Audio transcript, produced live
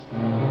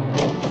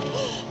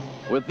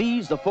Were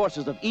these the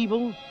forces of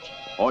evil,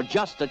 or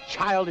just a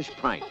childish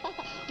prank?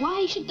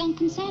 Why should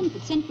Duncan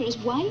Sanford send for his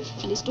wife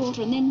and his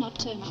daughter and then not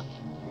turn up?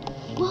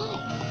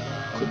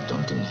 Why? Could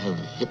Duncan have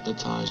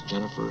hypnotized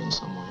Jennifer in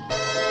some way?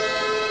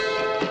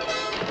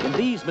 In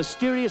these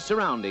mysterious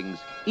surroundings,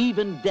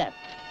 even death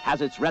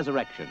has its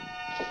resurrection.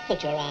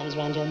 Put your arms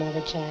around your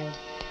mother, child.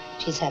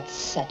 She's had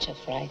such a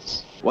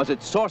fright. Was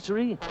it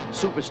sorcery,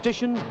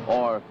 superstition,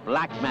 or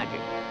black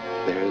magic?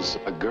 There's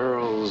a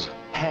girl's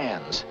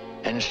hands,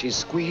 and she's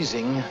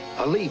squeezing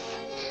a leaf.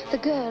 The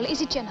girl,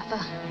 is it Jennifer?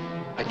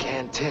 I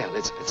can't tell.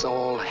 It's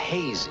all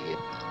hazy.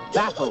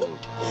 Baffled.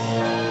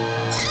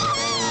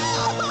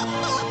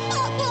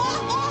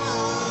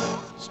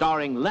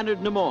 Starring Leonard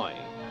Nimoy,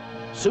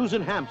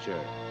 Susan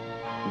Hampshire,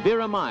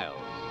 Vera Miles,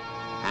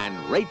 and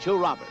Rachel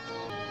Roberts.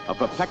 A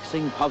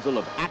perplexing puzzle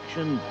of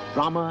action,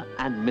 drama,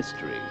 and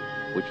mystery,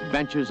 which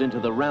ventures into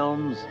the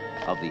realms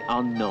of the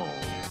unknown.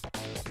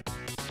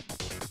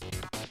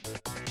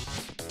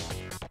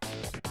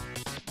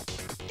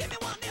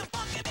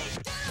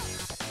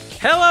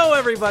 Hello,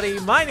 everybody.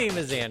 My name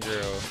is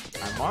Andrew.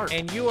 I'm Mark.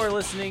 And you are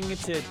listening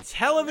to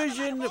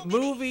Television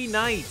Movie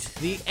Night,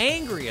 the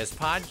angriest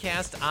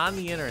podcast on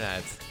the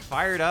internet.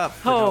 Fired up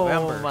for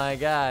November. Oh, my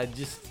God.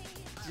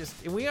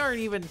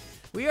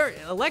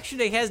 Election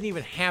day hasn't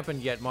even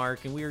happened yet,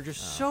 Mark, and we are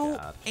just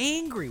God.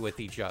 angry with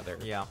each other.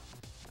 Yeah.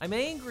 I'm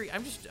angry.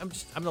 I'm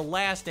the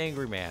last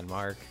angry man,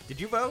 Mark. Did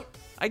you vote?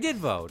 I did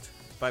vote.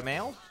 By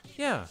mail?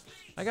 Yeah.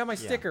 I got my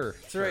sticker.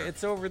 It's sure. right.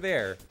 It's over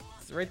there.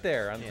 It's right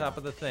there on top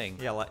of the thing.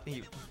 Yeah,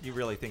 you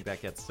really think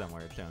that gets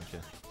somewhere, don't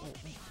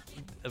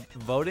you?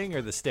 Voting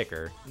or the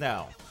sticker?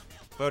 No.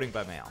 Voting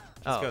by mail.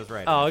 Just goes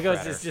right Oh, in it the goes.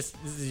 shredder. It's just.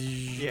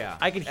 Yeah.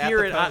 I can At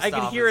hear the it. post I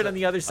can hear office. it on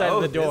the other side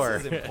of the door.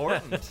 This is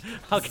important.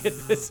 I'll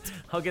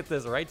get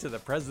this right to the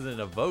president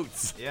of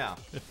votes. Yeah.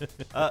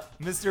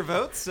 Mr.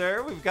 Votes,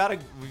 sir, we've got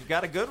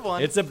a good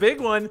one. It's a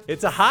big one.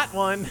 It's a hot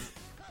one.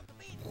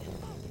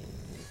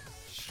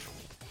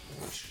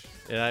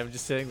 And I'm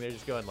just sitting there,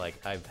 just going like,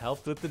 I've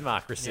helped with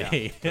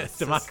democracy. Yeah.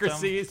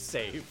 Democracy is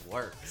safe.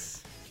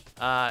 Works.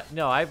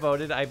 No, I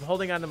voted. I'm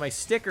holding on to my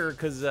sticker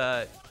because.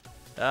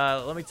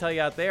 Let me tell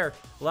you out there,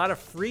 a lot of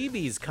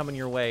freebies coming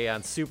your way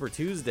on Super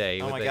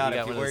Tuesday. Oh my with God, you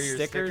got if you one of wear the your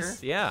stickers.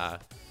 sticker? Yeah.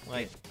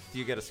 Like, do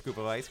you get a scoop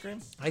of ice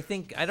cream?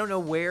 I don't know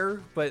where,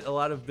 but a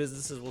lot of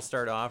businesses will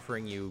start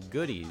offering you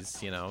goodies,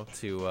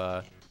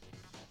 to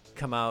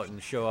come out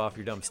and show off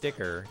your dumb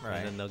sticker. Right.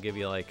 And then they'll give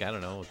you, like, I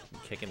don't know,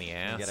 a kick in the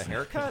ass. You get a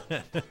haircut?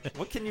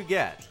 What can you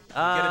get? You get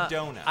a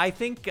donut. I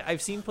think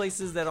I've seen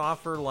places that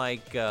offer,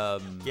 like...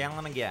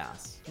 gallon of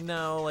gas.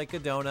 No, like a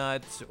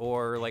donut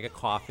or, like, a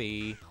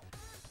coffee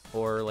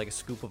or, like, a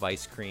scoop of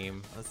ice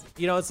cream.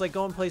 It's like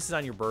going places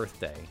on your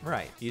birthday.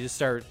 Right. You just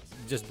start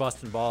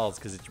busting balls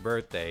because it's your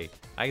birthday.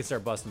 I can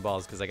start busting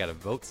balls because I got a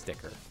vote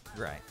sticker.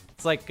 Right.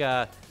 It's like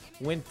I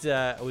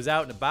was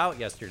out and about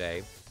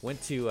yesterday,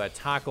 went to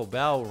Taco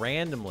Bell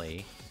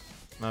randomly,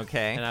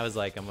 Okay. and I was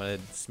like, I'm going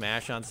to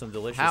smash on some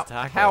delicious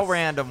tacos. How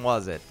random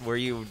was it? Were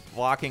you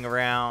walking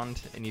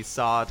around and you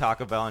saw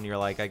Taco Bell and you're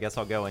like, I guess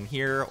I'll go in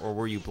here? Or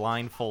were you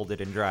blindfolded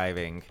and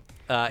driving?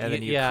 And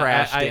then you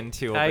crashed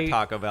into a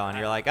Taco Bell and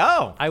you're like,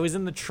 oh. I was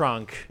in the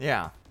trunk,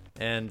 Yeah.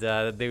 and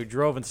they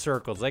drove in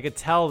circles. I could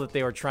tell that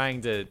they were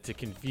trying to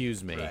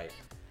confuse me. Right.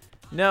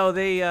 No,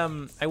 they.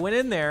 I went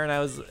in there and I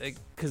was,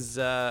 because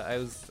I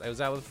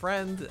was out with a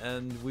friend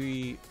and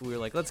we were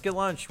like, let's get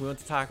lunch. We went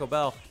to Taco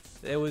Bell.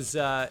 It was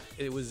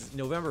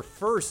November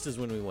 1st is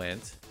when we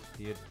went.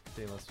 Dia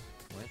de los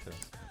Muertos.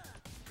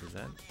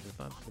 Isn't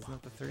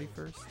that the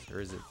 31st,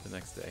 or is it the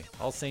next day?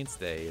 All Saints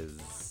Day is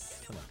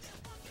the next day.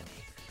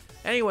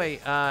 Anyway,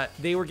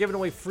 they were giving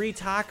away free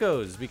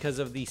tacos because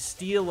of the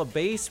Steal a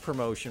Base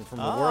promotion from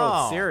the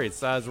World Series.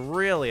 So I was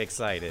really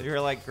excited. You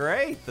were like,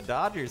 great, the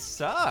Dodgers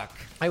suck.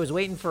 I was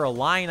waiting for a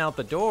line out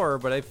the door,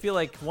 but I feel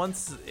like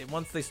once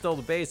they stole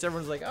the base,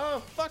 everyone's like, oh,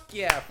 fuck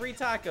yeah, free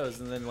tacos.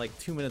 And then like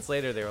 2 minutes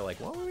later, they were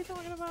like, what were we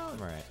talking about?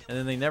 Right. And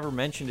then they never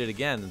mentioned it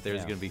again that there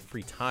was going to be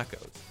free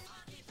tacos.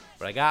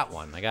 But I got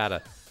one. I got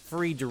a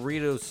free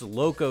Doritos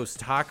Locos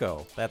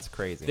taco. That's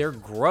crazy. They're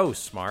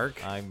gross,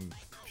 Mark. I'm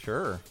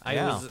sure. I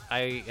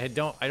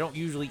don't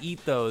usually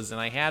eat those,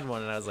 and I had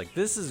one, and I was like,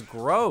 this is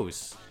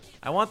gross.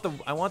 I want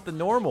the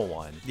normal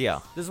one. Yeah.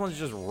 This one's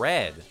just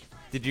red.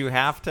 Did you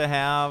have to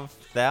have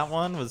that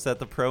one? Was that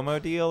the promo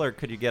deal, or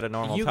could you get a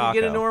normal You taco?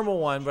 can get a normal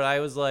one, but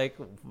I was like,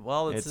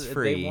 well, It's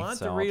free, They want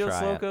so I'll Doritos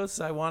try it. Locos.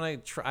 I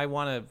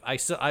want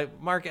to.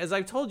 Mark, as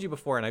I've told you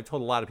before, and I've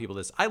told a lot of people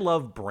this, I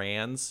love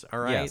brands. All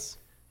right. Yes.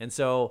 And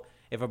so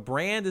if a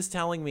brand is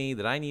telling me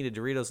that I need a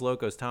Doritos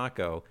Locos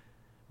taco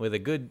with a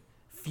good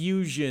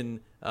fusion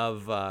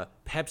of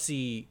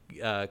Pepsi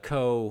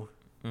Co.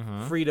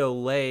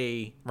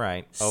 Frito-Lay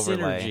Right.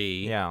 Overlay.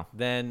 synergy, Yeah.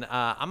 then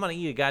I'm going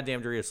to eat a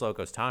goddamn Doritos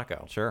Locos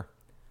taco. Sure.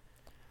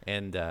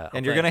 And you're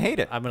going to hate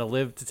it. I'm going to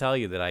live to tell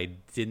you that I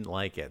didn't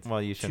like it.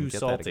 Well, you shouldn't Too get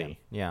salty. that again.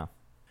 Yeah.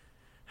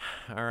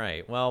 All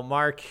right. Well,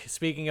 Mark,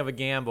 speaking of a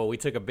gamble, we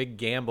took a big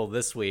gamble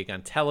this week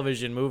on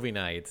Television Movie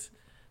Night.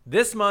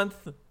 This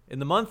month In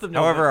the month of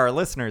November. However, our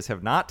listeners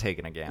have not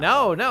taken a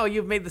gamble. No,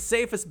 you've made the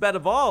safest bet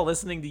of all,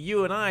 listening to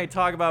you and I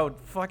talk about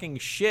fucking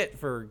shit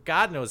for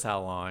God knows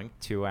how long.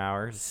 2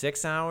 hours.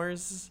 6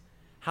 hours?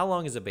 How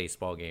long is a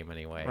baseball game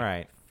anyway?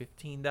 Right.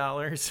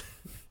 $15?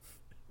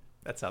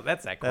 That's that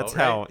quote, That's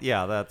right? how,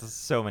 yeah, that's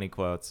so many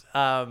quotes.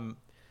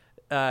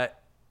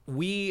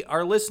 We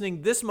are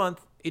listening this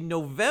month in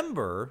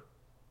November.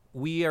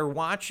 We are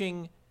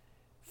watching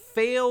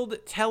failed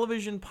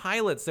television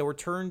pilots that were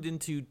turned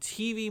into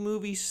TV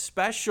movie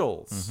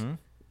specials. Mm-hmm.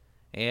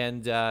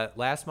 And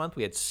last month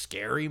we had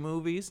scary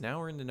movies. Now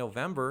we're into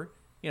November.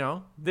 You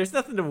know, there's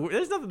nothing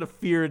to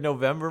fear in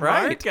November, Mark.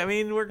 Right. I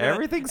mean,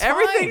 everything's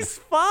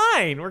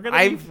fine. We're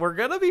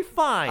gonna be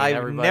fine.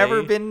 I've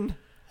never been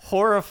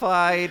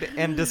horrified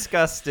and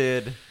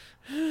disgusted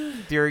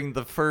during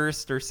the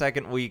first or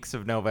second weeks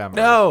of November.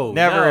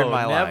 Never in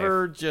my life.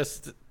 Never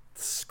just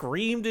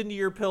screamed into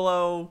your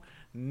pillow.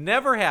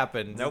 Never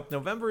happened. Nope.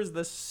 November is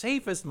the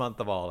safest month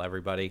of all,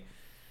 everybody.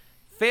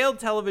 Failed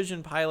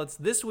television pilots.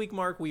 This week,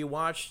 Mark, we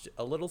watched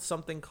a little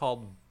something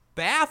called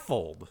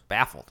Baffled.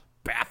 Baffled.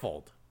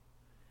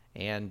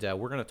 And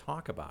we're going to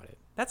talk about it.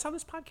 That's how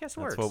this podcast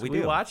works. That's what we do.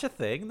 We watch a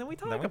thing, and then we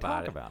talk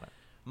about it. about it.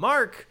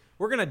 Mark,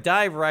 we're going to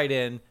dive right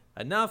in.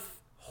 Enough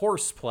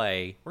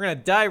horseplay. We're going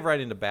to dive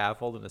right into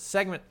Baffled in a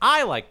segment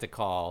I like to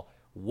call,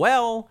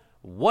 Well,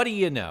 What Do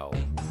You Know?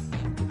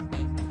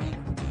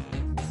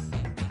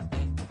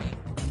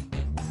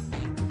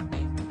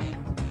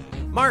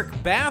 Mark,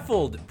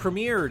 Baffled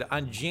premiered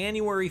on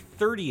January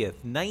 30th,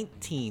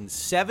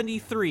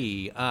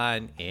 1973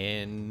 on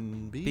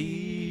NBC.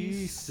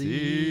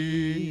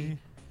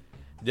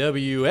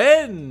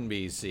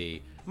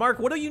 WNBC. Mark,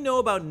 what do you know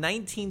about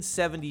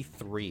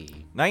 1973?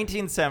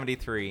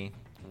 1973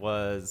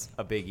 was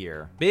a big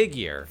year. Big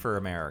year. For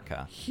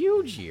America.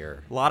 Huge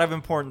year. A lot of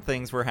important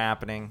things were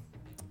happening.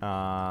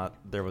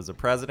 There was a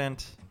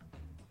president.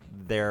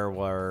 There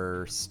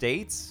were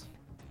states.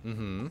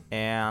 Mm-hmm.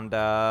 And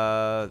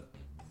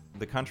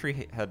the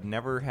country had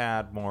never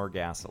had more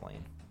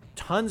gasoline.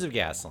 Tons of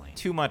gasoline.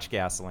 Too much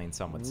gasoline,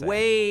 some would say.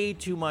 Way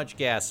too much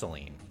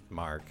gasoline,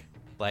 Mark.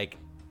 Like,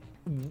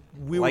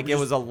 it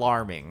was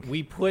alarming.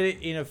 We put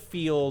it in a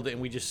field and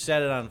we just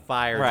set it on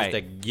fire just to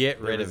get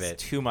rid of it.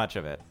 Too much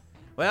of it.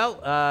 Well,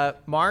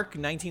 Mark,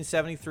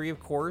 1973, of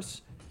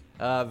course,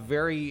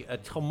 very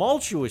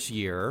tumultuous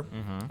year.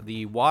 Mm-hmm.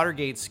 The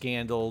Watergate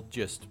scandal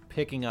just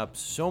picking up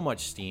so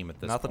much steam at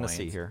this point. Nothing to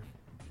see here.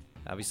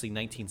 Obviously,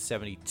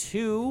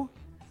 1972,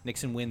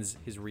 Nixon wins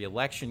his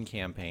re-election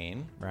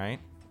campaign. Right.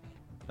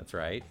 That's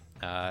right.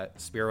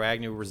 Spiro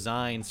Agnew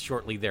resigns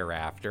shortly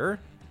thereafter.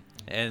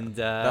 And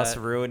thus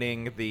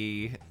ruining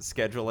the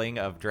scheduling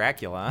of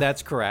Dracula.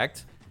 That's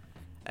correct.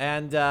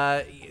 And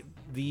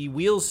the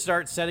wheels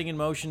start setting in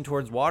motion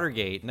towards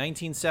Watergate.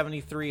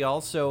 1973,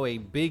 also a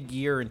big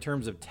year in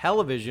terms of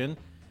television.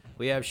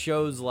 We have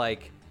shows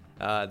like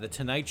The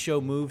Tonight Show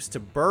moves to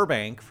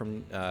Burbank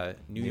from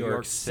New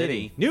York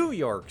City. New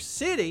York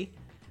City.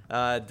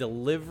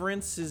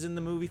 Deliverance is in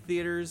the movie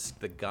theaters.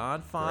 The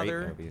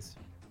Godfather. Great movies.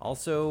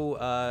 Also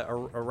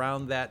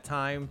around that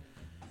time.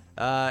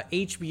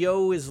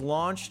 HBO is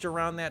launched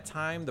around that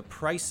time. The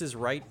Price is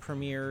Right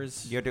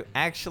premieres. You had to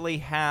actually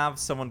have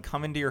someone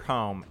come into your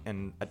home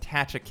and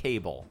attach a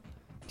cable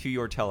to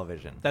your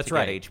television. That's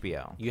right. Get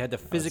HBO. You had to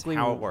physically.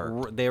 That's how it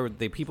worked.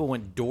 The people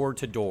went door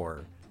to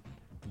door,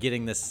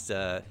 getting this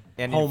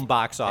home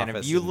box office. And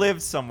if you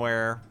lived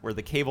somewhere where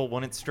the cable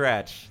wouldn't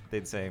stretch,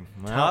 they'd say,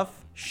 well,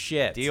 tough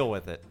shit. Deal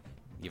with it.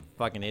 You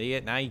fucking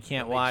idiot. Now you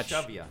can't watch.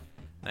 Shove ya.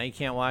 Now you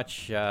can't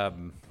watch.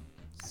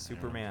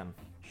 Superman.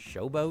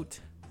 Showboat.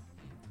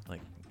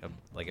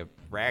 Like a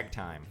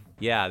Ragtime.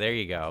 Yeah, there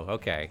you go.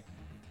 Okay.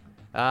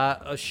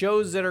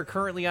 Shows that are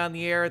currently on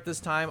the air at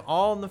this time: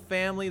 All in the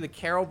Family, The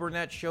Carol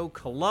Burnett Show,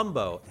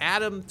 Columbo,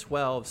 Adam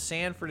 12,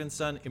 Sanford and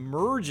Son,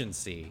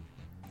 Emergency.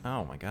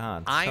 Oh my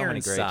God! Ironside. So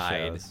many great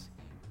shows.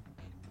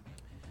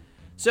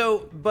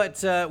 So,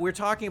 but we're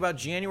talking about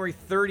January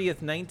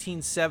 30th,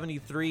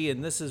 1973,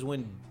 and this is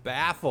when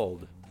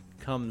Baffled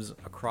comes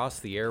across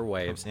the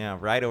airwaves. Yeah,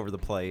 right over the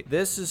plate.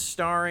 This is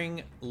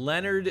starring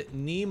Leonard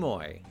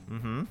Nimoy,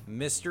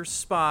 Mr.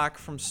 Spock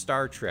from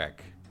Star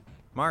Trek.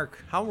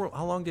 Mark, how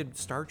long did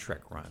Star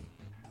Trek run?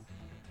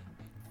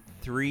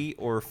 3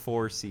 or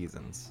 4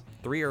 seasons.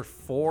 3 or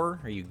 4?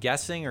 Are you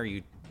guessing? Or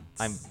is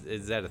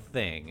that a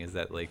thing? Is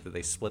that like that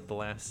they split the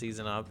last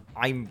season up?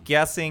 I'm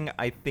guessing.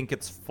 I think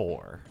it's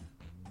 4.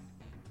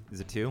 Is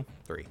it 2?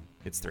 3.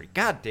 It's 3.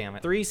 God damn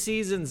it. 3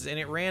 seasons, and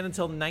it ran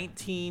until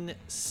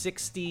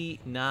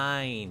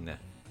 1969.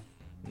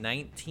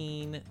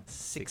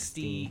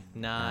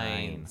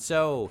 1969.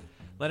 So,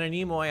 Leonard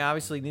Nimoy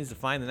obviously needs to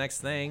find the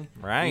next thing.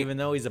 Right. Even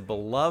though he's a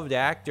beloved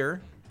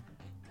actor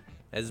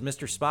as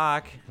Mr.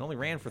 Spock. It only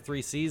ran for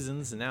 3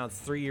 seasons, and now it's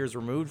 3 years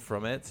removed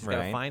from it. So he's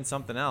got to find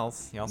something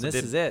else. This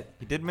is it.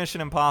 He did Mission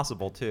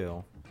Impossible,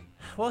 too.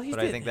 Well,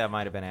 I think that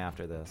might have been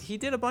after this. He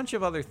did a bunch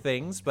of other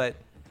things, but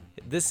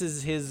this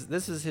is his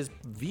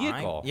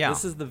vehicle. Yeah.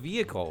 This is the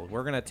vehicle.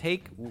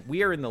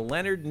 We are in the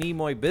Leonard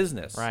Nimoy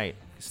business. Right.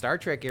 Star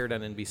Trek aired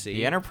on NBC.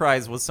 The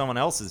Enterprise was someone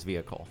else's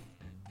vehicle.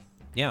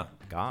 Yeah.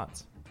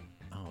 God's.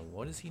 Oh,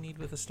 what does he need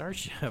with a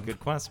starship? Good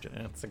question.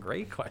 That's a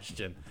great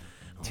question.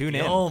 Tune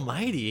in.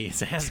 Almighty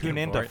is asking Tune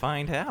in for to it.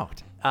 find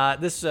out.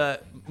 This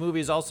movie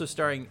is also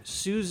starring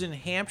Susan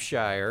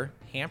Hampshire.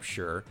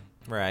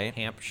 Right.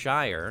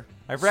 Hampshire.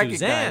 I've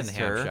recognized Suzanne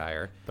her,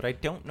 Hampshire. but I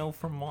don't know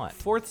from what.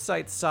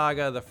 Forsyth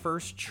Saga, the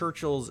first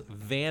Churchill's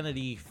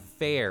Vanity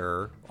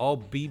Fair, all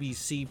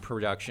BBC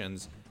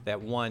productions that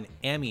won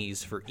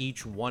Emmys for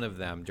each one of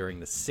them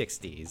during the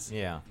 60s.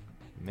 Yeah.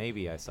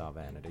 Maybe I saw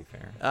Vanity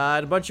Fair.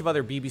 And a bunch of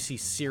other BBC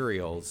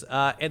serials.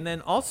 And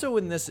then also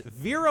in this,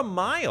 Vera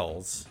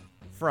Miles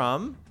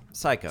from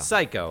Psycho.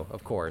 Psycho,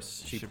 of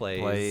course. She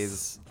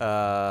plays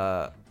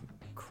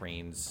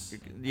Crane's...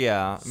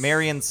 Yeah,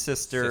 Marion's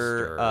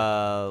sister.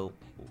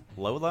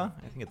 Lola?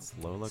 I think it's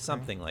Lola.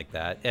 Something like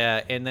that.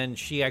 And then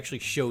she actually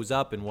shows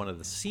up in one of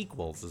the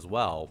sequels as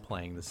well,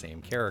 playing the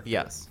same character.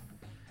 Yes.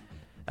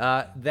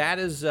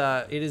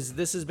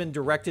 This has been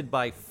directed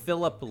by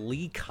Philip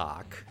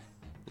Leacock.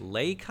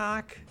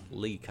 Leacock?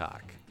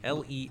 Leacock.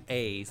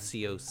 Leacock.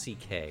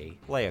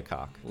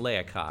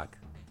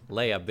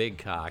 Leia Big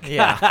Cock.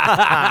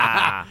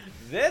 Yeah.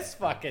 This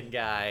fucking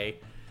guy.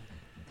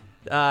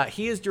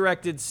 He has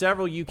directed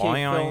several UK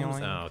films.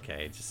 Oh,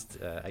 okay.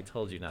 I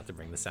told you not to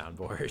bring the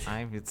soundboard.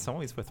 It's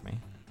always with me.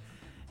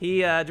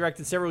 He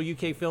directed several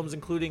UK films,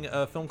 including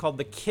a film called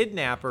The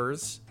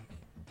Kidnappers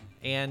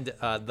and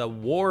The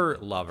War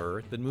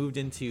Lover, that moved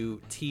into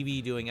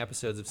TV doing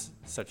episodes of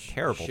such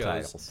terrible shows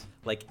titles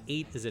like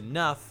 8 is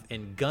Enough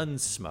and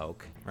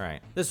Gunsmoke. Right.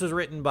 This was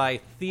written by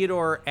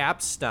Theodore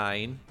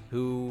Apstein,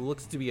 who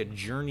looks to be a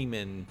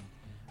journeyman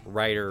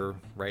writer,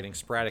 writing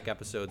sporadic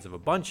episodes of a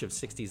bunch of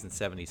 60s and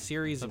 70s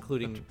series,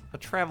 including a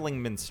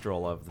traveling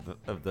minstrel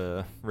of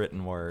the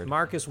written word.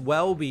 Marcus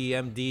Welby,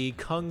 MD,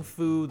 Kung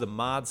Fu, The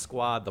Mod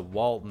Squad, The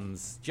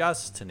Waltons,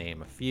 just to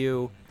name a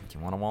few. Do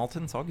you want a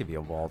Waltons? I'll give you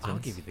a Waltons. I'll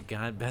give you the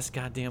best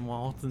goddamn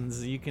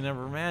Waltons you can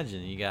ever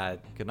imagine. You got...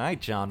 Good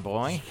night, John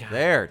Boy.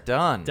 There,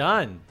 done.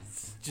 Done.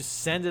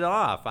 Just send it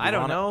off. I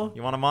don't know.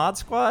 You want a Mod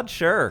Squad?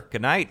 Sure.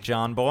 Good night,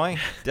 John Boy.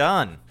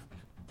 Done.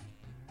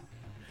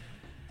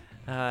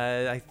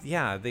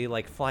 They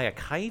like fly a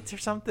kite or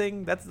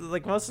something. That's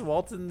like most of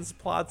Walton's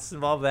plots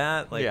involve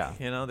that. Like, yeah.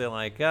 They're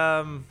like,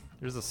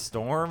 there's a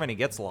storm and he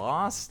gets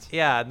lost.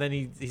 Yeah, and then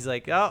he's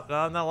like, oh, no,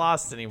 I'm not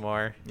lost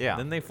anymore. Yeah. And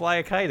then they fly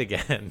a kite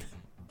again.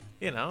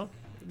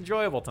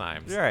 Enjoyable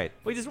times. Right.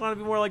 We just want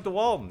to be more like the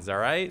Waltons, all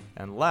right?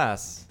 And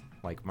less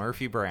like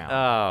Murphy Brown.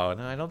 Oh,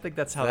 no, I don't think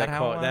that's how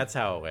that's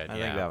how it went. I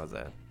think that was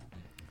it.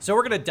 So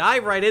we're going to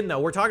dive right in, though.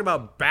 We're talking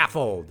about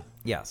Baffled.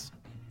 Yes.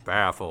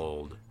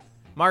 Baffled.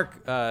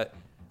 Mark,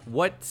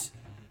 what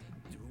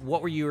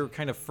were your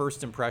kind of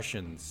first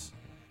impressions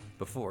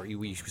before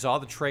we saw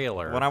the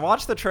trailer? When I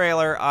watched the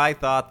trailer, I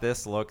thought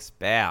this looks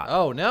bad.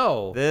 Oh,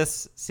 no.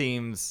 This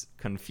seems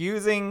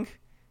confusing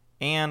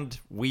and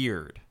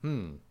weird,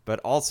 but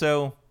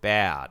also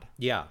bad.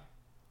 Yeah.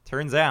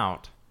 Turns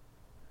out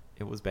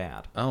it was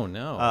bad. Oh,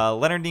 no.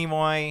 Leonard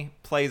Nimoy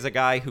plays a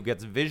guy who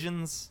gets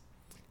visions.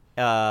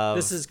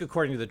 This is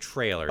according to the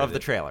trailer. Of the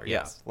trailer,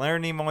 yes.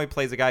 Leonard Nimoy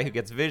plays a guy who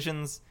gets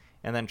visions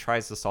and then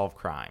tries to solve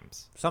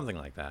crimes. Something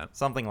like that.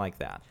 Something like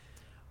that.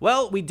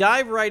 Well, we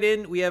dive right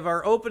in. We have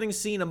our opening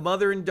scene. A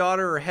mother and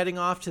daughter are heading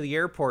off to the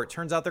airport.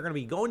 Turns out they're going to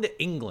be going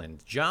to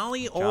England.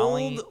 Jolly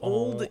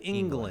old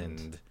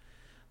England.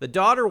 The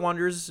daughter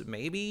wonders,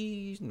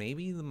 maybe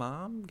the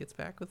mom gets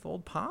back with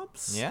old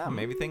Pops? Yeah,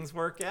 maybe things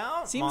work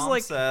out. Seems Mom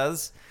like...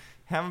 says,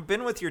 haven't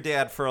been with your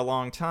dad for a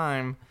long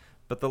time,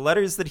 but the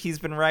letters that he's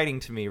been writing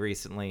to me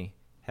recently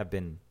have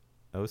been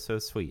oh so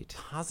sweet.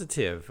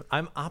 Positive.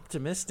 I'm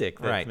optimistic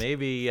that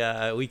maybe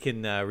we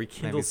can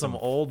rekindle some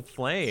old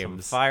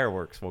flames. Some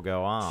fireworks will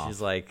go off.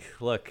 She's like,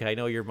 look, I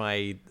know you're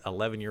my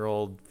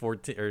 11-year-old,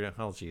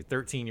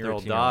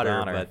 13-year-old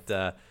daughter,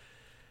 but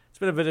it's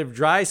been a bit of a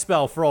dry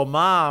spell for old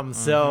Mom,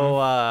 so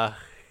I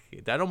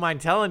don't mind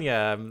telling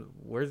you,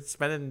 we're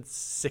spending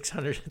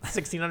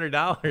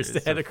 $1,600 to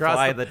head across.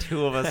 Fly the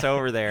two of us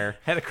over there.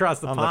 Head across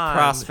the pond. On the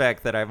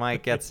prospect that I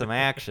might get some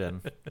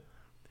action.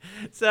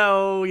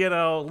 So,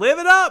 live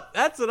it up.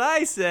 That's what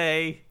I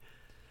say.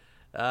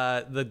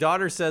 The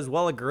daughter says,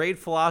 well, a great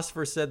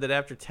philosopher said that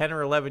after 10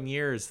 or 11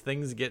 years,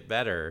 things get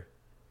better.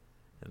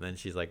 And then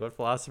she's like, what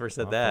philosopher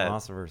said that?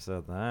 What philosopher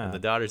said that? And the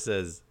daughter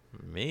says,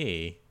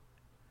 me?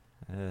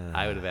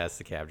 I would have asked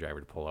the cab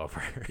driver to pull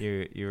over.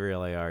 You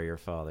really are your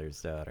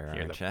father's daughter,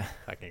 You're aren't the you?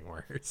 fucking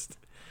worst.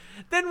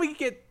 Then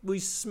we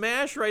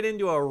smash right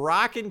into a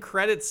rockin'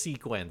 credit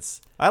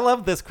sequence. I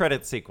love this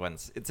credit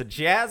sequence. It's a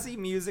jazzy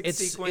music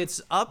sequence.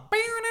 It's up.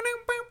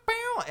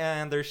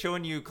 And they're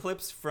showing you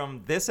clips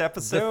from this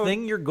episode. The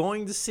thing you're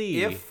going to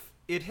see. If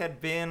it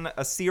had been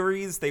a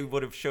series, they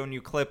would have shown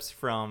you clips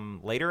from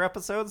later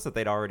episodes that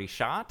they'd already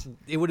shot.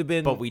 It would have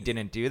been... But we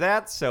didn't do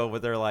that, so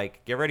they're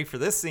like, get ready for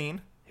this scene.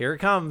 Here it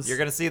comes. You're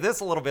going to see this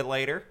a little bit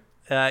later.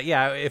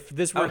 If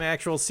this were an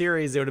actual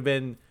series, it would have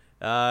been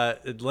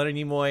Leonard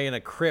Nimoy in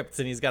a crypt,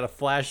 and he's got a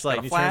flashlight,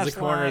 and he turns the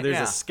corner, there's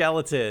a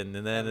skeleton,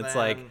 and then it's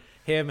like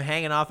him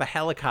hanging off a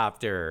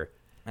helicopter.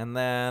 And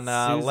then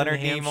Leonard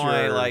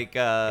Nimoy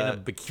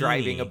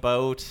driving a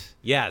boat.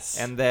 Yes.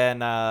 And then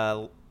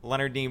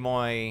Leonard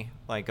Nimoy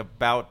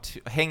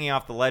hanging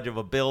off the ledge of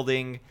a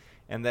building,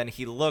 and then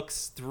he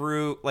looks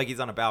through,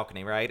 he's on a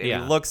balcony, right?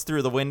 And he looks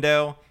through the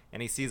window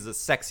and he sees a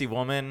sexy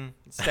woman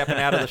stepping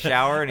out of the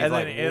shower, and he's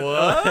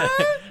what?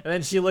 And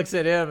then she looks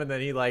at him, and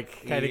then he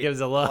kind of gives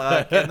a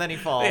look, and then he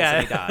falls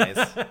and he dies.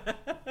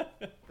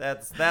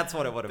 That's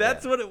what it would have been.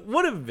 That's what it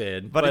would have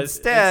been. But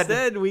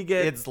instead we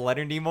get it's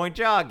Leonard Nimoy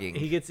jogging.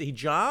 He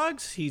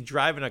jogs. He's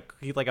driving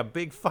he's like a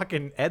big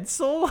fucking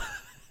Edsel.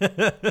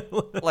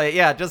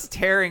 Just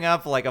tearing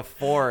up like a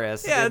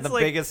forest in the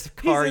biggest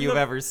car you've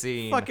ever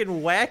seen. Fucking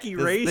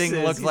wacky races. This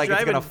thing looks like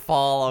it's gonna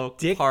fall apart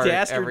Dick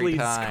Dastardly's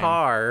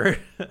car.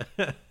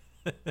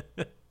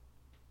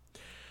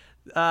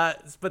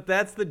 But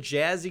that's the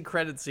jazzy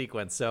credit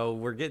sequence. So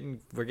we're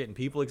getting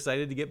people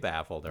excited to get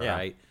baffled. All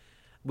right.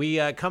 We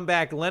come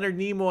back. Leonard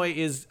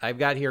Nimoy I've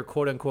got here,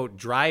 quote unquote,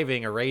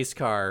 driving a race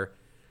car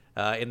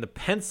in the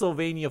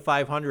Pennsylvania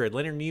 500.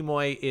 Leonard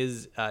Nimoy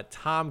is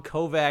Tom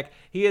Kovac.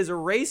 He is a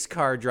race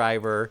car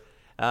driver,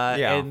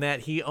 and that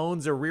he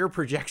owns a rear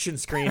projection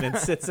screen and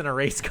sits in a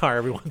race car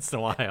every once in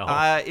a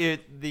while.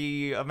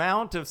 The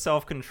amount of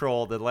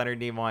self-control that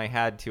Leonard Nimoy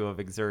had to have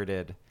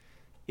exerted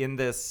in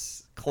this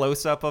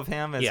close-up of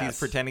him as he's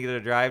pretending to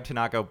drive to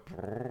not go.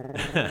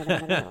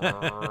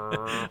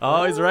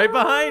 Oh, he's right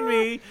behind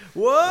me.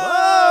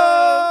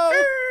 Whoa!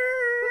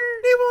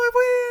 Nimoy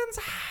wins.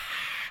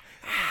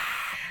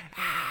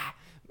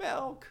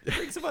 Milk.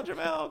 Drinks a bunch of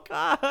milk.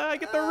 I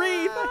get the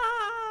wreath.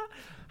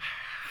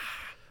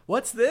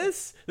 What's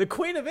this? The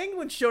Queen of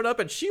England showed up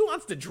and she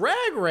wants to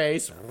drag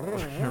race.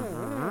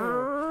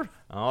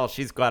 Oh,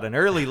 she's got an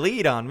early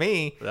lead on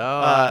me.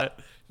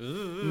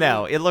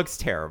 No, it looks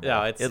terrible.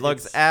 No, it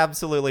looks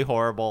absolutely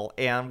horrible.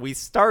 And we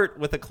start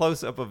with a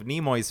close-up of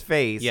Nimoy's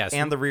face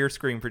and the rear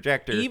screen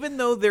projector. Even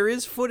though there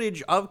is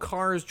footage of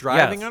cars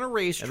driving on a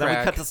racetrack. And then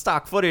we cut to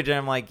stock footage, and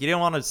I'm like, you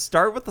didn't want to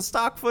start with the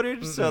stock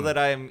footage so that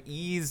I'm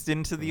eased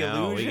into the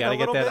illusion we got to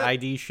get that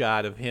ID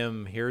shot of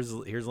him. Here's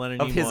Leonard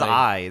Nimoy. Of his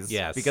eyes.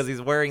 Yes. Because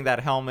he's wearing that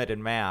helmet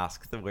and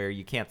mask where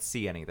you can't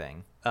see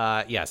anything.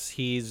 Yes,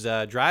 he's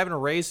driving a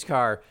race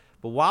car.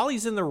 But while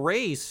he's in the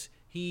race,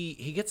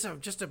 he gets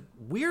just a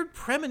weird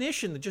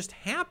premonition that just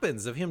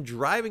happens of him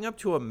driving up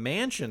to a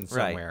mansion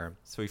somewhere. Right.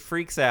 So he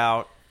freaks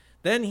out.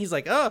 Then he's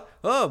like, oh,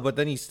 but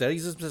then he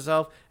steadies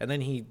himself, and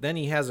then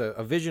he has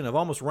a vision of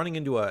almost running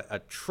into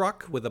a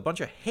truck with a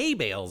bunch of hay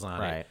bales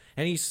on it.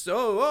 And he's,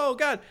 oh,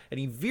 God. And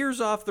he veers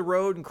off the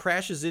road and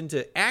crashes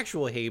into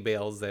actual hay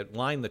bales that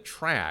line the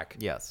track.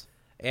 Yes.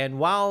 And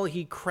while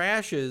he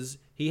crashes,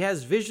 he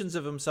has visions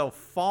of himself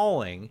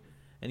falling,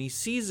 and he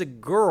sees a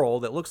girl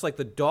that looks like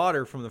the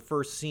daughter from the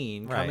first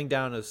scene coming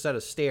down a set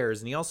of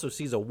stairs, and he also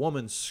sees a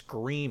woman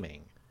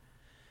screaming.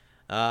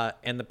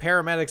 And the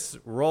paramedics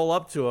roll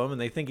up to him,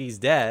 and they think he's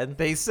dead.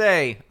 They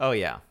say, oh,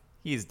 yeah,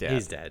 he's dead.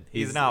 He's dead.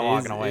 He's not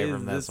walking away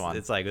from this one.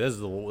 It's like, this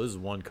is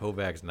one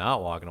Kovac's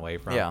not walking away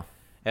from. Yeah.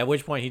 At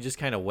which point, he just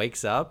kind of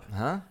wakes up.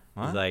 Huh?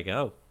 What? He's like,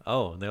 oh.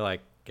 And they're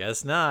like,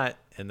 guess not.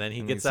 And then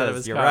he gets out of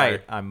his car. You're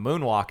right. I'm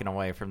moonwalking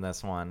away from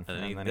this one.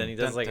 And then he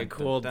does like a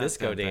cool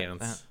disco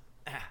dance.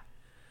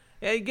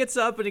 Yeah, he gets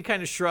up and he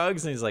kind of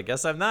shrugs and he's like,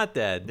 guess I'm not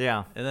dead.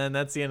 Yeah. And then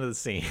that's the end of the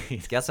scene.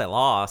 Guess I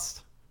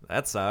lost.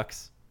 That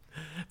sucks.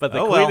 But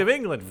the Queen of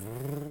England.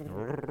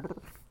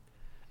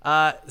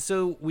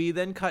 So we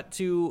then cut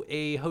to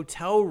a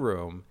hotel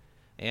room,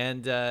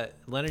 and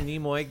Leonard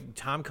Nimoy,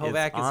 Tom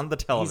Kovac, is on the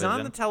television. He's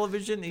on the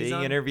television. He's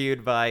being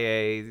interviewed by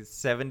a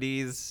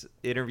 70s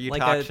interview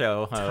talk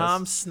show host.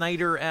 Tom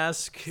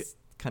Snyder-esque.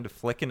 Kind of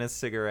flicking his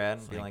cigarette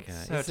and being like,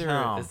 is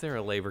there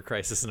a labor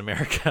crisis in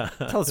America?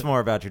 Tell us more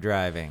about your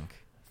driving.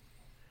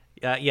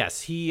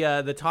 Yes,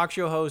 the talk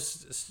show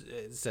host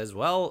says,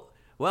 well,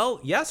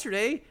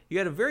 yesterday you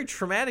had a very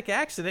traumatic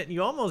accident and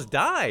you almost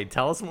died.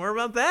 Tell us more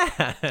about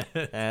that.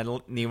 And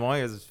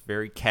Nimoy is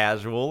very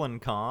casual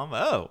and calm.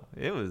 Oh,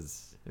 it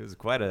was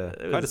quite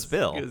a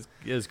spill.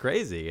 It was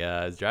crazy.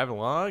 I was driving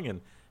along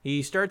and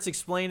he starts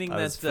explaining I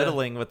was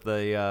fiddling with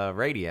the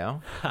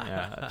radio,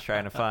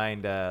 trying to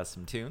find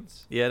some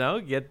tunes.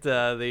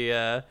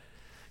 There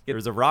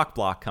was a rock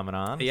block coming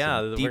on.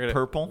 Yeah, Deep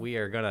Purple. We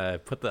are gonna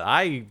put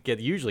I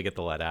usually get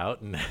the let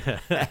out, and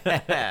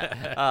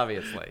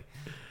obviously,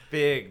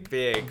 big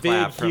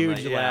clap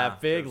huge laugh,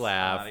 big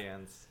laugh.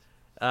 Audience.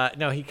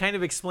 No, he kind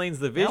of explains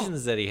the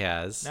visions that he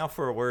has. Now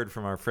for a word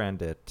from our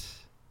friend at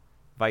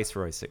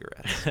Viceroy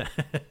Cigarettes,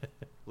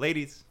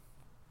 ladies.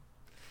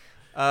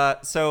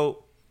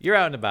 So. You're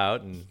out and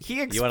about, and you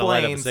want to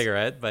light up a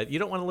cigarette, but you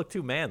don't want to look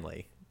too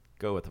manly.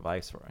 Go with the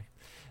Viceroy.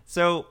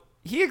 So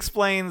he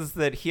explains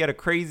that he had a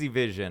crazy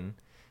vision,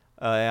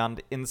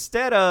 and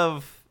instead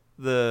of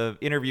the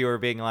interviewer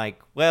being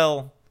like,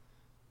 well,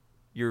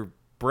 your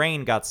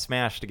brain got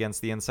smashed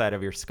against the inside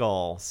of your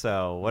skull,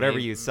 so whatever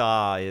you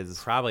saw is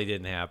probably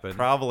didn't happen.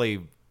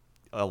 Probably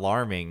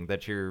alarming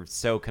that you're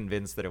so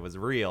convinced that it was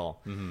real.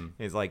 Mm-hmm.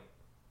 He's like,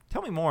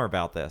 Tell me more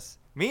about this.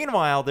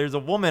 Meanwhile, there's a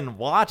woman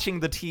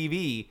watching the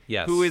TV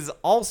who is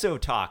also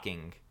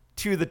talking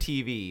to the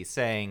TV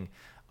saying,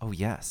 oh,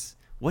 yes,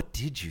 what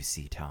did you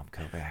see, Tom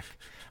Kovac?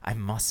 I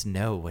must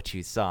know what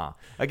you saw.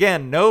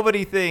 Again,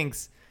 nobody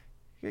thinks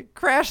it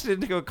crashed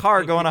into a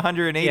car going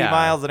 180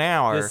 miles an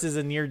hour. This is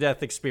a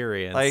near-death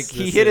experience. Like,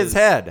 he hit his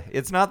head.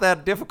 It's not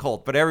that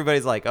difficult, but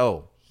everybody's like,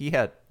 oh, he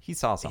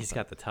saw something. He's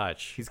got the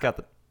touch. He's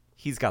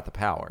got the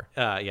power.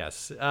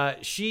 Yes.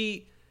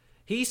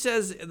 He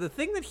says the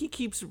thing that he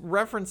keeps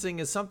referencing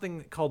is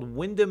something called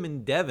Wyndham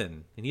and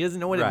Devon, and he doesn't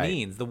know what it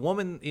means. The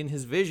woman in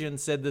his vision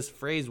said this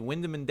phrase,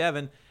 Wyndham and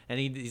Devon, and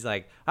he's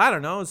like, I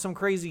don't know, some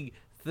crazy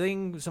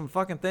thing, some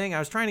fucking thing. I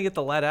was trying to get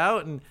the lead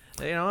out, and,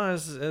 you know,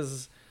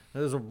 as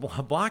a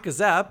block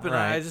is up, and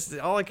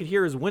all I could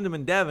hear is Wyndham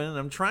and Devon, and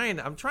I'm trying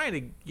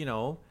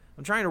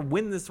to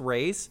win this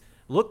race.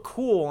 Look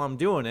cool, I'm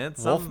doing it.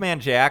 Wolfman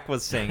Jack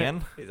was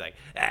singing. He's like,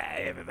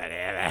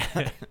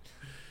 everybody.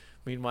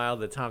 Meanwhile,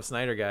 the Tom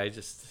Snyder guy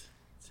just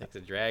takes a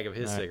drag of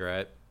his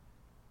cigarette.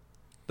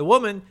 The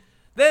woman,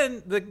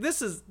 then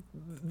this is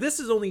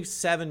only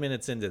 7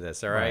 minutes into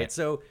this, all right?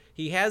 So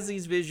he has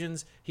these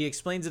visions. He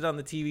explains it on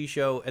the TV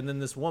show, and then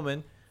this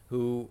woman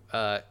who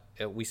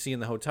we see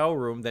in the hotel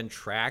room then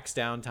tracks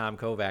down Tom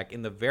Kovac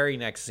in the very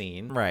next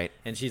scene. Right.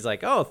 And she's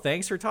like, oh,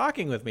 thanks for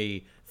talking with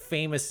me,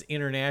 famous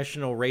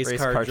international race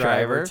car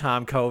driver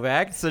Tom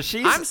Kovac. So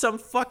I'm some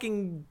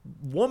fucking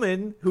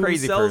woman who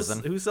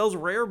sells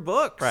rare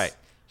books. Right.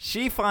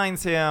 She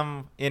finds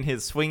him in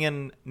his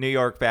swinging New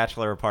York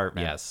bachelor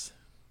apartment. Yes.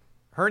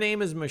 Her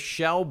name is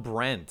Michelle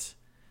Brent,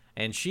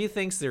 and she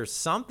thinks there's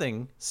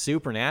something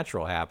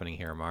supernatural happening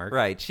here, Mark.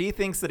 Right. She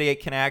thinks that he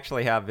can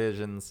actually have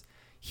visions.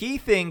 He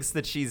thinks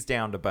that she's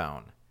down to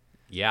bone.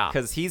 Yeah.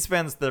 Because he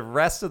spends the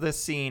rest of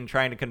this scene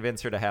trying to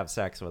convince her to have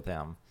sex with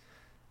him.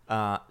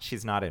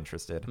 She's not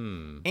interested.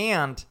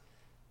 And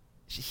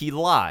he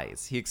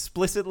lies. He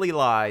explicitly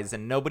lies,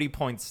 and nobody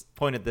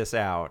pointed this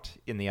out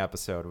in the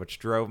episode, which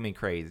drove me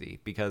crazy,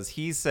 because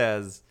he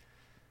says,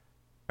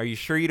 are you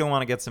sure you don't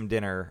want to get some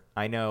dinner?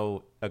 I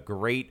know a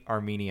great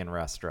Armenian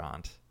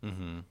restaurant.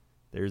 Mm-hmm.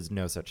 There's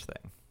no such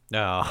thing.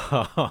 No.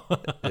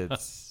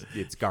 It's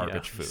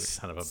garbage food.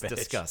 Son of a bitch. It's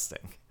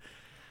disgusting.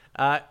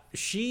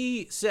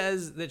 She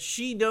says that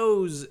she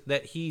knows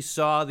that he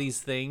saw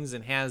these things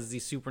and has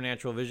these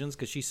supernatural visions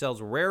because she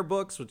sells rare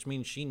books, which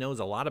means she knows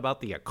a lot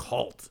about the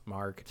occult,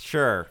 Mark.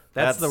 Sure.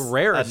 That's the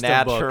rarest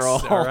of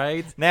books, all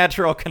right?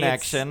 Natural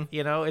connection.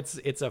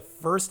 It's a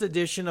first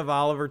edition of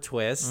Oliver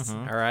Twist,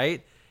 all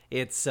right?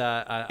 It's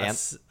a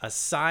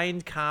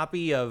signed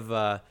copy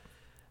of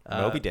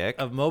Moby Dick.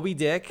 Of Moby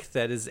Dick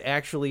that is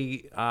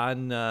actually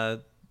on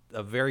a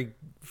very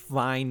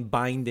fine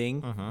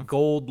binding,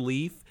 gold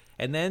leaf.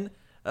 And then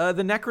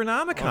the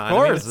Necronomicon. Of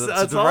course,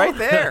 it's right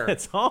there.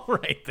 It's all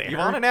right there. You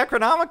want a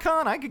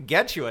Necronomicon? I could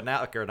get you a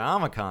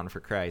Necronomicon,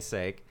 for Christ's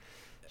sake.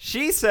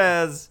 She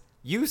says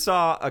you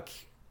saw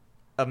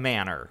a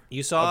manor.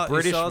 You saw a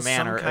British some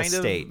manor kind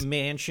estate. Of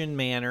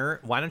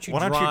manor. Why don't you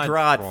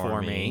draw it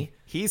for me?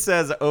 He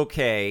says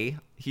okay.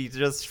 He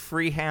just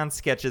freehand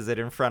sketches it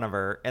in front of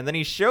her, and then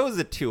he shows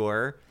it to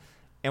her.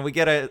 And we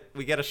get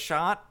a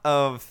shot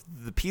of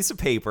the piece of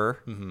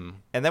paper,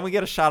 and then we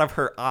get a shot of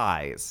her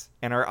eyes,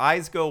 and her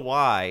eyes go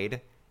wide.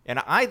 And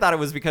I thought it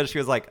was because she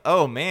was like,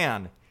 "Oh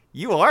man,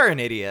 you are an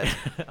idiot."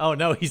 Oh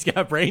no, he's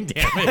got brain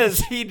damage. Because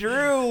he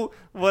drew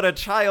what a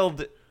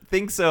child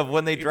thinks of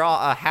when they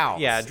draw a house.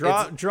 Yeah,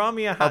 draw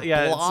me a house.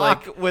 Yeah, block,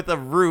 it's like with a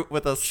root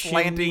with a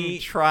slanting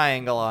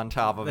triangle on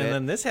top of it. And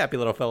then this happy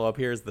little fellow up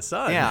here is the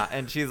sun. Yeah,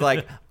 and she's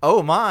like,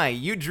 "Oh my,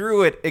 you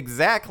drew it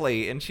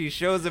exactly." And she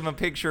shows him a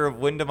picture of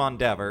Wyndham on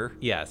Devon.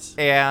 Yes.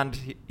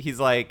 And he's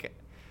like,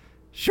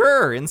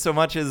 "Sure, in so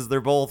much as they're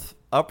both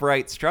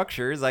upright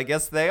structures, I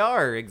guess they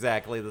are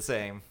exactly the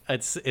same."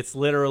 It's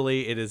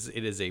literally it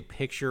is a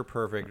picture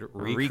perfect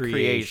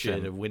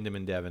recreation of Wyndham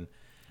and Devon.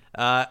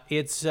 I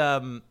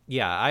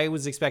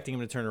was expecting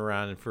him to turn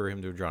around and for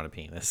him to have drawn a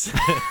penis.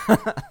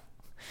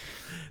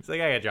 It's like,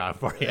 I got a job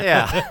for you.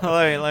 Yeah,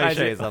 let me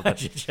show you something.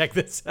 Check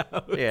this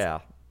out.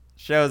 Yeah,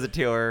 shows it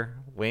to her.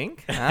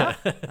 Wink. Huh?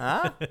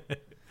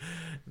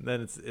 And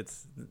then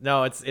it's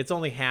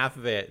only half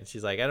of it, and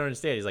she's like, I don't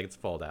understand. He's like, it's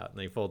fold out, and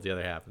then he folds the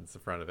other half, and it's the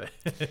front of it.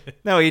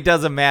 No, he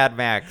does a Mad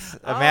Max,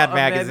 Mad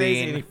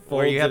Magazine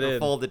where you have to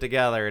fold it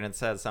together, and it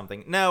says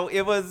something. No,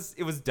 it was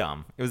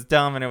dumb. It was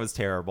dumb, and it was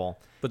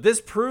terrible. But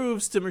this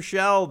proves to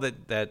Michelle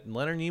that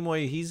Leonard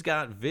Nimoy, he's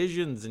got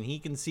visions, and he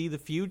can see the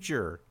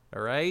future.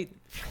 All right,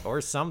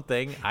 or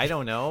something. I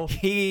don't know.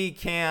 He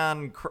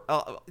can.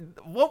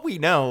 What we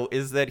know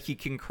is that he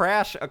can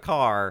crash a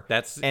car.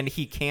 And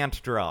he can't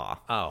draw.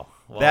 Oh,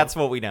 well, that's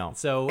what we know.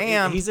 So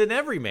he's an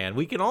everyman.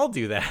 We can all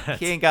do that.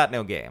 He ain't got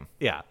no game.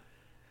 Yeah.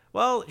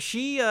 Well,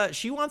 she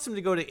wants him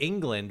to go to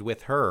England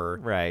with her.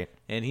 Right.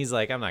 And he's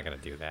like, I'm not going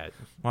to do that.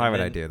 Why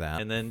would I do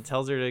that? And then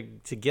tells her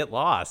to get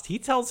lost. He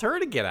tells her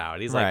to get out.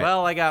 He's like,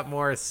 well, I got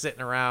more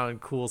sitting around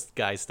cool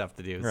guy stuff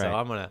to do. So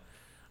I'm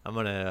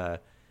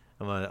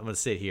I'm gonna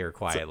sit here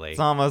quietly. It's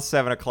almost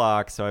 7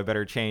 o'clock, so I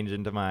better change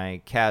into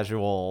my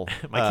casual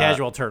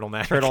casual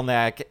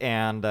turtleneck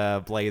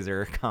and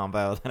blazer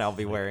combo that I'll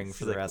be wearing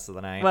for the rest of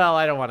the night. Well,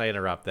 I don't want to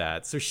interrupt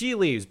that. So she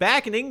leaves.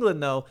 Back in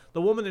England, though,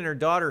 the woman and her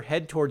daughter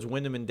head towards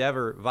Wyndham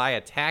Endeavor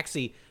via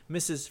taxi.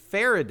 Mrs.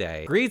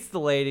 Faraday greets the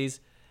ladies,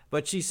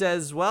 but she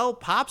says, "Well,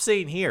 Pops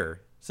ain't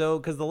here." So,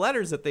 because the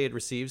letters that they had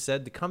received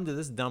said to come to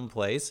this dumb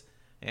place,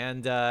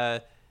 and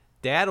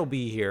Dad will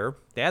be here.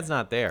 Dad's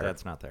not there.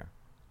 Dad's not there.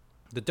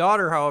 The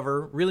daughter,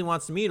 however, really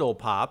wants to meet old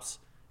Pops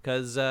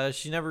because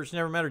she never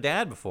met her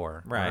dad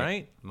before.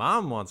 Right?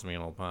 Mom wants to meet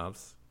old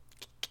Pops.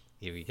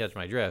 If you catch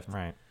my drift.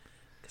 Right.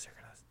 Because they're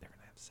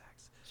gonna have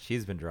sex.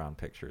 She's been drawing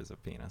pictures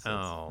of penises.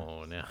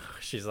 Oh no.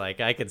 She's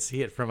like, I can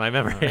see it from my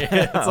memory.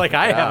 It's like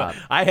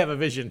I have a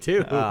vision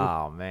too.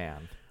 Oh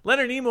man.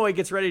 Leonard Nimoy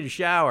gets ready to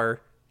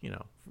shower.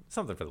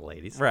 Something for the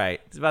ladies.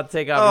 Right. He's about to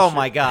take off his shirt.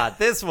 My God.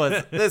 This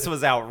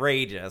was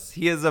outrageous.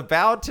 He is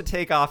about to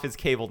take off his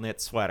cable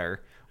knit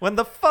sweater when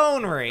the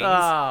phone rings,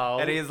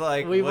 and he's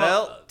like,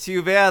 well,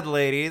 too bad,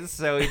 ladies.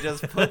 So he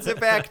just puts it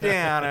back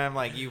down, and I'm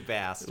like, you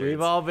bastards.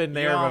 We've all been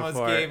there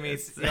before.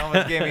 You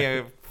almost gave me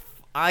an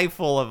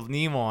eyeful of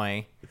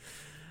Nimoy.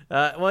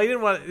 Well, he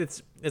didn't want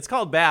it's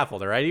called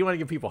baffled, all right? He didn't want to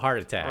give people heart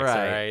attacks, all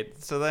right?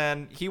 So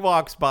then he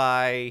walks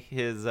by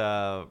his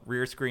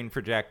rear screen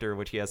projector,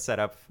 which he has set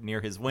up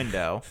near his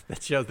window.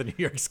 That shows the New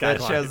York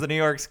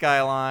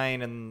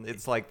skyline. And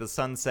it's like the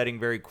sun setting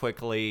very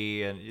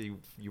quickly, and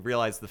you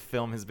realize the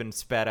film has been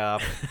sped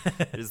up.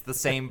 There's the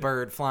same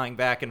bird flying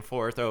back and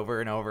forth over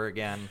and over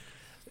again.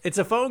 It's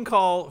a phone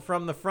call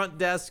from the front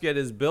desk at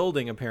his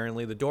building,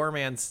 apparently. The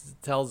doorman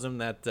tells him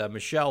that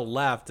Michelle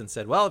left and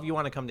said, well, if you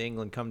want to come to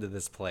England, come to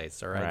this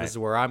place, all right? This is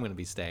where I'm going to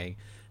be staying.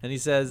 And he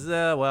says,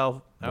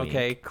 well,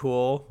 okay,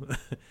 cool.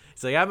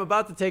 He's like, I'm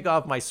about to take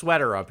off my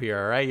sweater up here,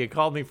 all right? You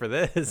called me for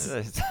this.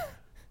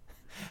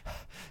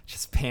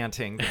 Just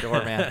panting, the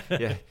doorman.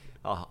 Yeah,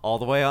 all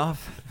the way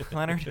off,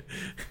 Leonard?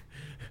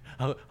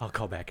 I'll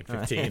call back in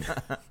 15.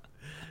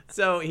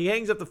 So he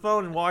hangs up the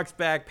phone and walks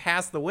back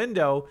past the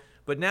window.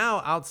 But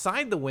now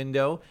outside the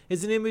window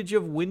is an image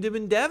of Wyndham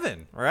and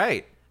Devon.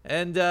 Right.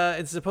 And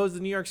it's supposed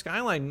the New York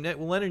skyline.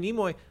 Leonard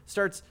Nimoy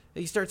starts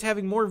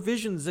having more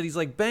visions that he's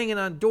like banging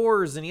on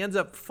doors, and he ends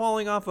up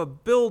falling off a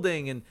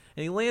building, and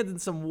he lands in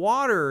some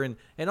water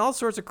and all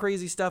sorts of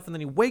crazy stuff. And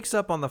then he wakes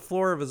up on the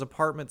floor of his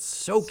apartment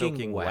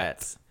soaking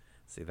wet.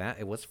 See that?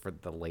 It was for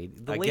the lady.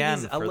 The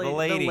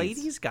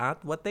ladies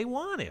got what they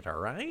wanted, all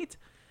right?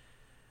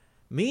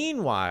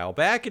 Meanwhile,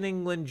 back in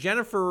England,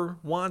 Jennifer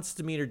wants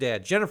to meet her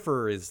dad.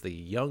 Jennifer is the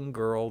young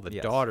girl, the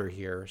daughter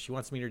here. She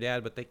wants to meet her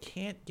dad, but they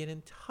can't get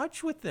in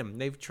touch with him.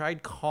 They've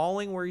tried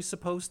calling where he's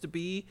supposed to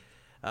be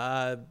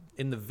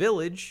in the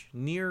village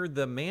near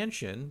the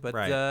mansion,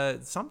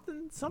 but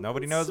something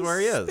nobody knows where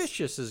he is.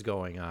 Suspicious is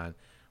going on.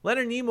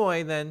 Leonard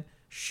Nimoy then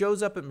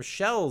shows up at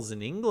Michelle's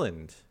in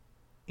England.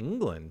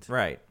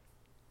 Right.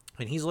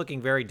 And he's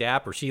looking very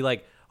dapper. She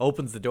like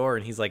opens the door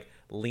and he's like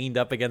leaned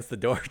up against the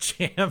door,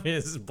 jam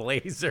his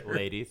blazer.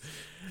 Ladies.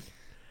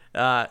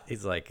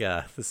 He's like,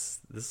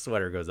 this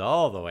sweater goes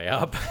all the way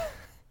up.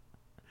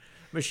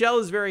 Michelle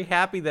is very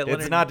happy that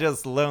it's not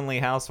just lonely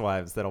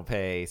housewives that'll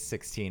pay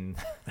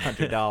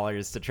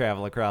 $1,600 to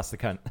travel across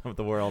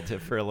the world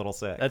for a little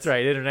sex. That's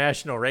right.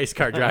 International race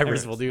car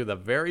drivers will do the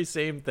very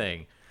same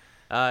thing.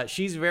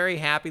 She's very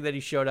happy that he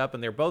showed up,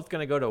 and they're both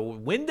going to go to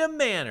Wyndham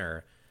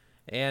Manor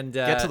and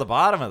get to the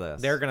bottom of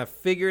this. They're going to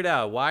figure it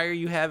out. Why are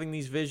you having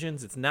these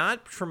visions? It's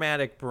not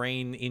traumatic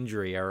brain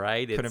injury, all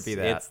right? Couldn't be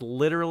that. It's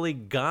literally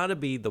got to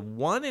be the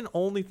one and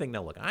only thing.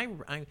 Now, look,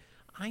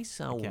 I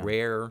sell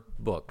rare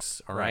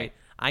books, all right?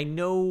 I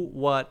know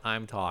what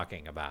I'm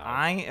talking about.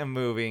 I am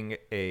moving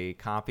a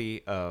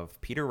copy of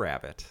Peter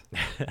Rabbit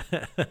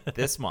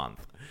this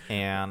month.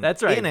 And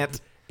that's right. In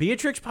it,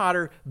 Beatrix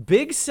Potter,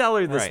 big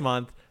seller this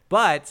month.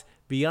 But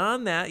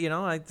beyond that,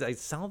 I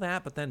sell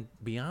that. But then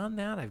beyond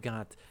that, I've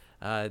got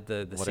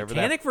the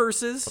Satanic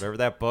Verses. Whatever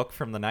that book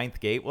from the Ninth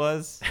Gate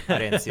was. I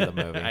didn't see the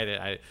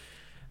movie.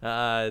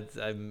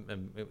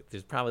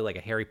 There's probably like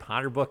a Harry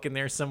Potter book in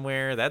there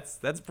somewhere. That's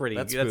pretty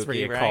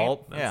spooky,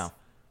 occult. Right?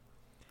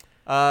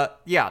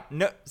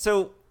 No.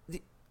 So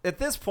at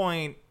this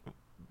point,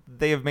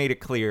 they have made it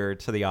clear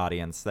to the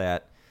audience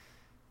that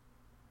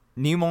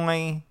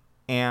Nimoy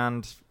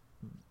and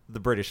the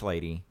British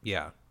lady,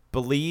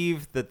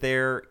 believe that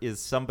there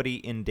is somebody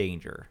in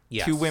danger.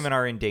 Yes. Two women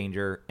are in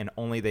danger, and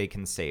only they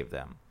can save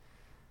them.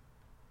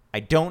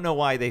 I don't know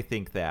why they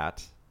think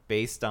that,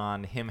 based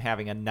on him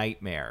having a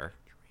nightmare.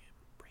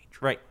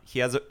 Right.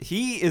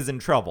 He is in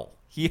trouble.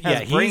 He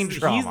has brain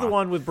trauma. He's the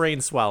one with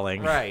brain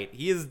swelling. Right.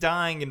 He is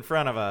dying in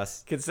front of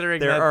us. Considering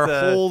there are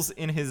holes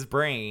in his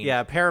brain.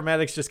 Yeah,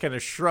 paramedics just kind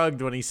of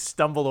shrugged when he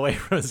stumbled away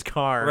from his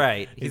car.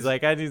 Right. He's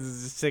like, I need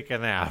to take a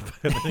nap.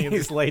 And then he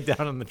just laid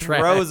down on the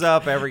track. Throws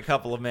up every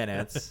couple of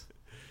minutes.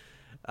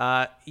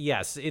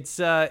 Yes, it's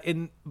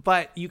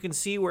but you can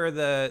see where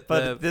the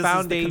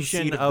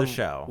foundation of the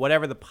show.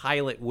 Whatever the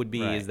pilot would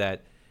be is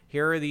that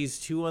here are these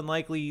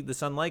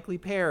this unlikely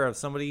pair of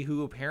somebody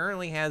who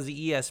apparently has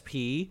the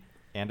ESP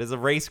And is a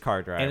race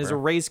car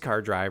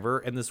driver.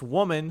 And this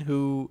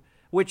woman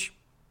which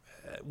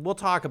we'll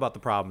talk about the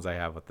problems I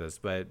have with this,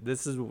 but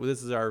this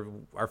is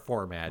our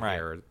format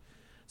here.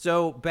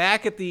 So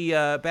back at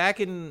the back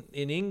in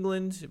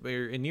England,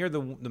 near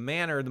the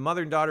manor, the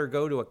mother and daughter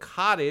go to a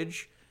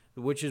cottage,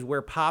 which is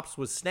where Pops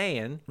was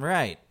staying.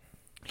 Right.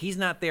 He's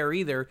not there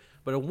either,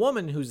 but a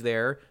woman who's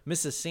there,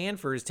 Mrs.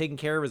 Sanford, is taking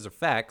care of his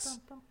effects.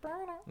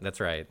 That's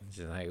right.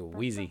 She's like,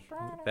 Wheezy,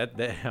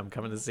 I'm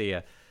coming to see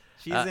you.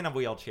 She's in a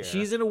wheelchair.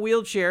 She's in a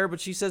wheelchair, but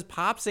she says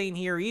Pops ain't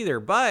here either.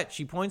 But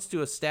she points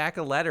to a stack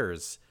of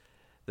letters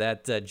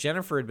that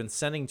Jennifer had been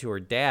sending to her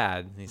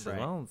dad. And he says,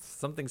 well,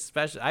 something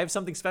special. I have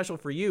something special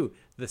for you.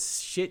 The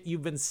shit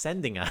you've been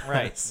sending us.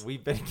 Right.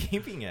 We've been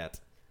keeping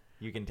it.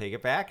 You can take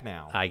it back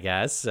now. I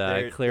guess.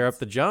 Clear up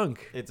the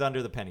junk. It's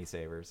under the penny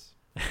savers.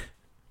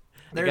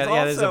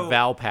 There's a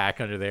Val pack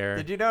under there.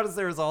 Did you notice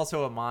there's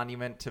also a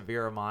monument to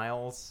Vera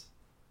Miles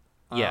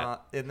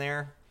in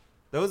there?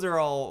 Those are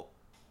all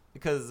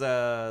because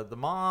the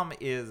mom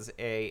is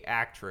a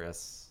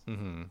actress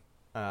in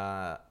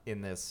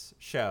this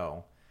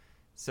show.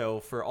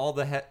 So for all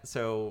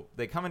so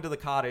they come into the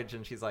cottage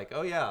and she's like,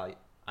 oh yeah,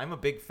 I'm a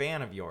big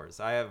fan of yours.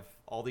 I have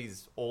all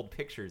these old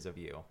pictures of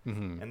you.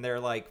 And they're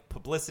like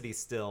publicity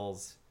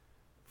stills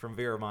from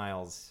Vera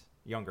Miles'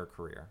 younger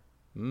career.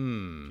 Did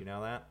you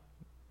know that?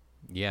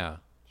 Yeah.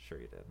 Sure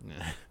you did. You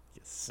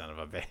son of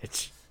a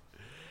bitch.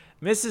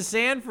 Mrs.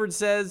 Sanford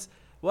says,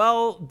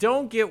 well,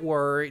 don't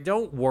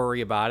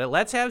worry about it.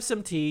 Let's have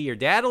some tea. Your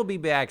dad will be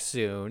back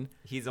soon.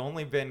 He's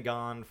only been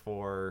gone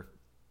for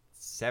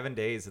 7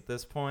 days at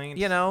this point.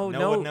 No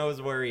one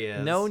knows where he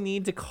is. No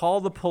need to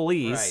call the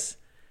police.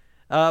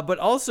 Right. But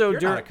also,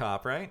 you're not a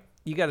cop, right?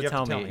 You got to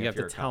tell me. You have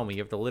to tell me.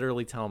 You have to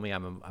literally tell me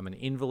I'm an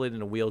invalid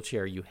in a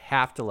wheelchair. You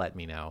have to let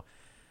me know.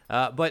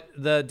 But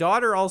the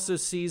daughter also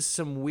sees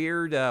some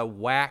weird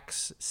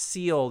wax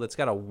seal that's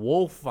got a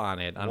wolf on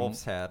it.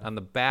 Wolf's head. On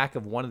the back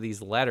of one of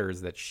these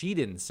letters that she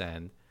didn't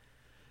send.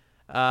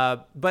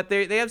 But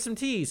they have some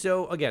tea.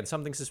 So, again,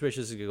 something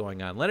suspicious is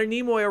going on. Leonard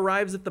Nimoy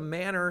arrives at the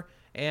manor,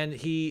 and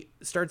he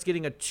starts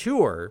getting a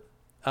tour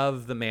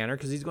of the manor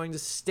because he's going to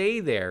stay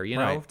there,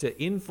 to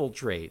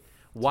infiltrate.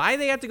 Why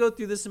they have to go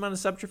through this amount of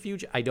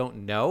subterfuge, I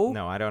don't know.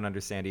 No, I don't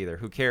understand either.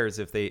 Who cares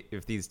if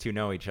these two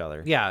know each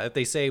other? Yeah, if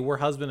they say we're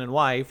husband and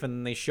wife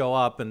and they show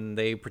up and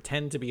they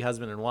pretend to be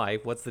husband and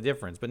wife, what's the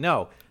difference? But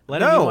no,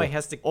 Leonard Nimoy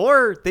has to...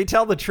 Or they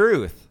tell the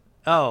truth.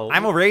 Oh.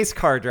 I'm a race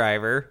car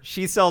driver.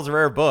 She sells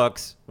rare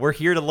books. We're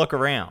here to look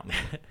around.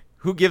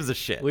 Who gives a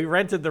shit? We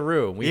rented the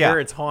room. We hear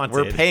it's haunted.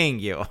 We're paying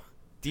you.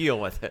 Deal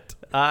with it.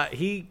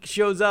 He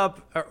shows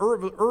up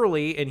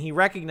early, and he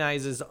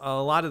recognizes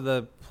a lot of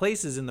the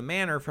places in the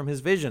manor from his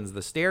visions.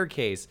 The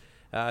staircase,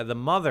 the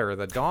mother,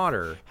 the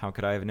daughter. How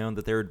could I have known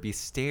that there would be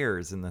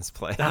stairs in this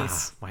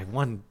place? My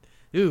one...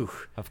 Ooh.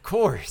 Of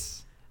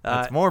course.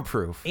 That's more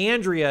proof.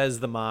 Andrea is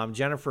the mom.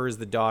 Jennifer is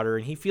the daughter,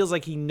 and he feels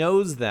like he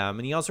knows them.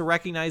 And he also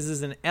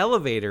recognizes an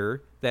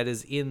elevator that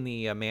is in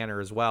the manor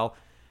as well.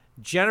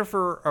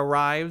 Jennifer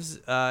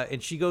arrives,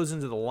 and she goes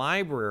into the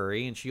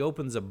library, and she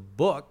opens a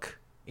book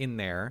in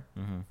there.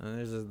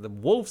 And the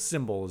wolf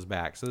symbol is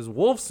back. So this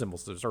wolf symbol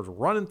starts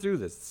running through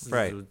this.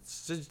 Right.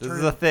 This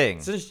is a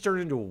thing. Since it's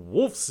turned into a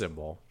wolf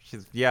symbol.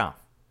 Yeah.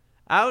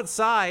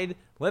 Outside,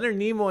 Leonard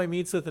Nimoy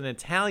meets with an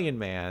Italian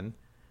man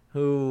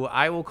who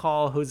I will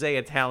call Jose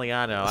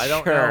Italiano. I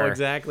don't know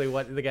exactly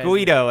what the guy's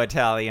Guido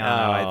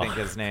Italiano, I think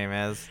his name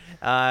is.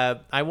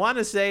 I want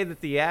to say that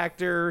the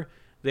actor,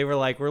 they were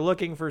like, we're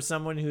looking for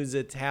someone who's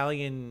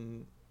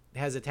Italian,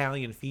 has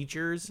Italian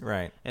features.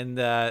 Right. And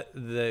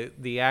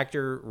the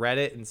actor read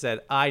it and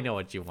said, I know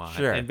what you want.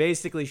 Sure. And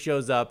basically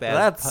shows up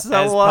as That's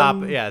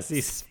Papa. Yes,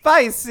 he's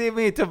spicy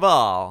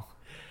meatball.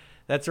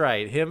 That's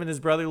right. Him and his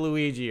brother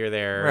Luigi are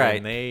there. Right.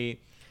 And he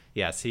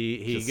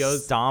just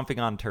goes stomping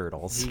on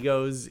turtles.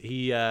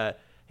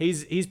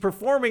 He's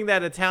performing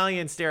that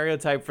Italian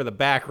stereotype for the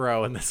back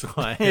row in this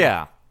one.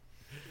 Yeah.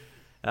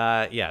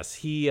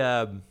 Yes.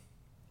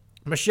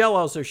 Michelle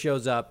also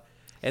shows up,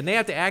 and they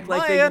have to act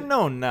like Mia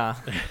nonna.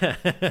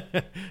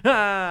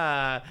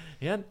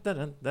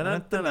 That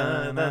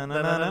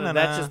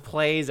just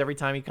plays every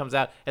time he comes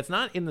out. It's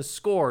not in the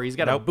score. He's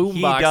got a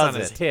boombox on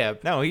his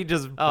hip. No, he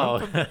just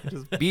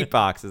just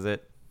beatboxes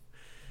it.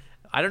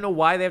 I don't know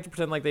why they have to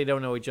pretend like they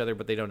don't know each other,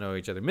 but they don't know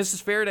each other.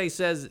 Mrs. Faraday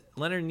says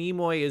Leonard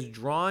Nimoy is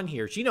drawn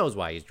here. She knows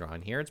why he's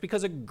drawn here. It's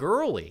because of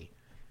Girly,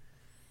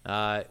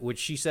 which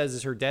she says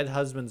is her dead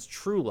husband's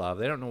true love.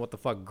 They don't know what the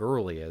fuck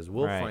Girly is.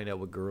 We'll find out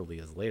what Girly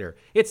is later.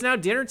 It's now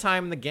dinner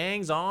time, and the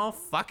gang's all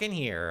fucking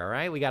here, all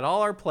right? We got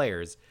all our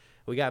players.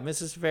 We got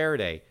Mrs.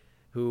 Faraday,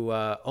 who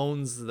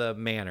owns the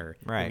manor.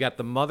 Right. We got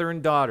the mother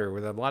and daughter,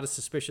 where a lot of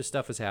suspicious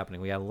stuff is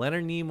happening. We got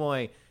Leonard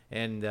Nimoy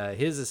and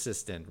his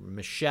assistant,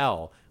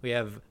 Michelle. We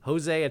have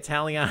Jose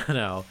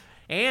Italiano.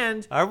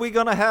 And... Are we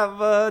going to have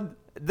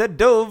the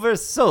Dover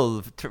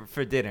sole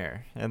for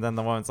dinner? And then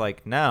the woman's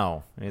like,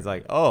 no. And he's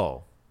like,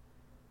 oh.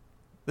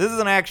 This is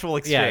an actual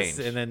exchange. Yes,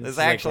 and then this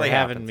actually actually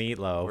having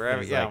meatloaf. We're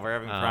having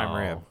prime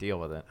rib. Deal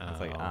with it. Oh. It's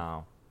like,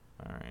 oh.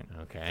 All right.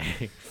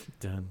 Okay.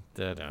 Dun,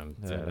 dun, dun,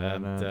 dun,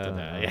 dun, dun,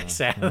 dun.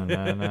 Yes.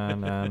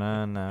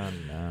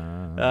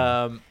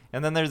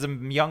 And then there's a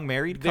young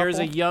married couple? There's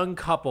a young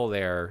couple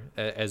there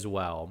as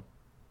well.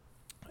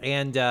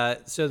 And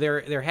so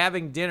they're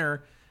having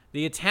dinner.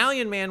 The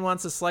Italian man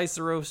wants to slice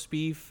the roast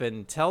beef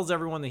and tells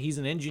everyone that he's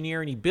an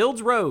engineer and he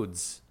builds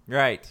roads.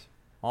 Right.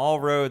 All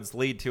roads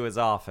lead to his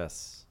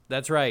office.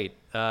 That's right.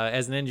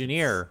 As an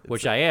engineer,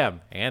 which I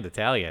am, and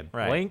Italian.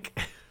 Right. Wink.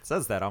 It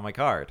says that on my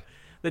card.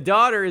 The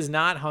daughter is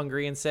not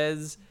hungry and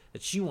says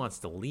that she wants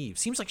to leave.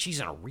 Seems like she's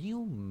in a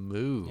real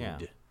mood. Yeah.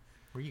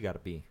 Where you got to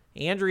be.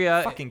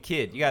 Andrea. Fucking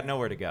kid. You got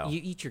nowhere to go. You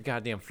eat your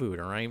goddamn food,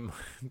 all right?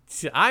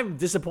 I'm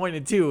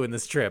disappointed, too, in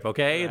this trip,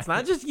 okay? Right. It's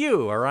not just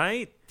you, all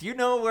right? Do you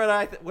know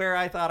where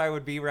I thought I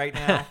would be right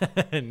now?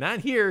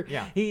 Not here.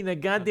 Yeah. Eating a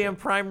goddamn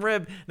prime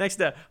rib next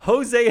to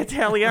Jose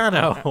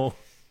Italiano.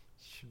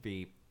 Should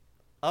be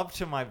up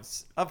to my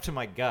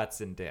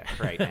guts and dick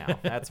right now.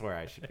 That's where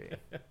I should be.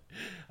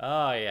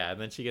 Oh, yeah. And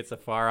then she gets a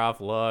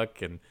far-off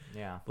look, and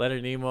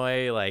Leonard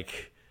Nimoy,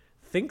 like,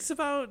 thinks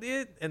about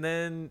it, and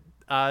then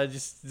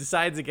just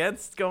decides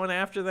against going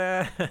after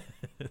that.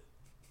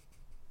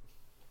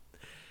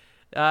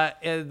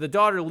 And the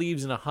daughter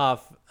leaves in a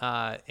huff,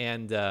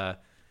 and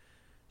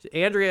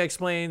Andrea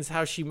explains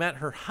how she met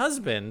her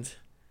husband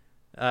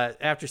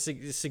after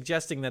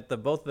suggesting that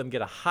both of them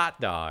get a hot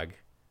dog.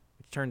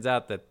 It turns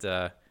out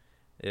that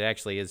it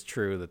actually is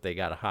true that they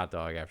got a hot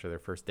dog after their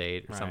first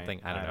date or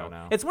something. I don't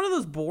know. It's one of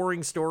those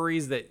boring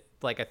stories that,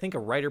 like, I think a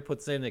writer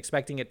puts in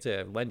expecting it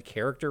to lend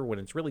character when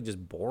it's really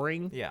just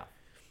boring. Yeah.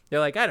 They're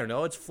like, I don't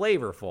know, it's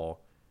flavorful.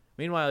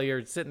 Meanwhile,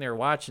 you're sitting there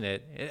watching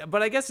it.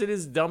 But I guess it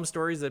is dumb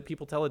stories that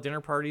people tell at dinner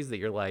parties that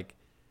you're like,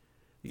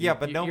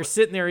 you're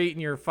sitting there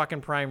eating your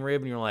fucking prime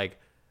rib and you're like,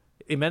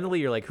 mentally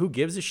you're like, who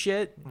gives a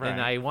shit? Right.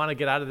 And I want to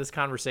get out of this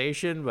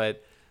conversation,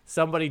 but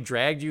somebody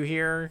dragged you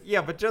here.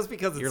 Yeah, but just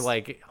because you're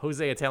like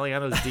Jose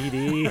Italiano's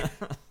DD.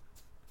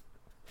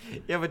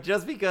 Yeah, but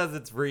just because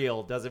it's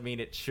real doesn't mean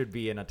it should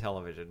be in a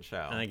television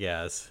show. I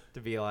guess. To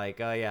be like,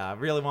 oh yeah, I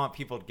really want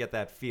people to get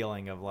that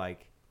feeling of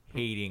like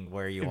hating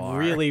where you are.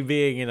 Really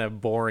being in a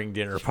boring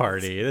dinner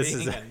party. This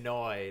being is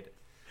annoyed.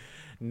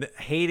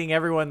 Hating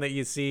everyone that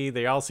you see.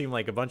 They all seem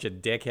like a bunch of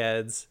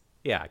dickheads.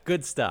 Yeah,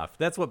 good stuff.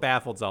 That's what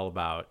Baffled's all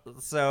about.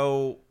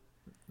 So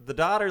the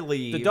daughter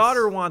leaves. The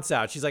daughter wants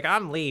out. She's like,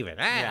 I'm leaving.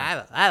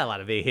 I don't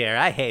want to be here.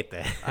 I hate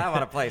this. I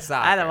want to play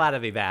soccer. I don't want to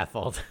be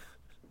Baffled.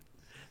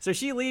 So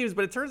she leaves,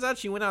 but it turns out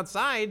she went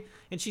outside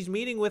and she's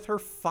meeting with her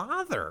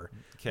father.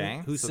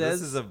 Okay. Who so says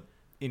this is a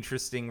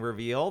interesting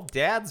reveal.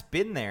 Dad's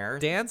been there.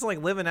 Dad's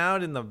like living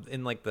out in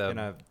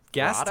a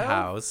guest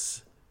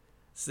house.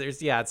 So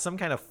it's some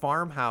kind of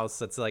farmhouse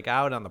that's like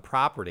out on the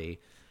property,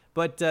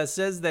 but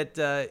says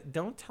that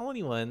don't tell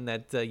anyone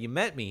that you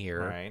met me here.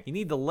 Right. You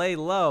need to lay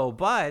low.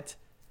 But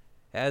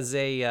as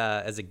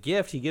a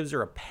gift, he gives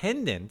her a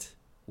pendant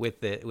with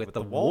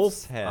the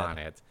wolf's head on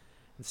it.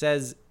 It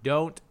says,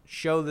 "Don't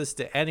show this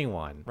to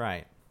anyone."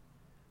 Right.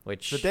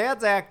 Which the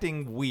dad's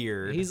acting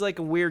weird. He's like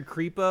a weird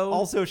creepo.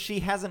 Also, she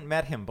hasn't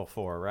met him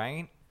before,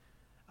 right?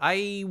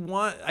 I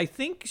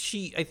think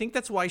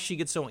that's why she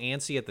gets so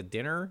antsy at the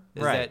dinner.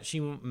 Is that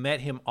she met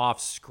him off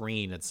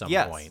screen at some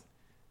point.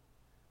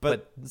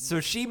 But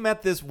so she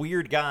met this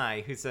weird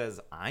guy who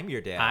says, "I'm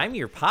your dad. I'm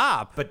your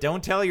pop. But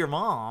don't tell your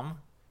mom."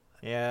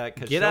 Yeah,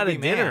 because get out of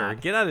dinner.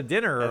 Get out of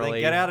dinner early.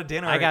 Get out of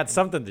dinner. I got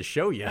something to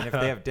show you. And if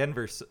they have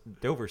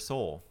Dover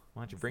sole,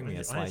 why don't you bring me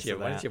a slice of that?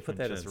 Why don't you put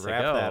that in just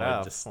wrap that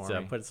up? Just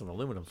put some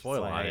aluminum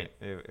foil on it.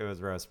 It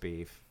was roast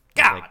beef.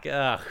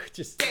 God,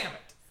 just damn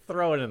it!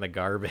 Throw it in the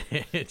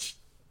garbage.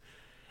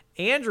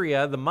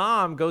 Andrea, the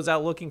mom, goes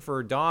out looking for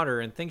her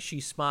daughter and thinks she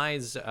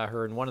spies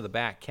her in one of the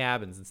back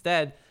cabins.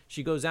 Instead,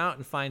 she goes out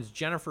and finds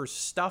Jennifer's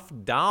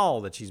stuffed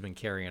doll that she's been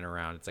carrying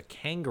around. It's a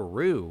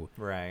kangaroo.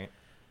 Right.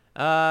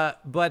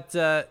 But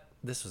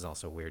this was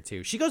also weird,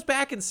 too. She goes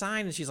back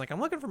inside, and she's like, I'm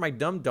looking for my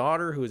dumb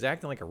daughter who was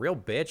acting like a real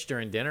bitch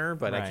during dinner,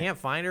 but I can't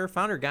find her.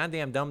 Found her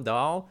goddamn dumb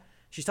doll.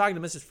 She's talking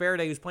to Mrs.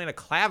 Faraday, who's playing a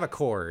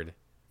clavichord.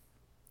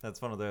 That's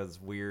one of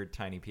those weird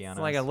tiny pianos.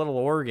 It's like a little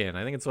organ.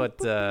 I think it's what,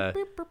 it's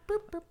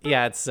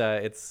Max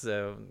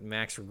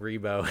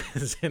Rebo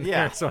is in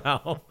there as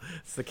well.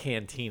 It's the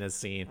cantina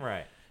scene.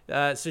 Right.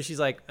 So she's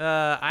like,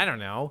 I don't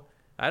know.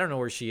 I don't know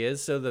where she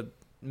is. So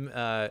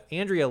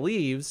Andrea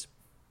leaves.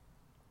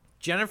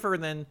 Jennifer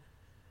then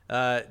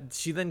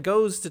she then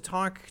goes to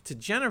talk to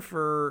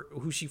Jennifer,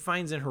 who she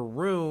finds in her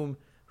room,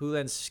 who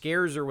then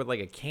scares her with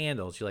like a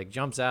candle. She like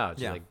jumps out.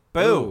 She's like,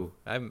 "Boo!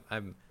 I'm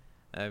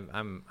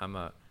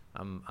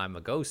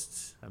a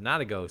ghost. I'm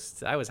not a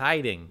ghost. I was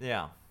hiding."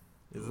 Yeah,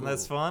 isn't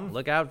this fun?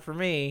 Look out for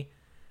me.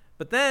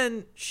 But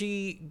then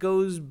she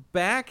goes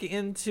back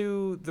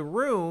into the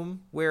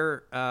room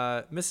where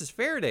Mrs.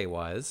 Faraday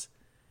was,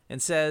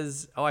 and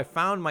says, "Oh, I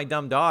found my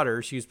dumb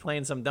daughter. She was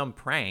playing some dumb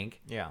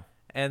prank." Yeah.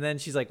 And then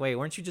she's like, "Wait,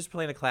 weren't you just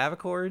playing a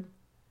clavichord?"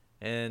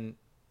 And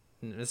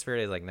Miss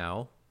Faraday's like,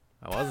 "No,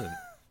 I wasn't."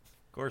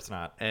 Of course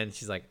not. And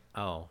she's like,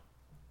 "Oh,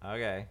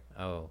 okay.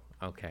 Oh,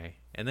 okay."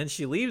 And then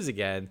she leaves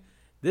again.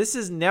 This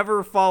is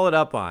never followed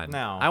up on.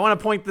 No. I want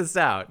to point this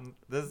out.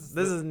 This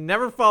is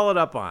never followed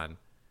up on.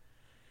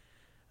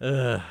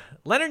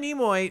 Leonard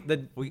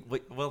Nimoy,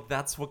 well,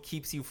 that's what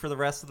keeps you for the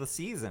rest of the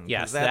season.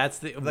 Yes, that's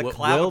the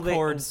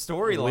clavichord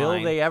storyline.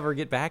 Will they ever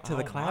get back to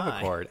the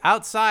clavichord?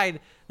 Outside,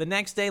 the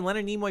next day,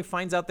 Leonard Nimoy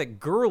finds out that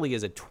Gurley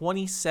is a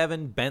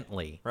 27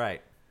 Bentley.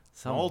 Right.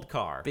 Some old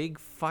car. Big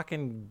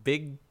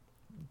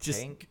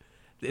just Tank.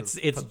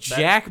 it's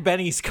Jack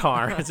Benny's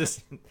car. It's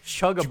just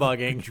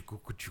chug-a-bugging.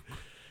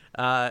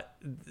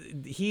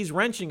 He's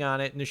wrenching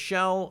on it.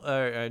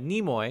 Leonard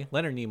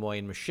Nimoy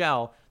and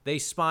Michelle, they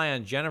spy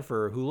on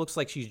Jennifer, who looks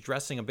like she's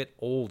dressing a bit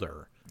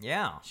older.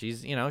 Yeah.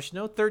 She's no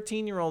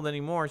 13-year-old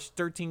anymore. She's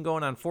 13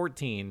 going on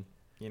 14.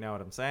 You know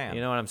what I'm saying?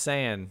 You know what I'm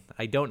saying?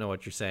 I don't know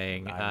what you're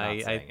saying. I'm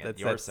not saying it.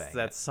 You're saying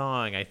that it.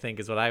 Song, I think,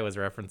 is what I was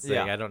referencing.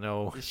 Yeah. I don't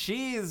know.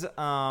 She's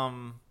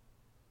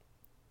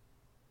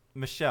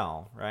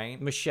Michelle,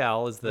 right?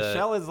 Michelle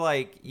is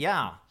like,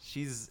 yeah,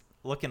 she's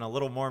looking a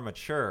little more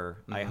mature.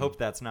 Mm-hmm. I hope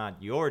that's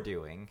not your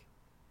doing.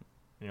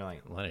 And you're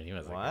like, Leonard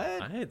Nimoy's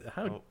what? Like,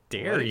 how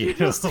dare you?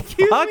 Just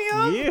accuse Fuck me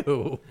of?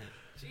 you.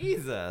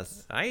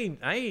 Jesus. I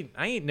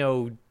ain't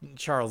no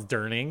Charles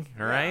Durning,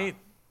 all right?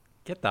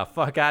 Get the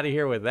fuck out of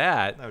here with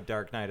that. No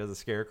Dark Knight as a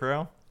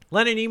Scarecrow.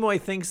 Leonard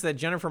Nimoy thinks that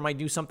Jennifer might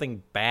do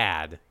something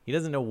bad. He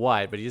doesn't know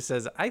what, but he just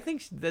says, I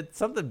think that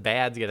something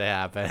bad's going to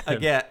happen.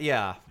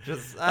 Yeah.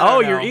 Just, I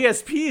don't know. Your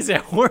ESP's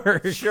at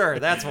work. Sure,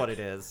 that's what it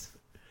is.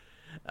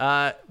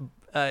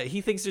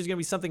 He thinks there's going to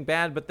be something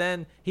bad, but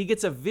then he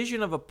gets a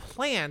vision of a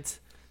plant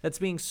that's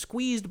being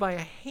squeezed by a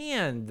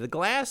hand. The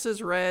glass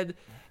is red,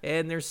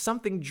 and there's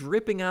something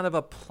dripping out of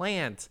a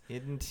plant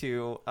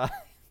into a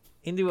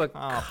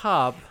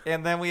cup.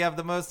 And then we have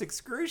the most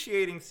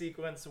excruciating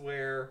sequence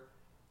where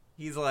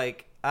he's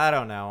like, I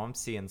don't know, I'm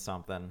seeing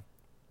something.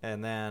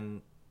 And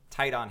then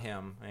tight on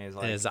him. And he's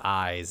like, his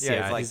eyes.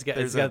 Yeah, he's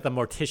got the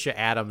Morticia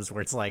Addams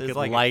where it's like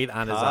light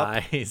on his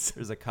eyes.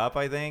 There's a cup,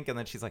 I think. And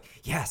then she's like,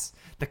 yes,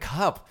 the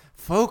cup.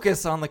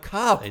 Focus on the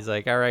cup. He's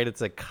like, all right,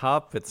 it's a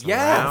cup. It's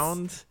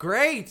round.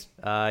 Great.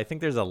 I think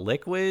there's a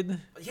liquid.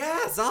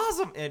 Yes,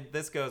 awesome. And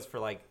this goes for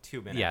like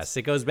 2 minutes. Yes,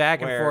 it goes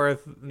back and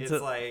forth. It's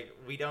like,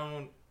 we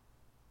don't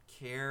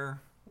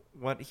care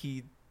what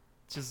he...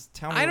 Just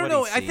tell me. I don't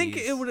know. He I think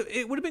it would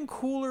have been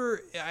cooler.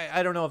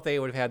 I don't know if they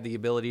would have had the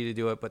ability to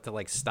do it, but to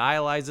like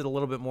stylize it a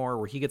little bit more,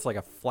 where he gets like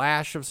a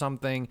flash of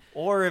something,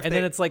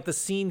 then it's like the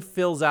scene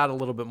fills out a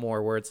little bit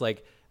more, where it's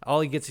like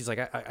all he gets, he's like,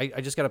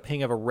 I just got a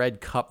ping of a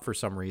red cup for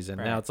some reason.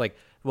 Right. Now it's like,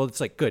 well, it's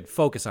like good,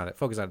 focus on it.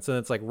 So then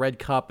it's like red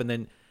cup, and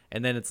then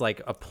it's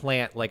like a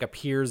plant like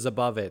appears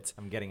above it.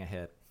 I'm getting a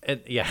hit. And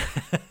yeah,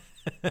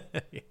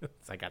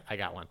 I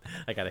got one.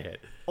 I got a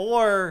hit.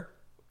 Or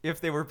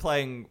if they were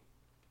playing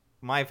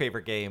my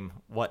favorite game,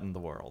 What in the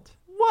World?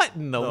 What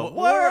in the world?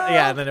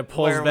 Yeah, and then it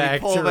pulls back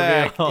to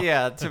reveal.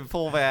 Yeah, to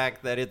pull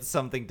back that it's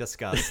something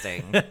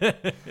disgusting.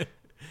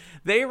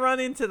 They run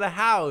into the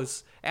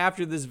house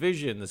after this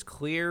vision, this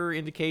clear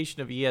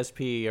indication of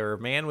ESP or a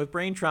man with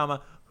brain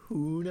trauma.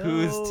 Who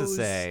knows? Who's to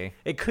say?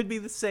 It could be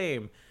the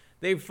same.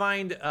 They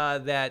find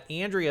that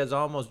Andrea is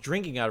almost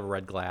drinking out of a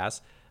red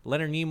glass.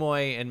 Leonard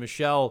Nimoy and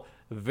Michelle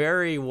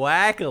very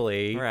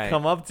wackily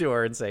come up to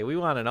her and say, we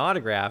want an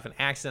autograph, and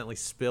accidentally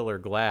spill her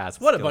glass.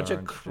 What a bunch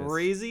of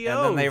crazy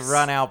oafs. And then they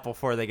run out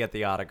before they get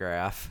the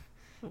autograph.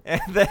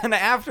 And then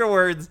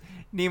afterwards,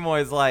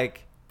 Nimoy's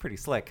like, pretty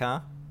slick,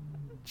 huh?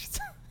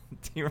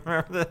 Do you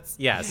remember this?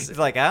 Yes. He's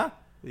like, huh?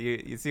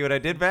 You see what I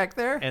did back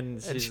there?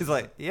 And she's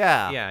like,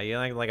 yeah. Yeah,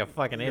 you're like a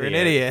fucking idiot.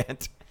 You're an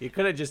idiot. You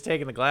could have just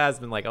taken the glass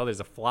and been like, oh, there's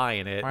a fly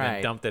in it,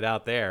 and dumped it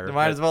out there. You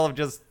might as well have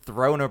just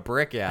thrown a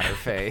brick at her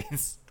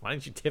face. Why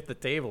didn't you tip the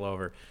table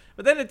over?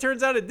 But then it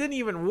turns out it didn't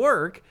even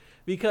work,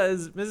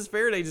 because Mrs.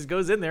 Faraday just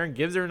goes in there and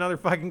gives her another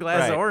fucking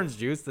glass of orange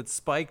juice that's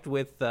spiked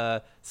with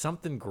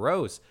something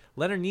gross.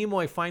 Leonard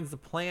Nimoy finds the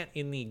plant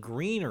in the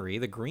greenery,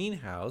 the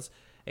greenhouse,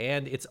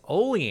 and it's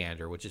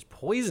oleander, which is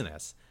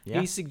poisonous.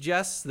 Yeah. He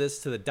suggests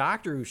this to the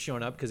doctor who's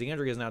shown up because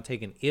Andrea is now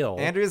taken ill.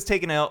 Andrea's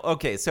taken ill.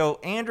 Okay, so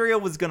Andrea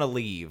was going to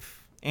leave.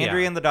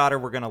 Andrea and the daughter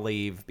were going to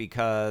leave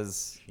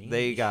because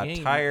they got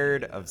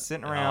tired of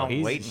sitting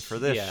around waiting for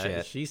this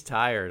shit. She's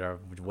tired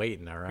of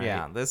waiting, all right?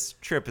 Yeah, this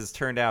trip has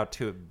turned out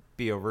to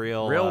be a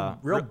real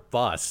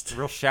bust.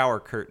 Real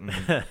shower curtain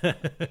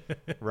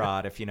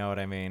rod, if you know what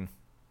I mean.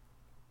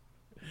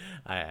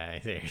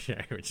 I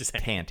would just say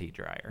panty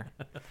dryer.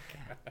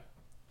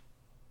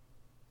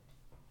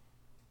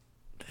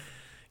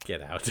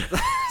 Get out.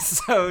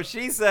 So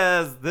she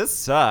says, this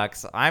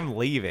sucks. I'm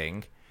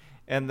leaving.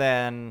 And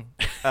then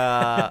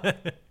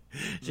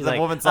she's the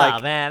woman's like, oh,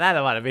 man, I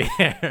don't want to be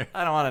here.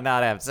 I don't want to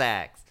not have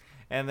sex.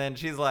 And then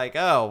she's like,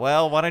 oh,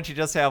 well, why don't you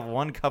just have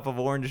 1 cup of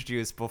orange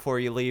juice before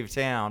you leave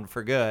town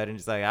for good? And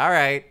she's like, all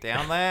right,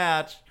 down the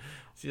hatch.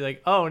 She's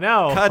like, oh,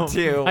 no. Cut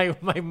to.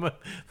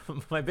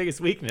 My biggest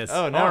weakness,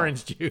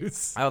 orange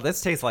juice. Oh, this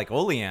tastes like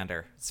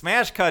oleander.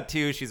 Smash cut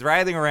to. She's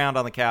writhing around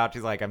on the couch.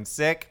 She's like, I'm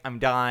sick. I'm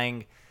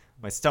dying.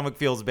 My stomach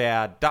feels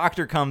bad.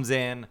 Doctor comes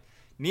in.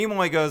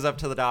 Nimoy goes up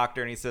to the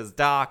doctor and he says,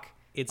 Doc,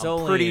 It's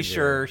I'm pretty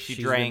sure she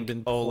drank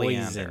been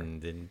Oleander.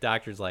 poisoned. And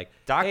doctor's like,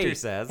 Doctor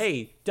says,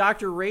 hey,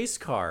 Dr. Race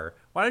Car,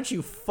 why don't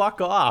you fuck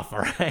off, all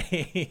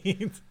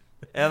right?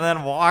 And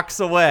then walks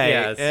away.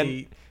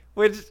 Yeah,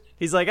 which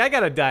he's like, I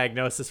got a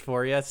diagnosis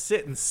for you.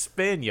 Sit and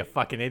spin, you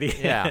fucking idiot.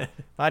 Yeah.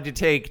 Why'd you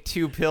take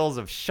 2 pills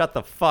of shut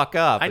the fuck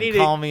up and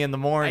call me in the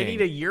morning? I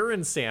need a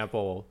urine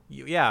sample.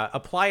 Yeah,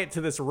 apply it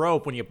to this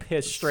rope when you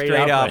piss straight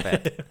up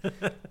it.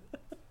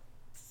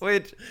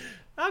 Which...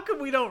 How come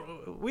we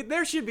don't?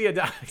 There should be a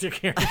Dr.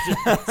 Karen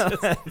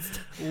just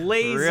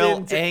lays real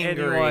into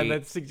angry. anyone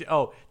that's.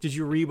 Oh, did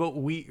you read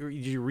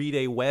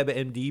a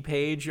WebMD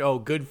page? Oh,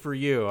 good for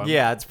you.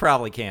 Yeah, it's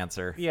probably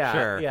cancer. Yeah,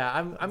 sure. Yeah,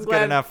 I'm it's glad.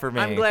 Good enough for me.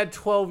 I'm glad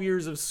 12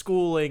 years of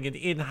schooling and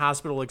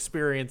in-hospital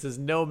experience is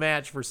no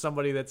match for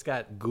somebody that's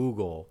got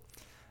Google.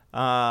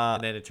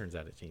 And then it turns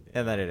out it's cancer.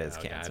 And then it is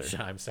cancer.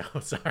 God, I'm so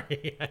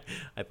sorry.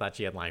 I thought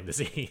she had Lyme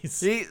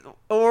disease.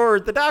 Or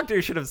the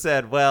doctor should have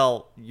said,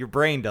 well, your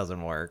brain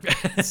doesn't work.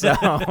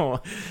 So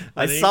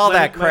I saw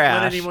that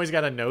crash. Leonard Nimoy's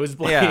got a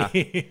nosebleed. Yeah.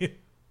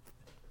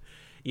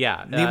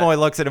 Yeah. Nimoy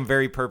looks at him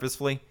very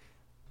purposefully.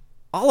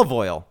 Olive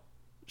oil.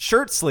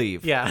 Shirt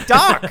sleeve. Yeah.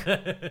 Doc.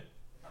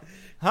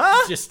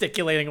 Huh?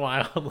 Gesticulating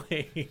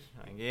wildly.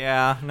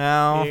 Yeah,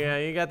 no. Yeah,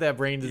 you got that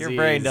brain disease. Your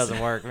brain doesn't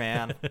work,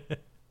 man.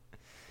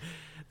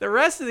 The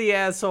rest of the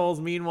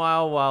assholes,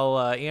 meanwhile, while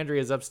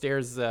Andrea's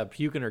upstairs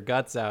puking her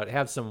guts out,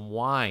 have some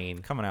wine.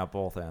 Coming out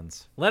both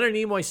ends. Leonard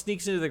Nimoy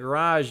sneaks into the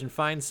garage and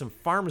finds some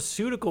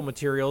pharmaceutical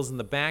materials in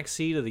the back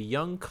seat of the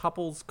young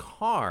couple's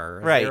car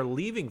as they're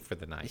leaving for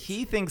the night.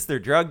 He thinks they're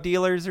drug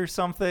dealers or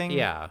something.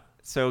 Yeah.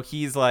 So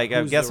he's like,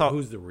 I guess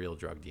who's the real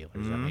drug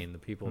dealers? I mean, the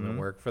people that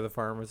work for the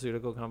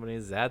pharmaceutical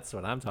companies. That's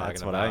what I'm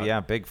talking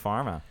about. Big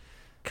pharma.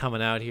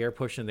 Coming out here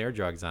pushing their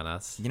drugs on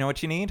us. You know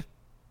what you need?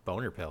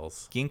 Boner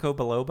pills. Ginkgo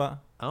biloba.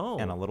 Oh.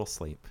 And a little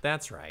sleep.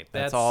 That's right.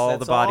 That's all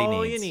the body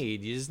all needs. you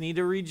need. You just need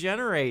to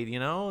regenerate, you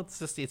know?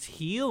 It's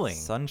healing.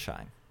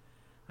 Sunshine.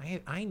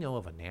 I know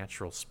of a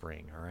natural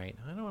spring, all right?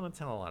 I don't want to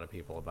tell a lot of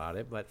people about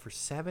it, but for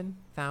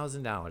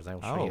 $7,000, I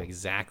will show you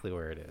exactly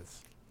where it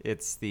is.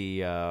 It's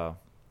the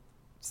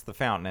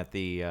fountain at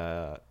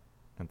the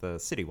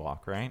City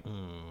Walk, right?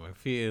 I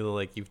feel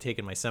like you've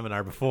taken my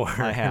seminar before.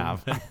 I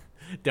have.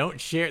 Don't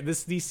share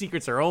this. These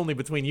secrets are only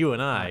between you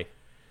and I.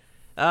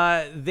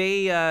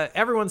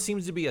 Everyone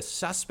seems to be a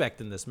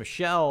suspect in this.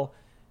 Michelle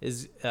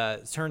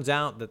turns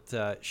out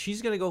that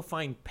she's going to go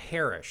find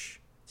Parrish.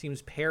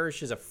 Seems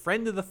Parrish is a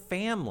friend of the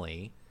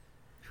family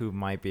who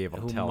might be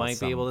able to tell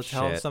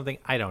us something.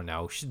 I don't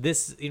know.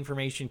 This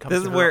information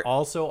comes to her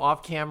also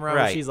off camera.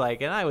 Right. She's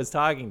like, and I was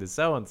talking to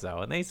so-and-so,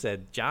 and they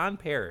said John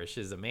Parrish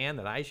is a man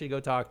that I should go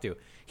talk to.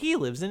 He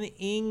lives in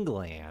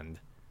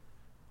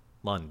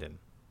London,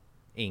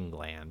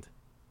 England.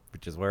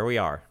 Which is where we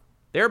are.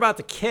 They're about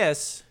to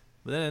kiss,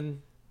 but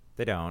then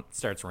they don't. It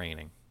starts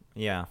raining.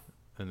 Yeah.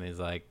 And he's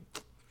like,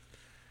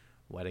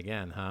 wet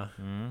again, huh?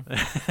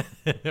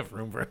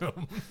 Vroom,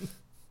 vroom.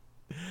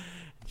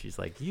 She's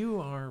like,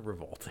 you are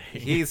revolting.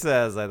 He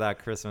says, I thought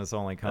Christmas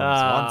only comes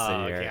once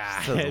a year.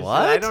 Gosh. Says,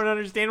 what? I don't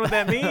understand what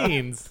that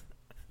means.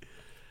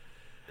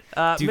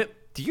 Do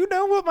you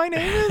know what my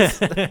name is?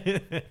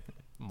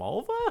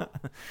 Mulva?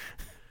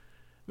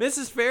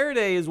 Mrs.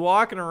 Faraday is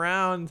walking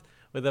around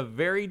with a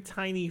very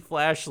tiny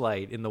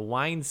flashlight in the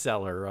wine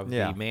cellar of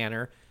the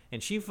manor,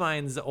 and she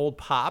finds old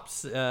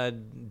Pops,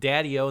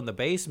 Daddy-O in the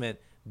basement.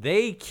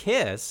 They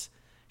kiss.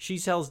 She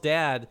tells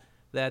Dad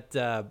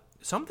that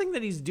something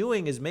that he's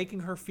doing is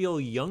making her feel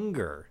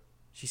younger.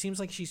 She seems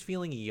like she's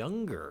feeling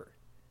younger,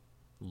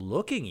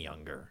 looking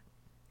younger,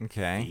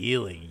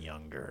 feeling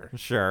younger.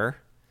 Sure.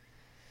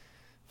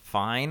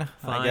 Fine,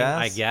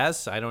 I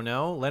guess. I don't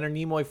know. Leonard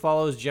Nimoy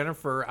follows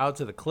Jennifer out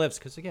to the cliffs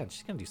because, again,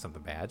 she's going to do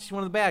something bad. She's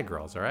one of the bad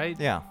girls, all right?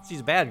 Yeah. She's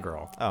a bad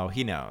girl. Oh,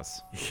 he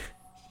knows.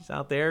 She's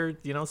out there,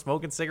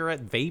 smoking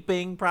cigarette,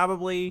 vaping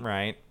probably.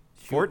 Right.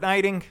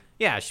 Fortniting?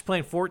 Yeah, she's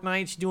playing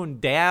Fortnite. She's doing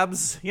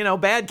dabs,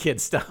 bad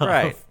kid stuff.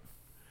 Right.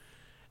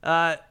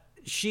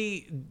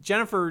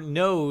 Jennifer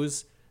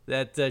knows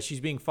that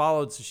she's being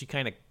followed, so she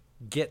kind of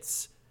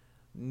gets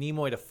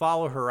Nimoy to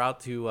follow her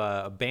out to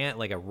a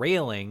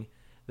railing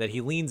that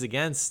he leans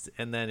against,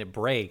 and then it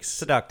breaks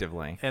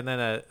seductively. And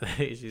then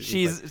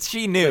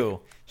she knew.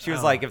 She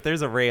was like, if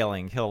there's a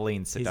railing, he'll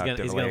lean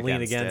seductively. He's gonna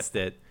lean against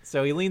it.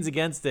 So he leans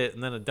against it,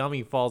 and then a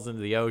dummy falls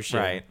into the ocean.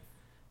 Right.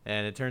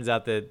 And it turns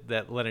out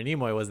that Leonard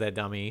Nimoy was that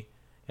dummy,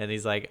 and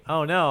he's like,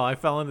 "Oh no, I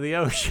fell into the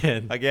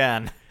ocean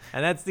again."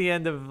 And that's the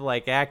end of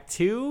Act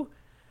 2.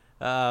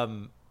 It's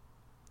kind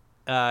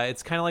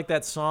of like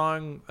that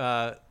song,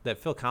 that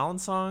Phil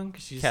Collins song.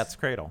 Cat's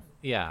Cradle.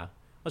 Yeah.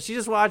 Well, she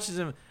just watches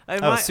him.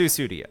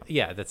 Susudio.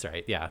 Yeah, that's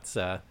right. Yeah, it's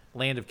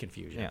Land of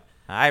Confusion. Yeah.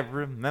 I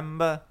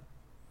remember.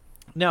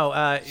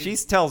 No, she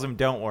tells him,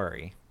 "Don't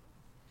worry."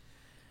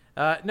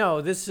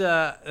 No, this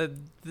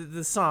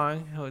the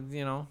song,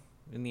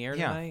 in the air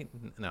tonight.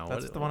 No,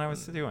 that's the one I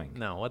was doing.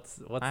 No, what's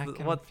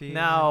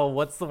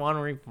the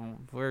one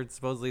where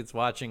supposedly it's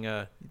watching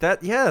a.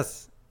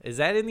 Yes. Is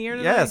that In the Air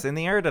Tonight? Yes, In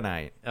the Air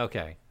Tonight.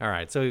 Okay, all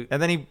right. So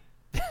and then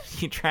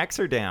he tracks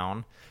her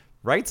down,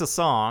 writes a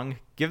song,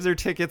 gives her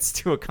tickets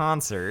to a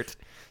concert,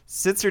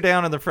 sits her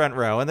down in the front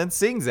row, and then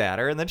sings at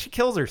her, and then she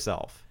kills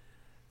herself.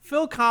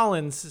 Phil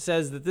Collins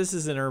says that this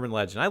is an urban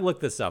legend. I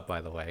looked this up,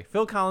 by the way.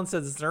 Phil Collins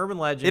says it's an urban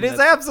legend. It is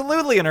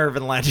absolutely an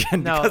urban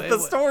legend because the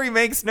story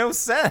makes no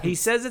sense. He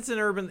says it's an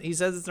urban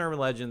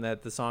legend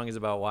that the song is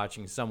about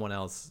watching someone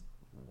else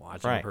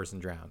watching a person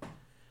drown.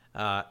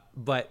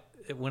 But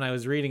when I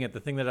was reading it,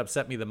 the thing that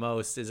upset me the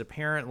most is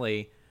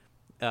apparently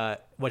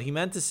what he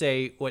meant to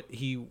say. What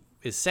he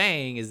is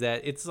saying is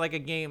that it's like a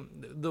game.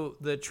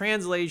 The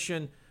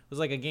translation was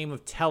like a game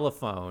of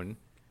telephone.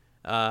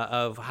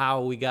 Of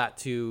how we got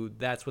to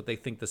that's what they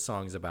think the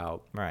song's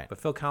about. Right.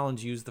 But Phil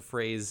Collins used the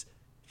phrase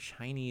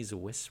Chinese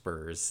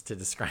whispers to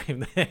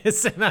describe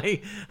this, and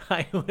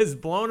I was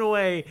blown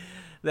away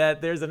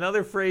that there's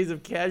another phrase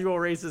of casual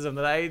racism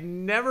that I had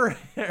never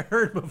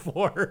heard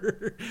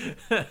before.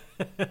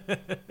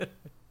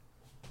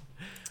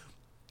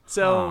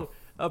 So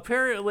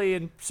apparently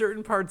in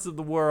certain parts of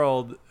the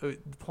world,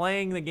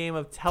 playing the game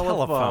of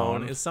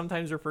telephone is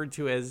sometimes referred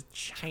to as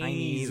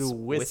Chinese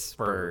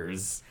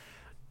whispers.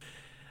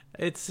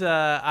 It's when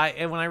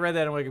I read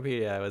that on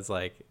Wikipedia, I was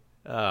like,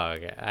 oh,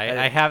 okay.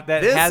 I have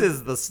that. This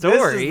is the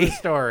story. This is the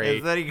story.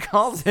 Is that he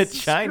calls it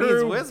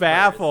Chinese whispers.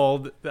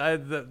 Baffled.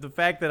 The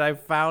fact that I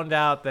found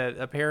out that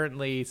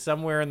apparently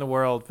somewhere in the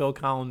world, Phil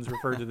Collins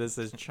referred to this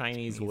as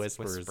Chinese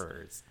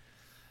whispers.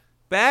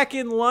 Back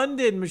in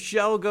London,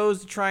 Michelle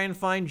goes to try and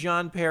find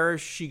John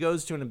Parrish. She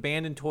goes to an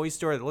abandoned toy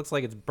store that looks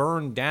like it's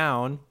burned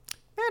down.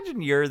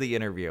 Imagine you're the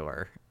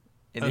interviewer.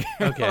 And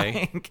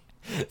okay. Like,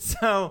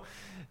 so...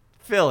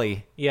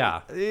 Philly.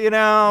 Yeah. You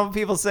know,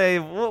 people say,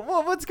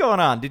 what's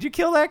going on? Did you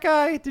kill that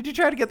guy? Did you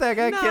try to get that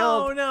guy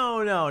killed?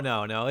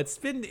 No.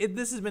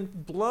 This has been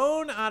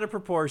blown out of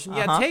proportion.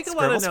 Yeah, take a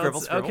lot of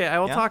notes. Scribble. Okay, I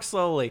will talk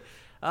slowly.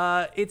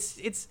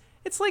 It's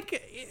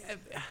like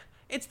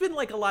it's been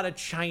like a lot of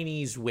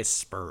Chinese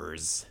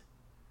whispers.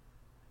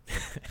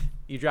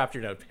 You dropped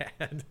your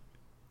notepad.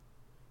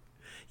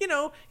 You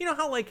know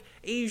how like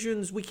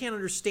Asians, we can't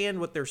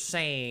understand what they're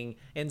saying,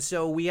 and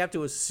so we have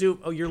to assume,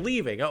 oh, you're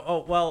leaving.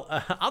 Well,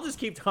 I'll just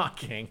keep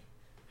talking.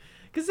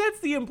 Because that's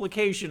the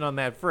implication on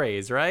that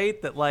phrase,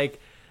 right? That like,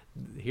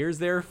 here's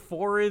their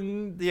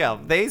foreign... Yeah,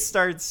 they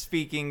start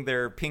speaking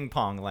their ping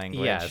pong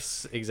language.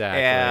 Yes,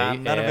 exactly.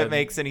 And none of it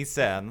makes any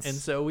sense. And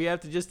so we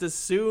have to just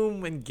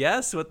assume and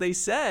guess what they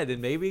said,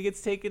 and maybe it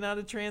gets taken out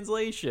of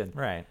translation.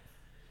 Right.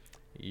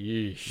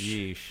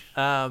 Yeesh.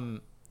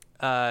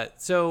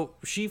 So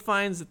she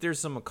finds that there's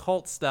some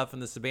occult stuff in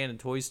this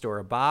abandoned toy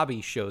store. Bobby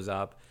shows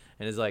up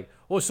and is like,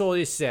 what's all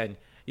this then?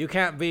 You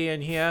can't be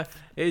in here.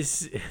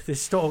 This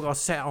store got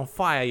set on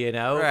fire, you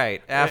know?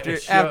 Right. After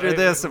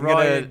this,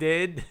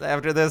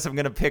 I'm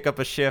gonna pick up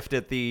a shift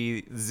at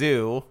the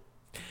zoo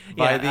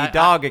by the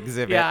dog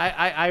exhibit. Yeah,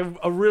 I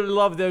really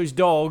love those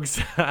dogs.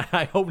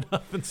 I hope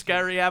nothing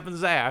scary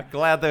happens there.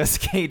 Glad those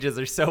cages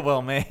are so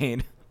well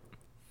made.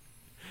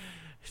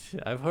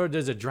 I've heard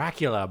there's a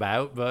Dracula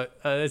about, but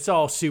it's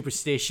all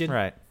superstition.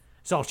 Right.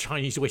 It's all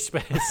Chinese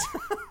whispers.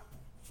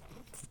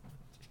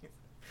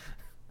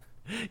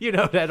 You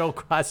know that old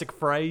classic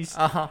phrase?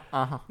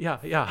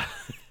 Yeah.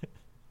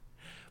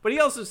 But he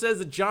also says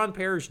that John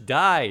Parrish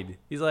died.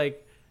 He's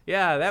like,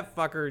 yeah, that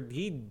fucker,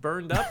 he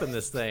burned up in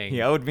this thing.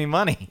 He owed me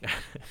money.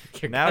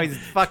 Now he's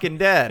fucking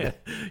dead.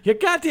 You're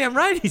goddamn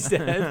right he's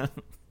dead.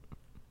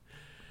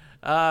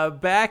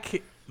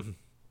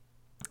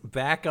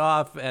 Back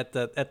off at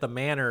the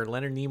manor,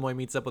 Leonard Nimoy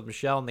meets up with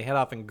Michelle, and they head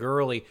off in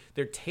Gurley.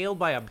 They're tailed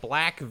by a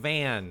black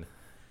van.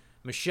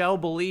 Michelle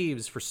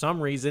believes, for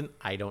some reason,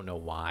 I don't know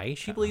why,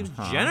 she believes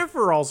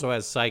Jennifer also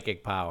has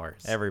psychic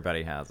powers.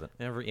 Everybody has it.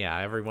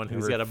 Everyone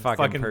who's got a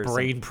fucking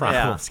brain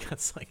problem's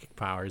got psychic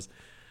powers.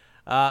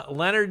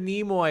 Leonard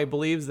Nimoy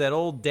believes that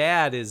old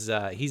dad is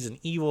he's an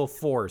evil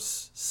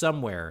force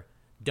somewhere.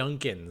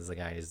 Duncan's the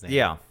guy's name.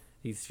 Yeah.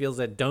 He feels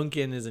that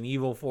Duncan is an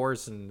evil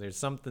force, and there's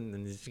something,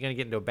 and she's gonna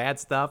get into bad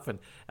stuff. And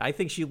I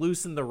think she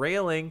loosened the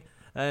railing,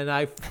 and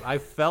I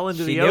fell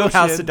into the ocean. She knew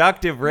how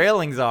seductive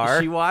railings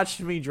are. She watched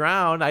me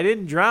drown. I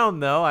didn't drown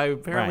though. I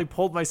apparently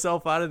pulled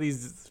myself out of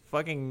these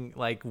fucking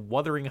like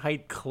Wuthering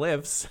Heights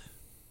cliffs.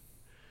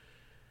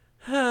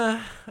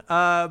 They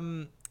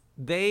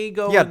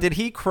go. Yeah. Did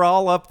he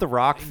crawl up the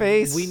rock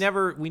face? We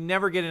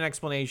never get an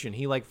explanation.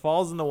 He like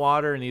falls in the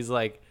water, and he's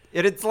like.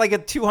 It's like a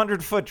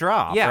 200-foot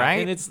drop, yeah, right?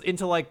 And it's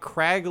into like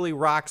craggly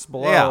rocks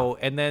below,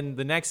 and then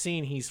the next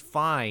scene he's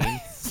fine, and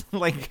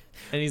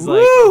he's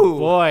like,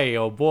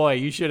 oh boy,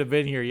 you should have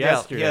been here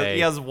yesterday.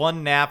 He has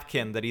one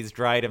napkin that he's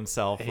dried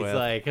himself with. He's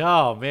like,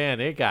 oh man,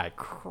 it got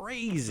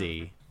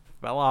crazy.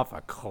 Fell off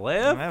a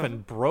cliff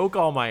and broke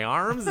all my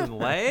arms and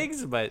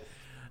legs, but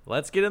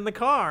let's get in the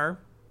car.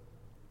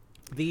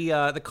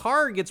 The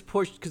car gets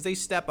pushed because they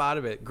step out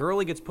of it.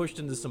 Gurley gets pushed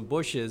into some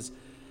bushes.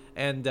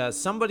 And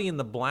somebody in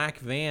the black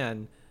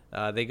van,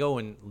 they go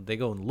and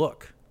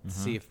look to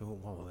see if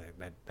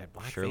that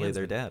black Surely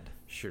they're dead.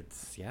 Sure,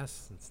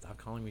 yes. And stop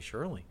calling me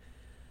Shirley.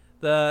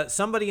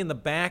 Somebody in the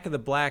back of the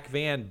black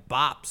van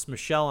bops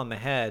Michelle on the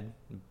head,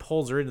 and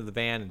pulls her into the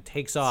van, and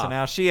takes off. So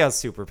now she has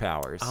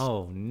superpowers.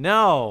 Oh,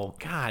 no.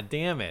 God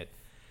damn it.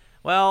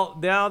 Well,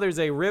 now there's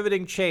a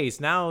riveting chase.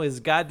 Now his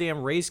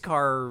goddamn race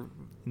car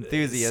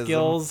enthusiasm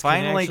skills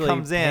finally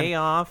comes in. Pay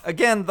off.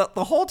 Again,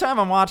 the whole time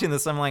I'm watching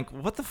this, I'm like,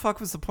 what the fuck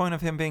was the point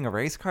of him being a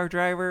race car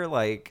driver?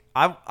 Like,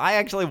 I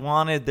actually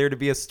wanted there to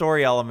be a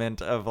story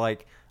element of,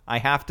 like, I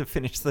have to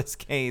finish this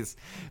case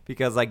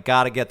because I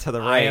got to get to the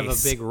race. I have a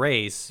big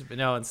race. But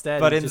no,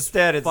 instead he just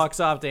fucks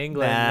off to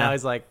England. And now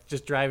he's like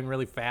just driving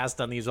really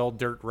fast on these old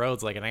dirt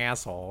roads like an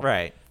asshole.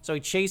 Right. So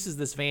he chases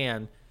this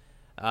van,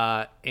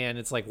 and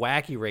it's like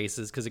wacky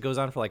races because it goes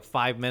on for like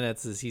 5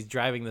 minutes as he's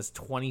driving this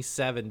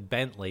 27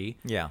 Bentley.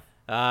 Yeah.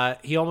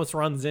 He almost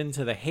runs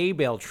into the hay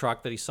bale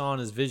truck that he saw in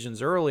his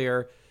visions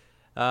earlier,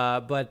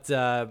 but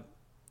the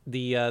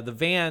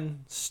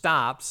van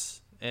stops.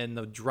 And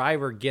the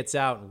driver gets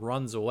out and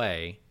runs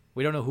away.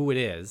 We don't know who it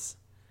is.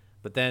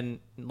 But then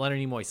Leonard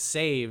Nimoy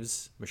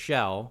saves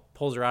Michelle,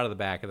 pulls her out of the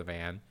back of the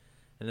van,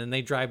 and then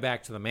they drive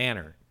back to the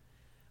manor.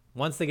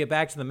 Once they get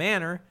back to the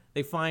manor,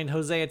 they find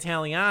Jose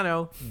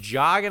Italiano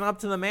jogging up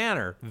to the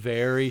manor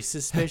very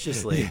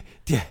suspiciously.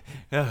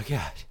 Oh,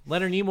 God.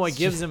 Leonard Nimoy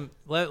gives him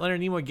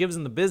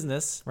the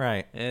business.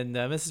 Right. And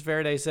Mrs.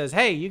 Faraday says,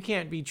 hey, you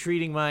can't be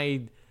treating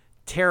my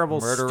terrible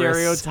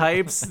murderous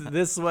stereotypes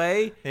this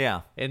way.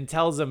 Yeah. And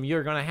tells him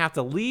you're going to have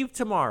to leave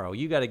tomorrow.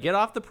 You got to get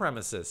off the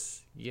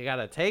premises. You got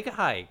to take a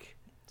hike.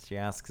 She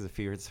asks if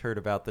he's heard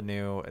about the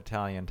new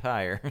Italian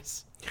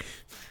tires.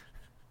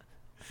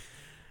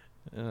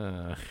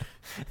 Then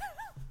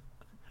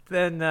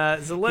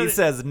he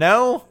says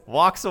no,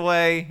 walks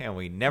away, and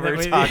we never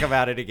talk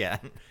about it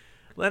again.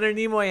 Leonard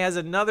Nimoy has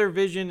another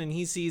vision, and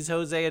he sees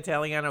Jose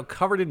Italiano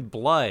covered in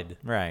blood.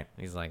 Right.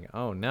 He's like,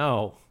 oh,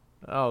 no.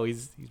 Oh,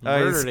 he's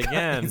murdered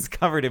again. He's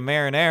covered in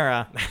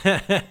marinara.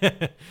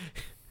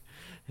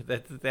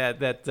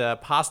 that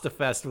pasta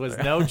fest was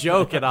no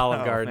joke at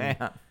Olive Garden.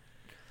 Man.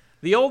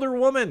 The older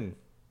woman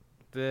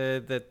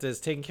that is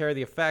taking care of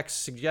the effects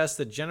suggests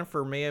that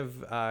Jennifer may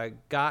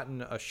have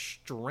gotten a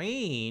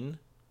strain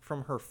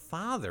from her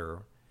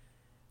father,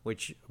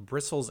 which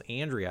bristles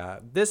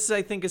Andrea. This,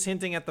 I think, is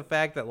hinting at the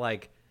fact that,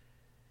 like,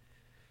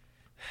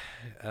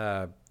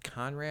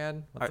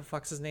 Conrad, what the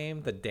fuck's his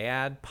name? The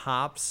dad,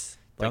 Pops.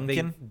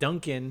 Duncan?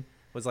 Duncan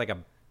was like a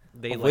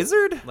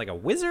wizard? Like a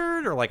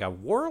wizard or like a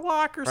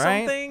warlock or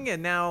something.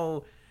 And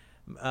now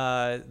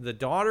the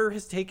daughter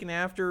has taken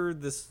after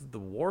the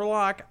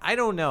warlock. I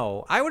don't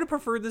know. I would have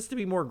preferred this to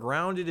be more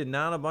grounded and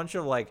not a bunch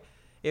of like,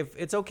 if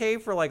it's okay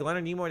for like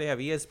Leonard Nimoy to have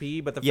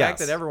ESP, but the fact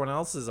that everyone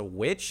else is a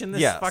witch in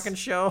this fucking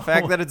show. The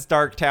fact that it's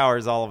Dark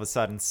Towers all of a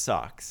sudden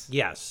sucks.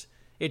 Yes.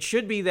 It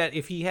should be that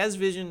if he has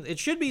vision, it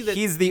should be that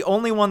he's the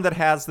only one that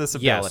has this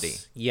ability.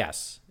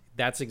 Yes.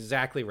 That's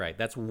exactly right.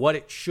 That's what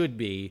it should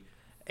be,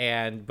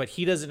 but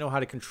he doesn't know how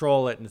to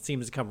control it, and it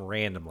seems to come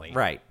randomly.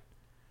 Right.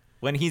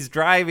 When he's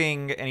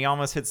driving and he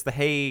almost hits the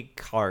hay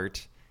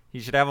cart, he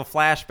should have a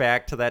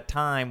flashback to that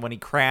time when he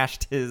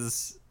crashed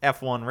his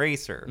F1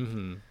 racer.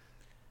 Mm-hmm.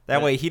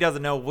 That way he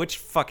doesn't know which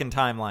fucking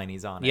timeline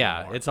he's on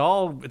anymore. It's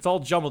all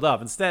jumbled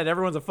up. Instead,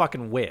 everyone's a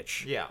fucking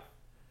witch. Yeah.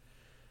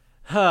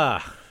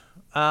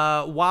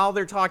 While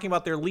they're talking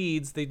about their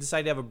leads, they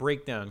decide to have a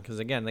breakdown because,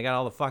 again, they got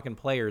all the fucking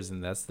players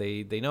in this.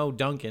 They know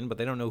Duncan, but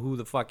they don't know who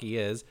the fuck he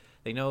is.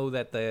 They know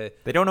that they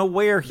don't know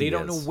where he is. They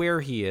don't know where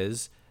he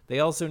is. They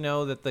also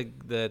know that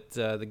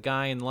the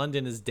guy in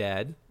London is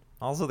dead.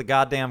 Also, the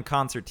goddamn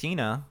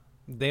concertina.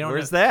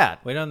 Where's know,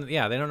 that? They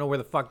don't know where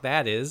the fuck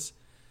that is.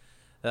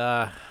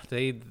 The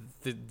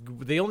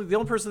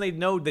only person they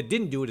know that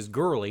didn't do it is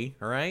Gurley.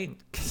 All right.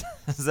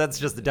 That's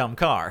just a dumb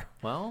car.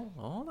 Well,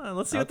 hold on.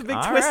 Let's see what the big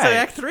twist of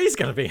Act 3 is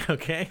going to be,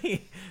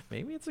 okay?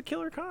 Maybe it's a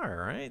killer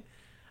car, all right?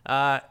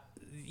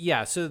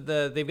 Yeah, so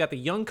they've got the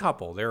young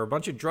couple. They're a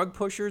bunch of drug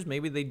pushers.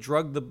 Maybe they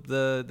drugged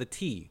the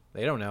tea.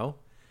 They don't know.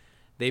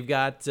 They've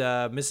got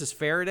Mrs.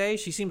 Faraday.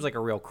 She seems like a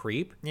real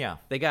creep. Yeah.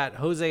 They got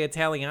Jose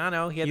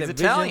Italiano. He's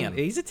Italian.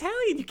 He's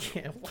Italian. You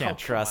can't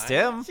trust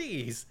him.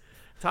 Jeez.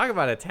 Talk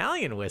about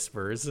Italian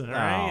whispers, all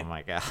right? Oh,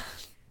 my God.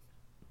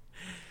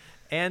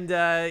 And,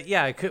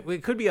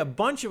 it could be a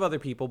bunch of other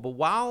people, but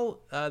while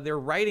they're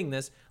writing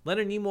this,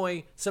 Leonard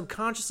Nimoy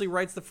subconsciously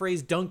writes the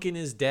phrase, Duncan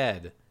is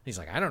dead. He's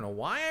like, I don't know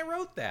why I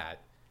wrote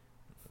that.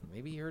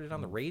 Maybe he heard it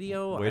on the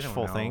radio.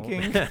 Wishful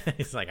thinking.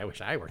 He's like, I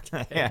wish I were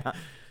dead. Yeah.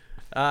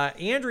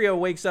 Andrea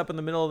wakes up in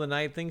the middle of the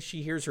night, thinks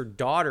she hears her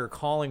daughter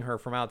calling her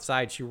from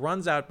outside. She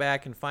runs out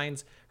back and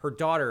finds her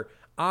daughter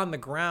on the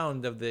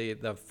ground of the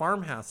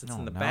farmhouse that's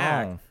in the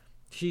back.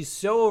 She's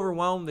so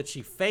overwhelmed that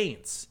she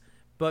faints.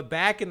 But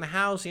back in the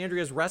house,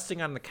 Andrea's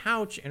resting on the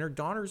couch, and her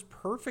daughter's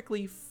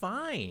perfectly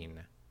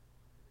fine.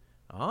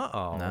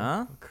 Uh-oh.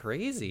 Nah.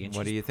 Crazy. And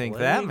what do you think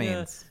that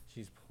means?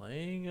 She's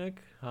playing a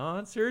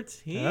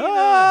concertina.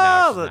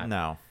 Oh,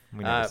 no.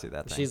 We never see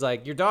that thing. She's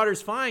like, your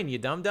daughter's fine, you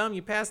dum-dum.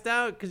 You passed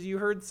out because you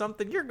heard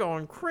something. You're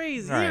going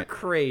crazy. Right. You're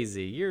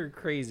crazy. You're a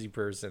crazy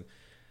person.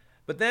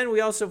 But then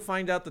we also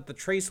find out that the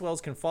trace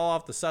wells can fall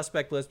off the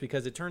suspect list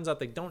because it turns out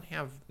they don't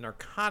have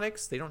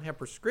narcotics, they don't have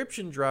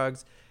prescription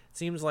drugs. It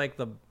seems like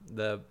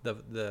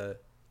the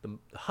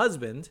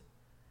husband,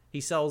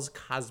 he sells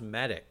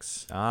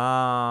cosmetics.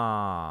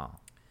 Ah.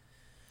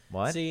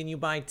 What? See, and you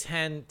buy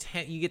 10,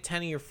 you get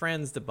 10 of your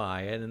friends to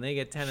buy it, and they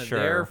get 10 of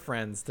their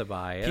friends to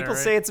buy it. People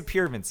say it's a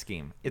pyramid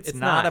scheme. It's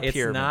not a pyramid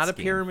scheme. It's not a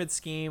pyramid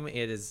scheme.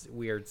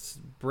 We are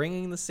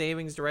bringing the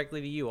savings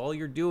directly to you. All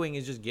you're doing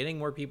is just getting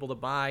more people to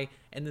buy,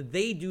 and then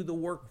they do the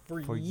work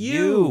for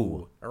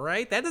you. All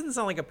right? That doesn't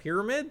sound like a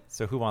pyramid.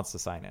 So who wants to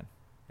sign in?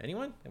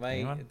 Anyone?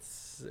 Anyone?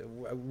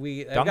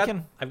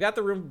 Duncan? I've got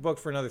the room booked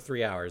for another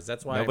 3 hours.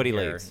 That's why nobody I'm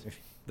here.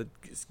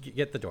 leaves.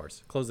 Get the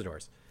doors. Close the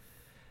doors.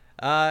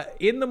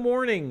 In the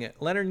morning,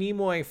 Leonard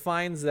Nimoy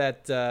finds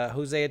that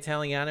Jose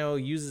Italiano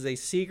uses a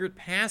secret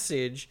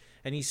passage,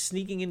 and he's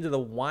sneaking into the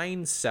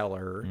wine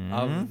cellar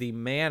of the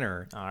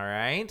manor. All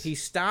right. He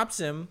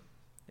stops him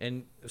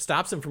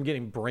from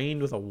getting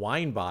brained with a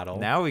wine bottle.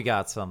 Now we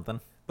got something.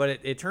 But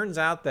it turns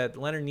out that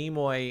Leonard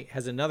Nimoy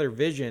has another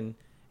vision,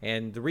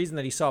 and the reason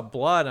that he saw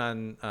blood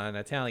on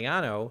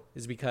Italiano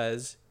is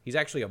because he's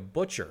actually a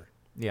butcher.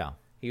 Yeah.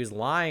 He was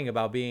lying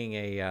about being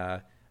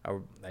a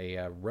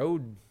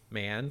roadman,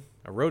 an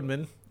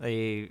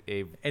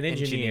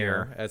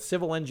engineer, a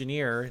civil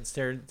engineer. It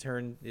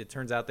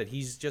turns out that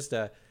he's just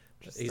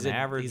he's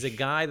a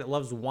guy that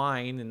loves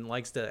wine and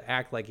likes to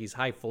act like he's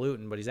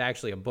highfalutin, but he's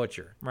actually a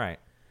butcher. Right.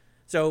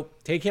 So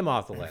take him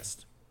off the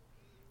list.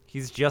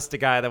 He's just a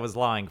guy that was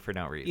lying for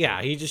no reason.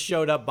 Yeah, he just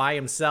showed up by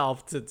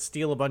himself to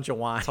steal a bunch of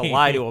wine. To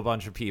lie to a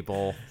bunch of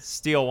people,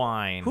 steal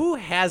wine. Who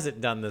hasn't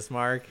done this,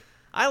 Mark?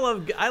 I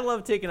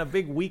love taking a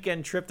big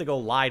weekend trip to go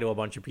lie to a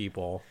bunch of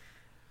people.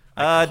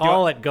 I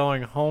call it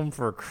going home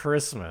for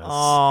Christmas.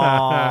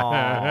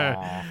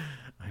 I'm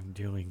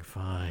doing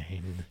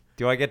fine.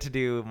 Do I get to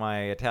do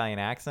my Italian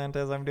accent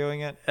as I'm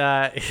doing it?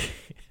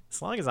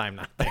 As long as I'm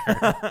not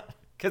there.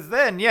 Because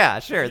then, yeah,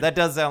 sure, that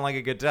does sound like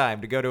a good time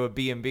to go to a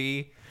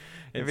B&B.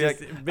 It's be like,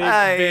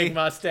 big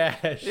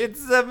mustache.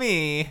 It's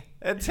me,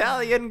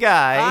 Italian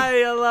guy.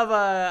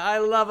 I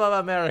love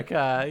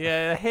America.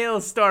 Yeah,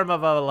 hailstorm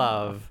of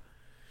love.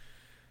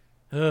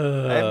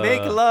 I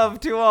make love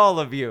to all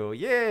of you.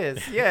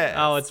 Yes.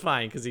 Oh, it's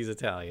fine because he's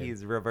Italian.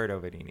 He's Roberto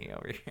Benigni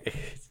over here.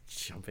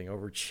 Jumping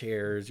over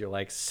chairs. You're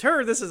like,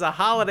 sir, this is a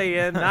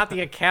Holiday Inn, not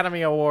the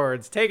Academy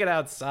Awards. Take it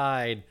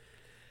outside.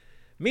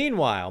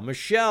 Meanwhile,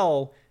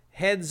 Michelle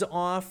heads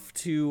off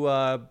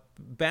to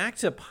back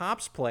to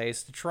Pop's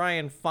place to try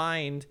and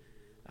find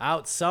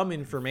out some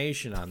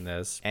information on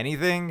this.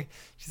 Anything?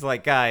 She's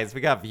like, guys, we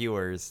got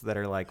viewers that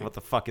are like, what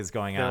the fuck is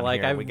going on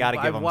here? We got to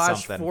give them something.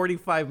 I've watched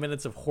 45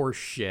 minutes of horse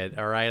shit,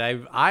 all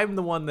right? I'm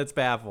the one that's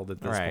baffled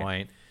at this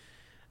point.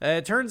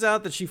 It turns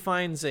out that she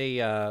finds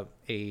a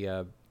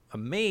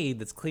maid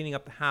that's cleaning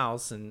up the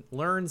house and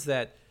learns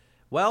that,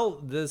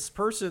 well, this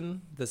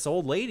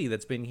old lady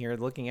that's been here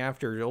looking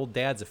after old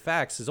dad's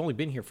effects has only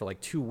been here for like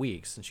 2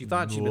 weeks, and she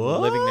thought she'd been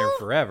living there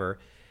forever.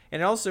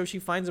 And also, she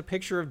finds a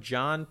picture of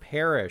John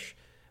Parrish.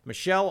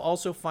 Michelle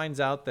also finds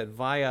out that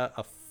via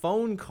a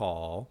phone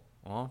call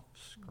off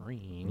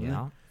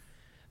screen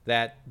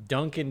that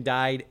Duncan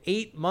died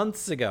 8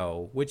 months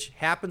ago, which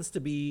happens to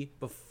be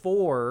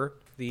before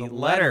the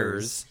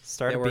letters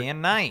started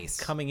being nice,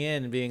 coming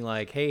in and being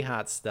like, "Hey,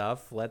 hot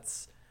stuff,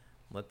 let's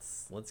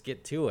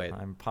get to it."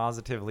 I'm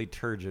positively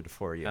turgid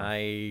for you.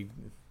 I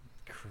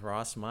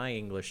cross my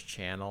English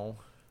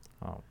channel.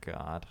 Oh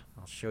God!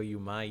 I'll show you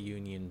my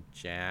Union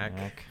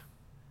Jack.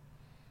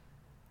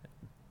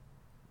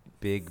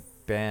 Big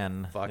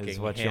Ben fucking is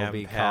what Ham you'll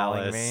be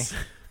Palace.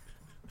 calling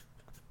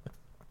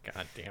me.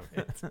 God damn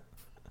it.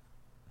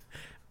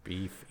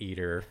 Beef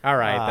eater. All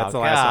right, that's the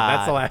last one.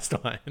 That's the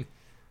last one.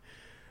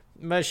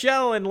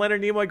 Michelle and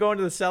Leonard Nimoy go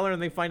into the cellar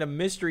and they find a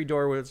mystery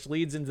door which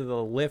leads into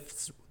the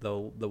lifts, the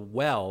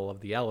well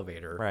of the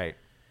elevator. Right.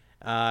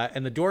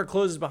 And the door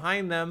closes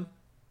behind them.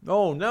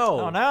 Oh no!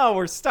 Oh no!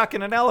 We're stuck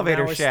in an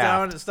elevator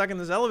shaft. We're stuck in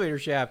this elevator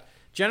shaft.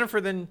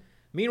 Jennifer then.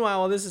 Meanwhile,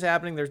 while this is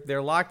happening,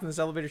 they're locked in this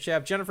elevator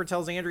shaft. Jennifer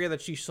tells Andrea that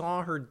she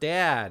saw her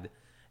dad.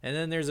 And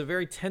then there's a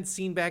very tense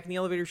scene back in the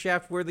elevator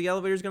shaft where the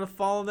elevator's going to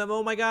follow them.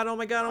 Oh, my God. Oh,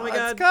 my God. Oh, my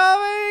God. It's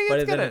coming.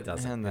 But then it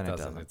doesn't. And then it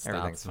doesn't. It stops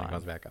Everything's and fine. it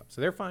goes back up.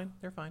 So they're fine.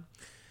 They're fine.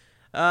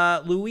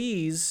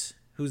 Louise,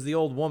 who's the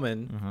old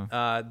woman,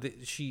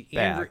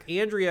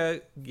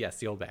 Andrea, yes,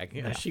 the old bag.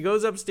 Yeah. She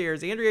goes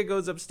upstairs. Andrea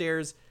goes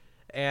upstairs,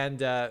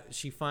 and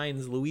she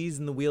finds Louise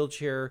in the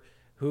wheelchair,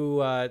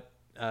 who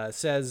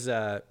says,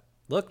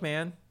 look,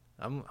 man.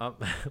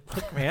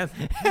 Look, man.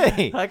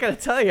 Hey, I gotta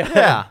tell you,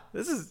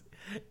 this is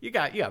you're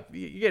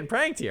getting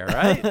pranked here,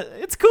 right?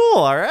 It's cool,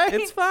 all right.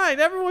 It's fine.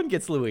 Everyone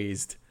gets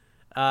Louised.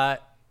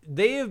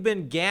 They have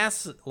been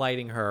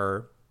gaslighting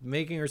her,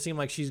 making her seem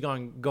like she's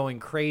going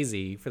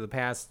crazy for the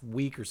past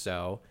week or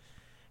so.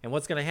 And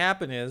what's going to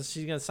happen is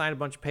she's going to sign a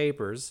bunch of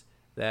papers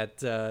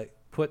that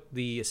put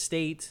the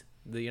estate,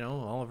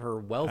 all of her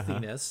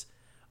wealthiness.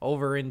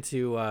 Over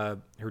into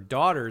her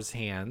daughter's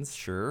hands.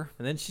 Sure.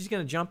 And then she's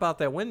going to jump out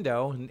that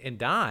window and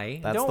die.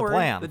 That's Don't the worry,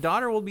 plan. the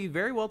daughter will be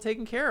very well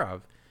taken care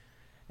of.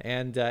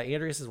 And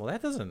Andrea says, well,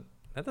 that doesn't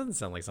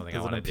sound like something I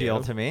want to do.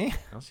 Doesn't appeal to me.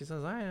 Well, she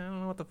says, I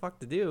don't know what the fuck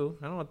to do.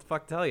 I don't know what the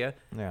fuck to tell you.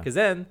 Yeah. Because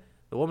then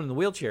the woman in the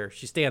wheelchair,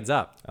 she stands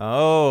up.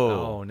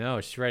 Oh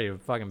no, she's ready to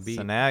fucking beat.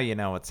 So now you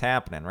know what's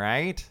happening,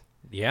 right?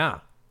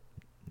 Yeah.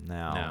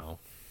 No.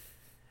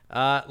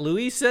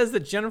 Louise says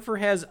that Jennifer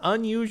has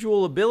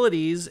unusual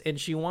abilities and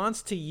she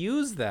wants to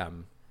use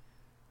them.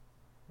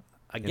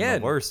 Again,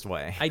 in the worst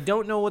way. I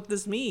don't know what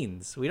this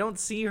means. We don't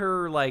see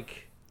her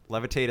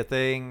levitate a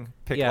thing,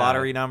 pick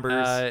lottery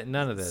numbers.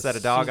 None of this. Set a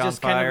dog on fire. She's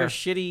just kind of a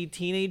shitty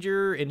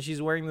teenager, and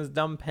she's wearing this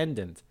dumb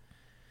pendant.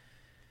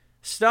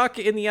 Stuck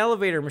in the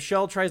elevator,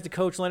 Michelle tries to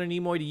coach Leonard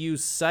Nimoy to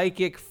use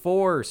psychic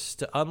force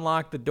to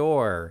unlock the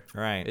door.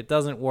 Right. It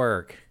doesn't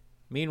work.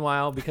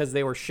 Meanwhile, because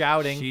they were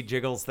shouting... She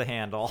jiggles the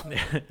handle,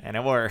 and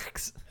it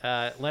works.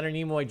 Leonard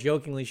Nimoy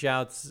jokingly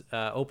shouts,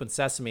 open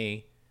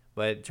sesame,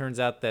 but it turns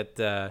out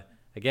that...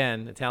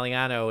 Again,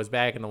 Italiano is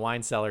back in the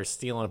wine cellar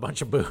stealing a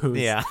bunch of booze.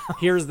 Yeah.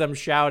 Hears them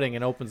shouting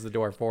and opens the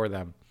door for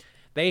them.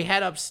 They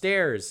head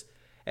upstairs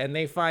and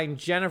they find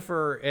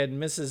Jennifer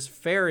and Mrs.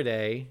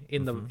 Faraday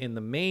in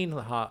the main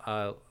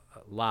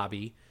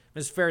lobby.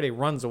 Mrs. Faraday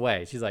runs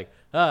away. She's like,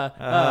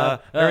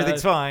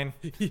 everything's fine.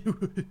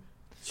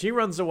 She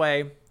runs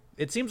away.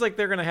 It seems like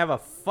they're going to have a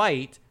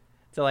fight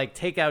to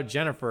take out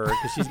Jennifer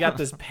because she's got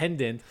this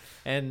pendant.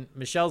 And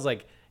Michelle's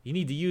like, you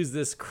need to use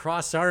this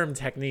cross-arm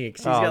technique.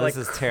 She's got this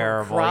is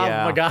terrible.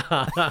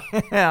 Krav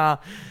Maga. Yeah.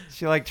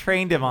 She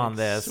trained him on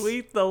this.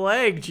 Sweep the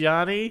leg,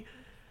 Johnny.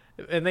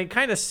 And they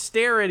kind of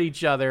stare at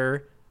each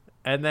other,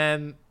 and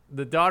then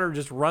the daughter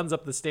just runs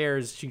up the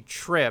stairs. She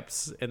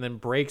trips and then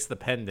breaks the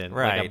pendant.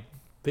 Right. Like a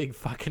big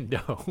fucking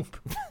dope.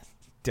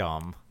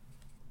 Dumb.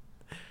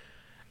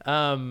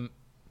 So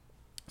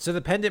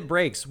the pendant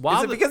breaks.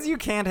 Is it because you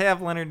can't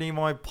have Leonard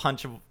Nimoy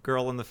punch a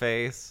girl in the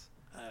face?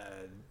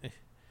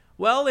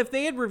 Well, if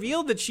they had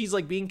revealed that she's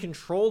being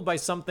controlled by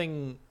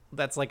something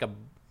that's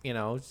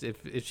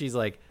if she's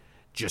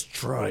just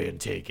try and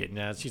take it.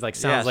 Now she's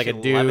sounds like a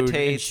dude,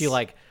 levitates. And she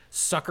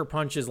sucker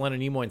punches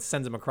Leonard Nimoy and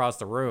sends him across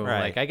the room.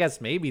 Right. I guess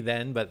maybe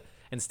then, but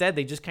instead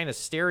they just kind of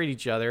stare at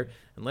each other,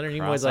 and Leonard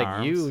Nimoy's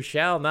arms. You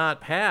shall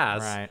not pass.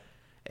 Right.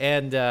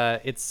 And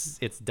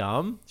it's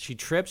dumb. She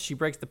trips, she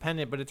breaks the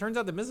pendant, but it turns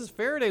out that Mrs.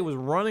 Faraday was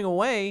running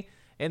away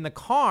in the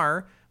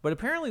car. But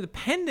apparently the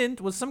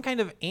pendant was some kind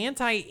of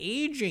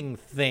anti-aging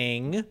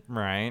thing.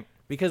 Right.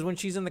 Because when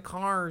she's in the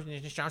car,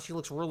 she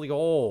looks really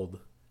old.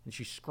 And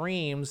she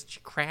screams, she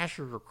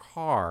crashes her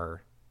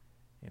car.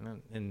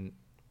 And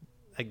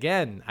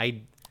again,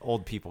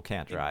 old people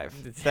can't drive.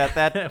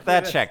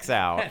 That checks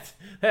out.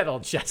 That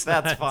old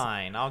chestnut. That's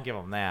fine. I'll give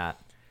them that.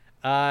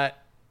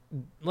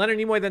 Leonard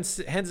Nimoy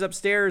then heads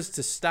upstairs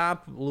to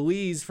stop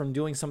Louise from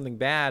doing something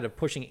bad, of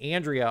pushing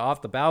Andrea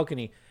off the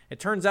balcony. It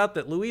turns out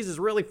that Louise is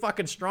really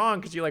fucking strong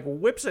because she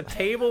whips a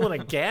table and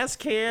a gas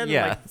can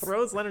and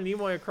throws Leonard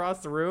Nimoy across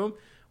the room.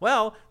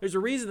 Well, there's a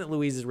reason that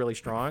Louise is really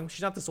strong.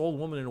 She's not this old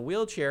woman in a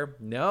wheelchair.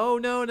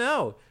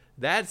 No.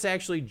 That's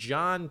actually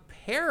John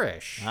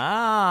Parrish.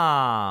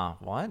 Ah,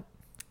 what?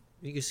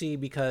 You see,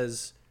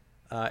 because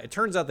it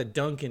turns out that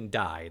Duncan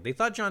died. They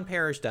thought John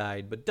Parrish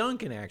died, but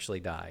Duncan actually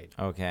died.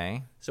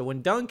 Okay. So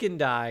when Duncan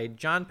died,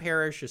 John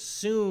Parrish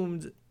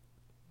assumed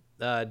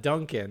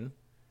Duncan...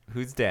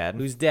 Who's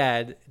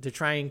dead, to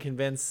try and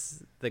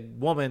convince the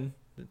woman,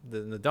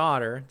 the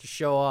daughter, to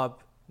show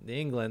up in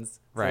England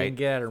so he can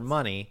get at her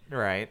money.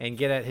 Right. And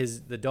get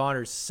at the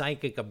daughter's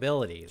psychic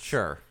abilities.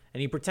 Sure.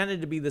 And he pretended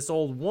to be this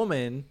old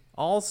woman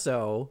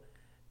also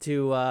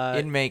to...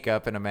 in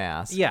makeup and a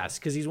mask. Yes,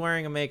 because he's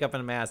wearing a makeup and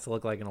a mask to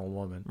look like an old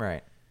woman.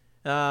 Right.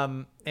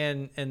 And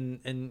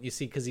you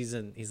see, because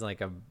he's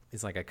like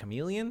a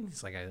chameleon.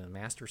 He's like a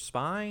master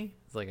spy.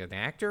 He's like an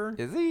actor.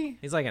 Is he?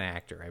 He's like an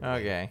actor, I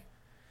believe. Okay.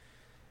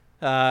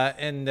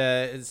 That's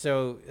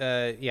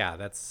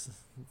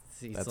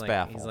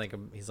baffled.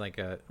 He's like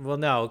a well,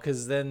 no,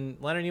 because then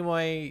Leonard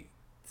Nimoy,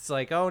 it's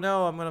like, oh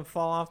no, I'm gonna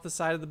fall off the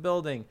side of the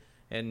building,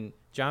 and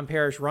John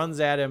Parrish runs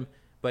at him,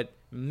 but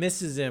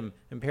misses him,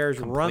 and Parrish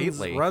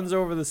runs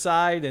over the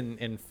side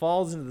and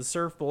falls into the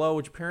surf below,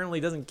 which apparently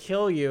doesn't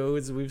kill you,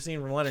 as we've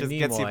seen from Leonard Nimoy.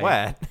 Just gets you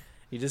wet.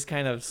 You just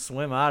kind of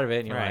swim out of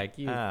it, and you're right.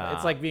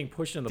 It's like being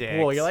pushed in the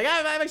pool. You're like,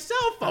 my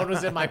cell phone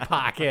was in my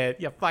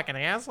pocket, you fucking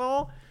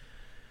asshole.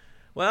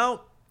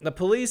 Well, the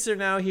police are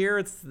now here.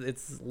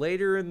 It's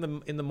later in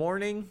the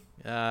morning.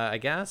 I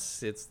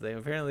guess they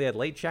apparently had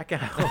late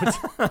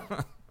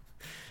checkout.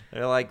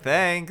 They're like,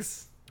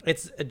 thanks.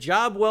 It's a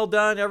job well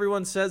done.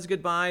 Everyone says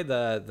goodbye.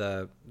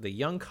 The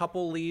young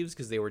couple leaves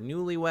because they were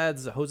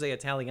newlyweds. Jose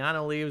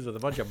Italiano leaves with a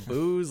bunch of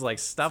booze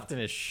stuffed in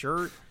his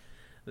shirt.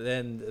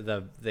 Then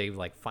they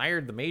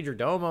fired the major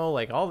domo.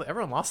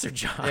 Everyone lost their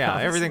jobs. Yeah,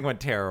 everything went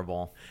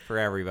terrible for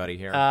everybody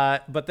here.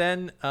 But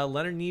then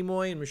Leonard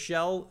Nimoy and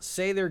Michelle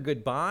say their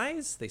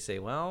goodbyes. They say,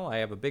 well, I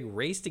have a big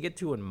race to get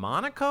to in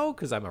Monaco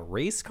because I'm a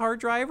race car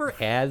driver,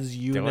 as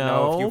you Don't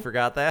know if you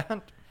forgot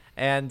that.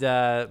 And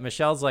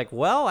Michelle's like,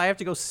 well, I have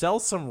to go sell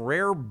some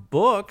rare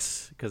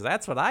books because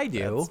that's what I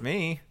do. That's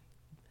me.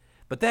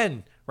 But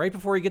then, right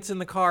before he gets in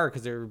the car,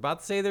 because they're about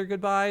to say their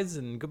goodbyes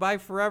and goodbye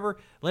forever,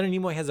 Leonard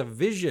Nimoy has a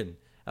vision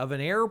of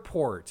an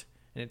airport,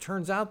 and it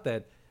turns out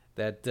that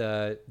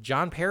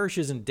John Parrish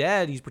isn't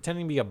dead. He's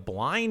pretending to be a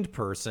blind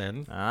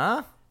person.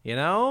 You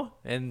know,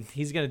 and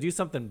he's gonna do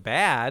something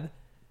bad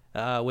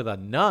with a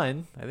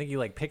nun. I think he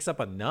like picks up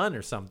a nun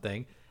or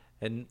something.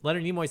 And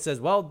Leonard Nimoy says,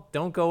 well,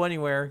 don't go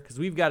anywhere because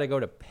we've got to go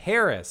to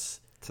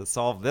Paris to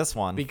solve this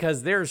one.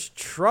 Because there's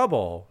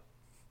trouble.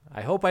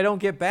 I hope I don't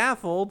get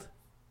baffled.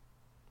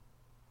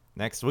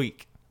 Next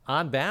week.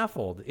 On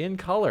Baffled, in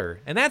color.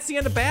 And that's the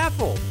end of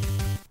Baffled.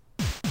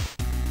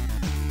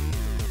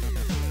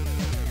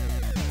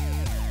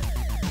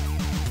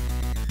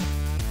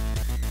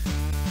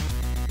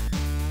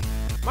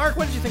 Mark,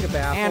 what did you think of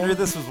Baffled? Andrew,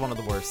 this was one of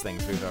the worst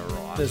things we've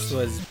ever watched. This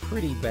was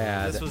pretty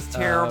bad. This was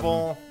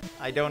terrible.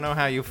 I don't know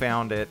how you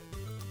found it.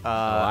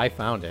 I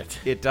found it.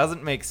 It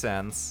doesn't make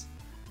sense.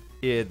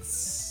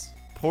 It's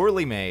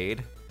poorly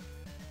made.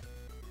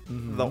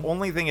 Mm-hmm. The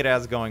only thing it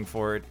has going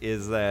for it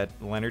is that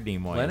Leonard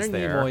Nimoy is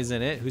there. Leonard Nimoy's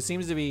in it, who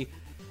seems to be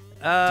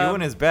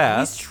doing his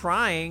best. He's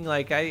trying.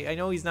 Like I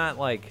know he's not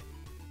like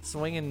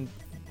swinging,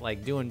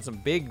 like doing some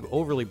big,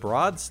 overly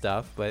broad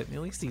stuff, but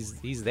at least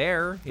he's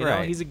there. You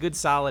know, he's a good,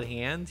 solid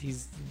hand.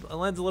 He's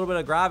lends a little bit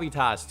of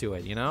gravitas to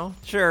it. You know.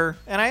 Sure,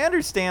 and I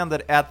understand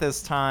that at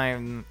this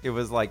time it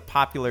was like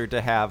popular to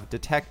have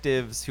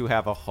detectives who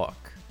have a hook.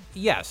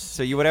 Yes.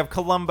 So you would have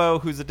Columbo,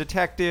 who's a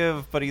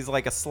detective, but he's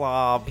like a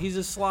slob. He's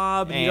a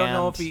slob, and you don't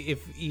know if he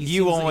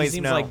seems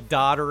know. Like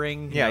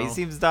doddering. Yeah, he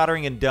seems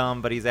doddering and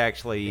dumb, but he's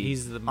actually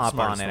up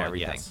on and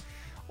everything. Yes.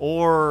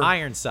 Or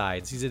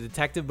Ironsides. He's a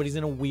detective, but he's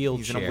in a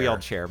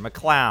wheelchair.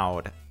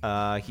 McLeod.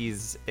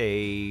 He's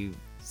a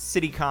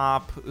city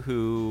cop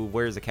who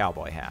wears a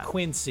cowboy hat.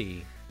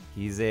 Quincy.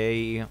 He's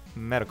a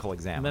medical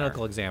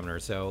examiner.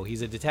 So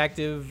he's a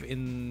detective,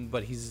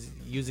 but he's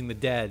using the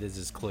dead as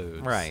his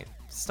clues. Right.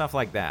 Stuff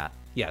like that.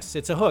 Yes,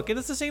 it's a hook, and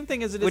it's the same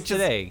thing as it is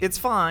today. It's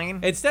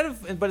fine. Instead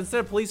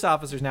of police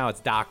officers now,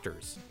 it's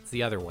doctors. It's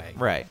the other way.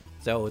 Right.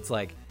 So it's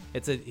like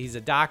he's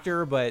a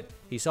doctor, but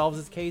he solves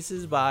his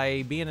cases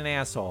by being an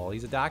asshole.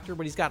 He's a doctor,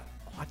 but he's got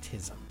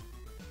autism.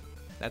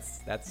 That's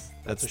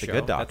the show.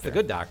 Good doctor. That's the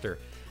good doctor.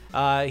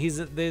 He's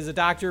a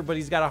doctor, but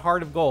he's got a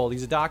heart of gold.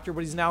 He's a doctor,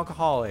 but he's an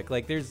alcoholic.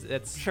 Like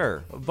that's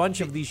sure a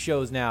bunch of these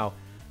shows now.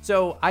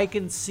 So I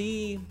can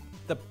see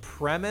the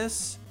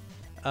premise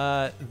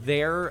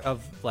there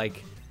of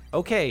like,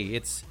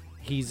 okay,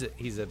 he's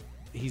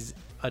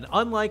an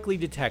unlikely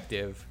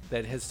detective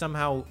that has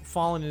somehow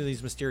fallen into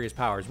these mysterious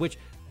powers, which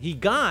he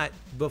got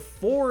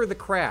before the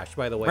crash,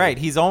 by the way. Right,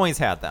 he's always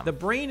had them. The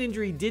brain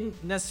injury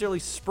didn't necessarily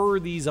spur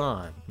these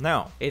on.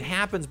 No. It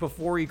happens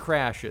before he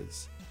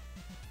crashes.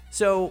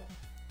 So,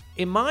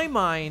 in my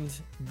mind,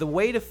 the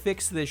way to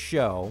fix this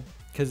show,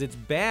 because it's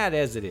bad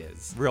as it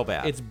is. Real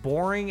bad. It's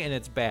boring and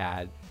it's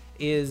bad,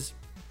 is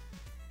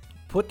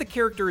put the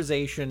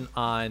characterization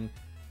on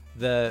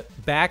the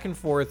back and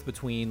forth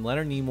between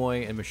Leonard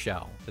Nimoy and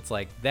Michelle. It's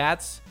like,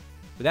 that's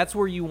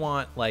where you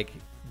want, like,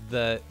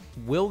 the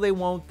will they,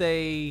 won't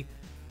they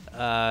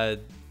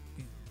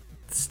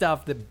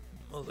stuff that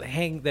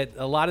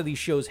a lot of these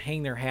shows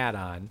hang their hat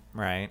on.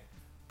 Right.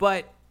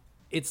 But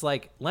it's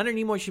like Leonard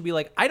Nimoy should be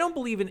like, I don't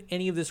believe in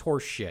any of this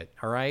horse shit,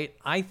 all right?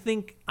 I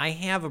think I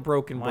have a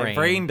broken brain. My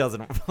brain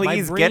doesn't.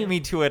 Please get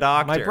me to a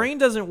doctor. My brain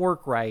doesn't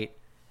work right,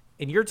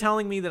 and you're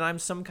telling me that I'm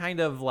some kind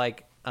of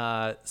like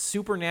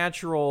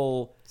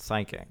supernatural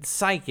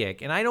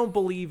psychic, and I don't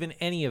believe in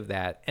any of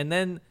that. And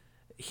then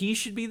he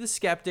should be the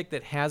skeptic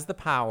that has the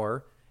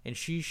power, and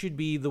she should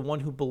be the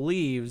one who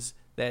believes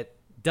that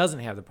doesn't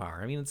have the power.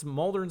 I mean, it's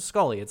Mulder and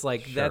Scully. It's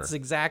like, sure. That's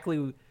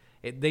exactly...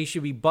 They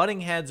should be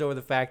butting heads over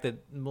the fact that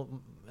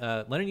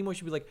Leonard Nimoy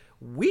should be like,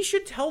 we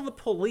should tell the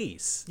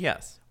police.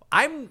 Yes.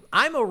 I'm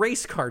a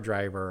race car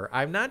driver.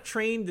 I'm not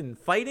trained in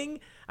fighting.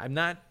 I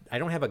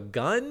don't have a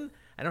gun.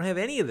 I don't have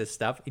any of this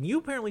stuff. And you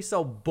apparently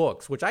sell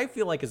books, which I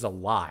feel like is a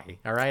lie.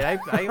 All right.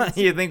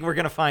 You think we're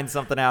going to find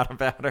something out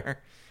about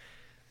her?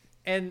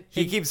 And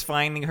he keeps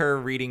finding her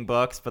reading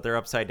books, but they're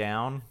upside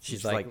down.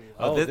 She's like,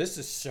 oh, this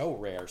is so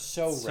rare.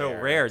 So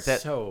rare.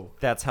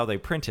 That's how they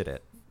printed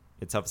it.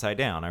 It's upside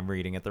down. I'm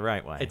reading it the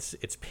right way.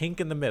 It's pink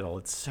in the middle.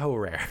 It's so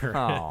rare.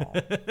 Oh.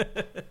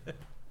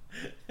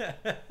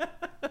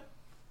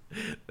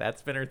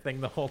 That's been her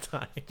thing the whole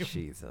time.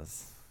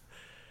 Jesus.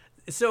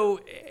 So,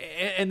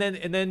 and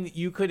then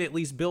you could at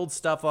least build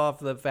stuff off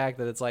the fact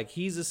that it's like,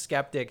 he's a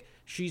skeptic,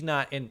 she's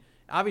not, and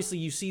obviously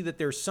you see that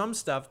there's some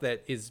stuff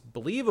that is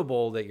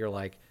believable that you're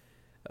like,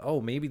 oh,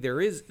 maybe there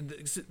is.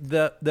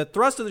 The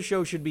thrust of the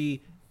show should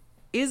be,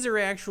 is there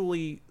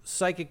actually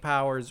psychic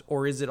powers,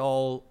 or is it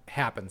all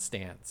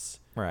happenstance?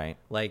 Right.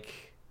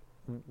 Like,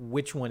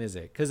 which one is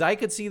it? Because I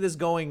could see this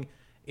going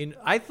in...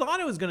 I thought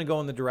it was going to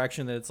go in the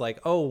direction that it's like,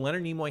 oh,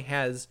 Leonard Nimoy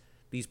has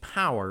these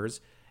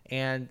powers,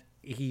 and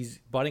he's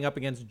butting up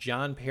against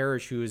John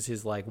Parrish, who is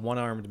his, like,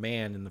 one-armed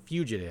man in The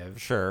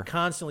Fugitive. Sure.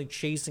 Constantly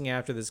chasing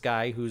after this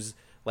guy who's,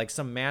 like,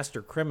 some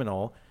master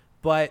criminal.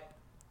 But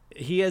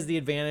he has the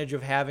advantage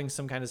of having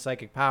some kind of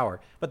psychic power.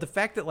 But the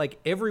fact that like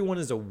everyone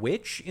is a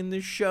witch in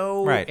this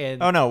show, right?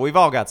 And oh no, we've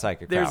all got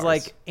psychic powers. There's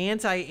like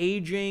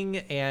anti-aging,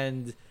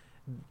 and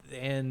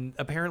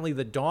apparently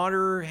the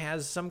daughter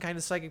has some kind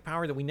of psychic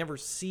power that we never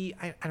see.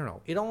 I don't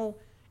know.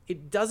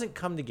 It doesn't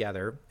come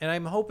together, and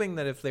I'm hoping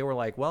that if they were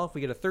like, well, if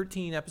we get a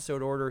 13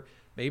 episode order,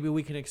 maybe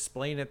we can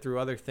explain it through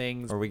other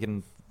things, or we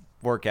can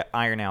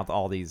iron out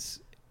all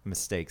these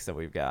mistakes that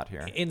we've got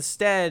here.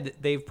 Instead,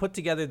 they've put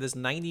together this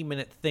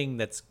 90-minute thing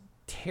that's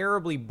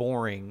terribly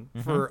boring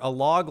for a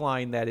log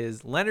line that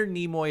is Leonard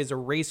Nimoy is a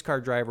race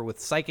car driver with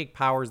psychic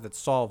powers that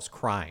solves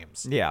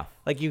crimes. Yeah.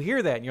 Like you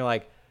hear that and you're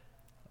like,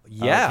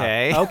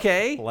 yeah,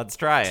 okay. Let's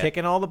try it.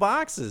 Ticking all the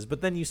boxes.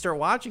 But then you start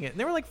watching it, and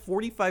there were like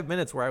 45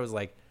 minutes where I was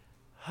like,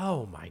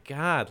 oh my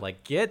God,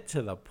 like get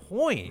to the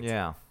point.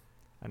 Yeah.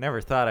 I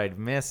never thought I'd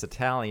miss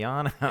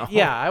Italiano.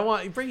 Yeah, I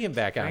want bring him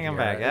back out here. Bring him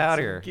back out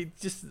here.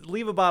 Just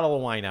leave a bottle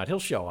of wine out. He'll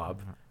show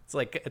up.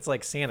 It's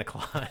like Santa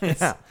Claus.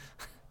 Yeah.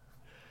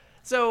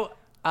 So,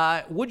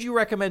 would you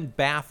recommend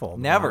Baffle?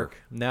 Never. Mark?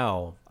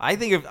 No. I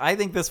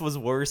think this was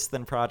worse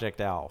than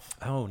Project Alf.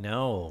 Oh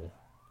no.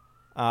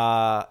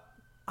 I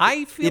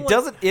feel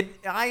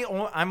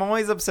I'm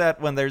always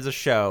upset when there's a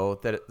show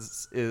that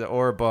is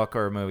or a book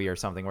or a movie or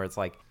something where it's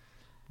like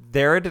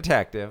they're a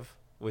detective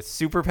with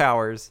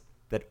superpowers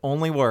that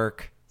only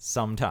work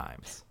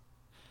sometimes.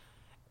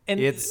 And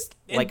it's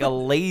like a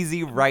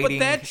lazy writing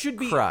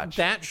crutch.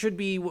 That should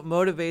be what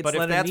motivates Leonard Nimoy.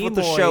 But if that's what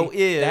the show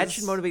is, that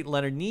should motivate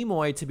Leonard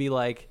Nimoy to be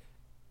like,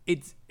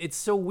 it's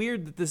so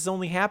weird that this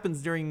only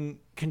happens during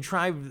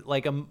contrived,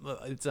 like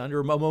it's under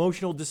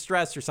emotional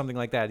distress or something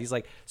like that. He's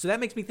like, so that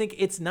makes me think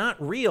it's not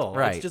real.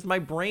 Right. It's just my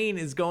brain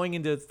is going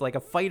into like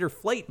a fight or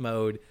flight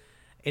mode.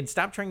 And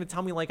stop trying to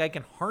tell me like I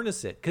can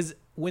harness it, because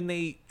when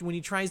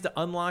he tries to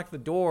unlock the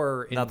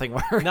door, nothing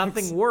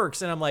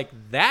works, and I'm like,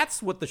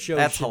 that's what the show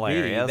should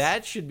hilarious. be.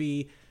 That should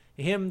be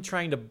him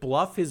trying to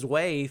bluff his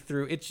way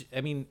through it.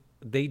 I mean,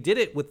 they did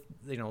it with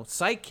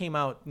Psych came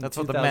out. That's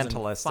what the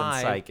Mentalist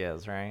in Psych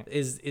is, right?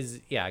 Is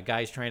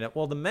guys trying to.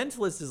 Well, the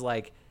Mentalist is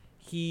like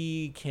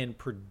he can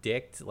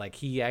predict. Like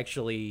he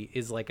actually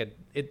is like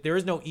there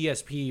is no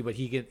ESP, but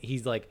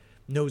he's like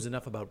knows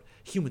enough about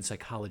human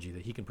psychology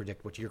that he can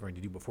predict what you're going to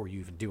do before you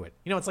even do it.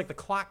 It's like the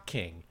Clock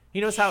King.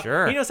 He knows how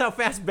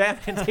fast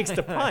Batman takes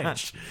to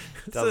punch.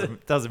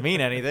 Doesn't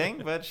mean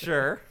anything, but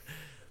sure.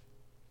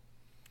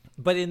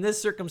 But in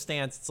this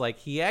circumstance, it's like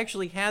he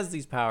actually has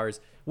these powers,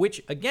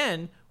 which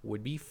again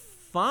would be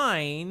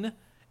fine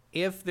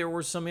if there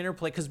were some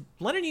interplay, because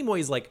Leonard Nimoy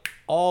is like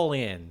all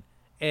in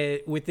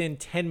within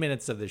 10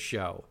 minutes of the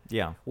show.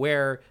 Yeah.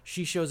 Where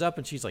she shows up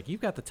and she's like,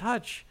 "You've got the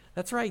touch.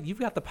 That's right. You've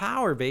got the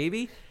power,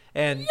 baby."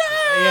 And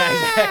yeah,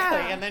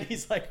 exactly. And then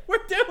he's like,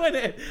 "We're doing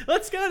it.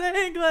 Let's go to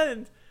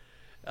England."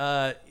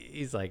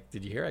 He's like,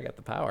 "Did you hear? I got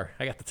the power.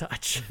 I got the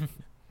touch."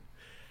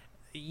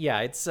 Yeah,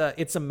 it's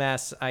a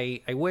mess.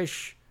 I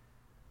wish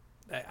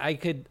I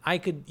could.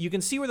 You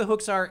can see where the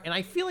hooks are, and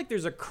I feel like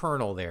there's a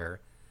kernel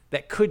there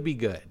that could be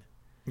good.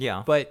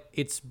 Yeah, but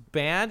it's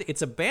bad.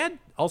 It's a bad,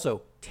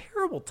 also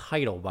terrible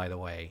title, by the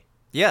way.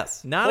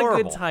 Yes, not horrible.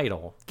 A good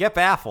title. Get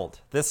Baffled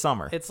this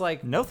summer. It's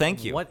like, no,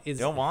 thank you.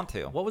 Don't want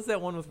to. What was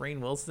that one with Rainn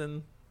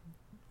Wilson,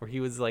 where he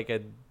was like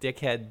a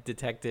dickhead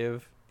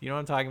detective? Do you know what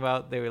I'm talking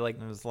about? They were like,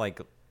 it was like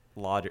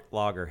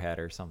Loggerhead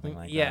or something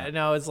like that. Yeah,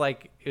 no, it was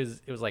like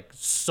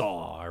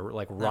Saw or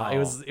like Raw.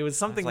 No, it was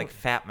something like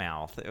Fat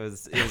Mouth. It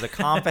was a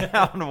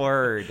compound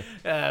word.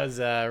 It was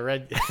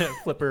Red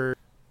Flipper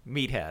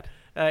Meathead.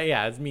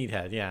 Yeah, it's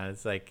Meathead. Yeah,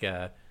 it's like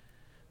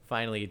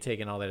finally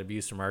taking all that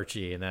abuse from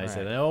Archie, and then I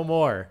said no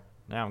more.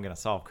 Now I'm gonna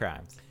solve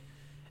crimes.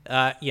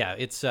 Yeah,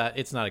 it's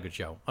not a good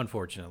show,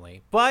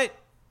 unfortunately. But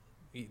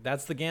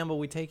that's the gamble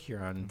we take here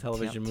on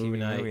Television Movie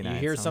Night. You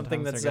hear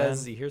something that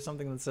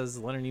says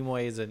Leonard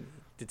Nimoy is a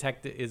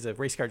detective, is a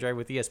race car driver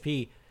with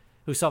ESP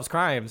who solves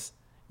crimes.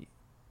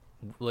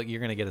 Look,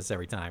 you're gonna get us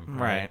every time,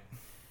 right?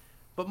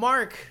 But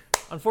Mark,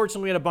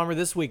 unfortunately, we had a bummer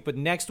this week. But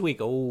next week,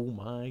 oh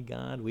my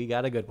God, we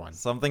got a good one.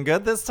 Something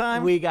good this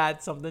time. We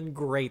got something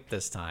great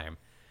this time.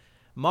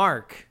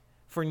 Mark,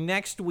 for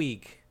next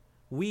week,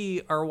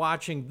 we are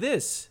watching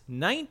this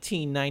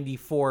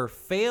 1994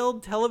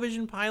 failed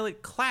television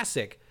pilot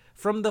classic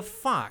from the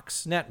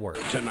Fox network.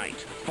 Tonight,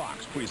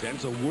 Fox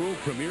presents a world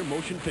premiere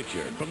motion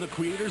picture from the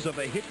creators of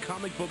the hit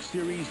comic book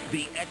series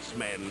The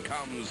X-Men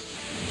comes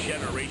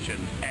Generation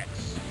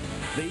X.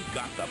 They've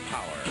got the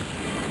power.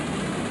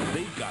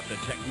 They've got the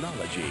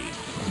technology.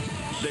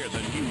 They're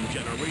the new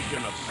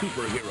generation of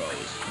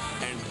superheroes,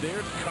 and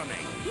they're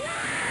coming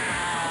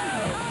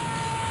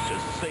to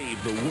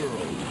save the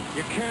world.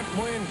 You can't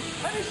win.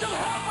 I need some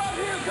help out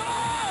here. Come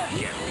on!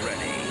 Get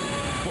ready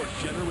for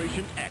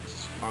Generation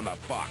X on the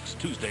Fox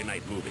Tuesday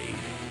Night Movie.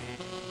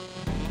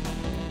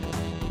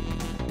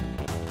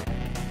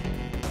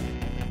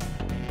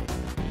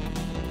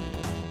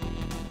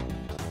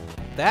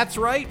 That's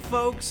right,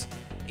 folks.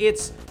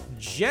 It's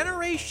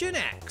Generation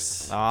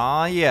X.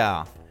 Aw,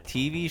 yeah.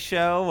 TV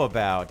show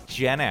about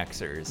Gen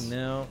Xers.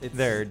 No,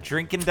 they're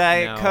drinking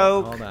Diet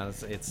Coke. Hold on,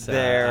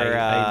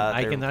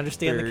 I can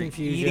understand the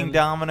confusion. Eating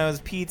Domino's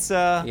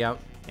pizza.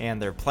 Yep.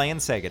 And they're playing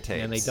Sega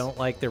tapes. And they don't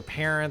like their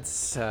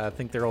parents.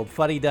 Think they're old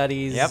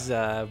fuddy-duddies.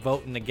 Yep.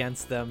 Voting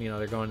against them.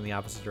 They're going in the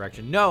opposite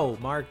direction. No,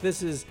 Mark,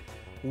 this is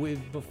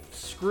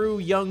screw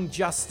Young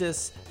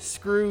Justice.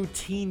 Screw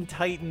Teen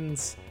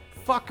Titans.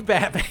 Fuck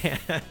Batman.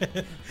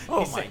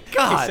 Oh my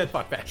God. He said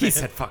fuck Batman. He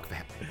said fuck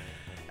Batman.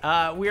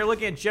 We are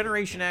looking at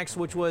Generation X,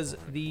 which was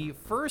the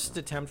first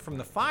attempt from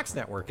the Fox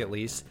network, at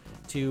least,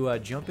 to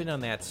jump in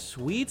on that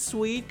sweet,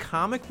 sweet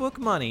comic book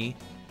money.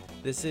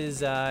 This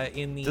is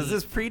in the... Does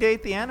this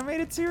predate the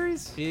animated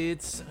series?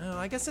 It's...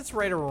 I guess it's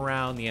right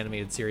around the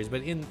animated series,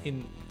 but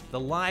in the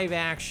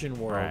live-action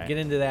world, get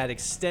into that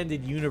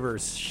extended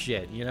universe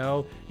shit,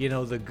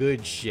 the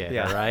good shit,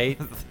 right?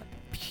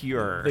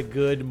 Pure. The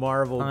good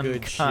Marvel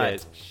uncut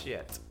good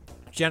shit.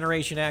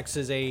 Generation X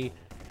is a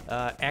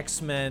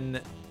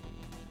X-Men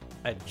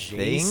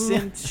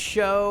adjacent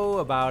show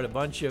about a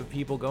bunch of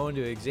people going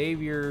to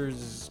Xavier's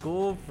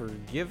school for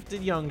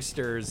gifted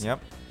youngsters.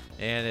 Yep.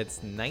 And it's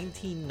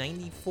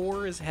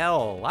 1994 as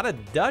hell. A lot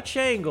of Dutch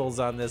angles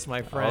on this,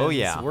 my friends. Oh,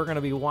 yeah. We're going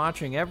to be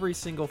watching every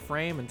single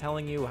frame and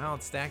telling you how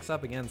it stacks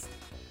up against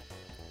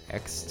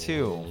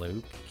X2.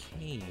 Luke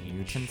Cage.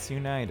 Mutants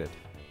United.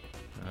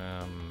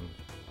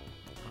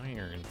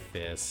 Iron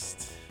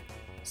Fist.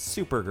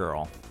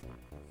 Supergirl.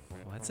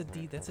 Well, that's a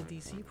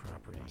DC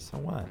property. So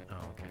what? Oh,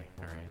 okay.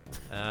 All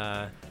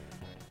right.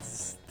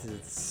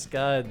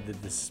 Scud, the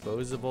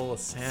disposable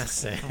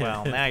assassin.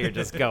 Well, now you're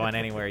just going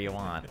anywhere you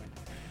want.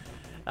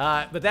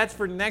 But that's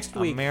for next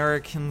week.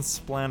 American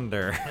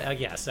Splendor.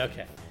 Yes,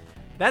 okay.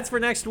 That's for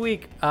next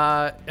week.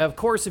 Of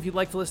course, if you'd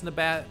like to listen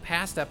to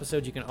past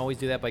episodes, you can always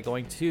do that by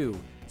going to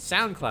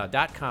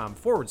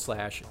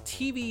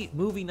soundcloud.com/TV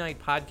Movie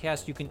Night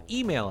Podcast. You can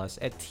email us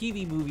at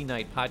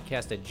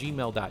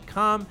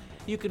tvmovienightpodcast@gmail.com.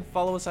 You can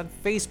follow us on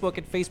Facebook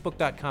at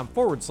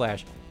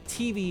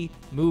facebook.com/TV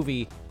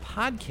Movie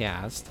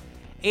Podcast.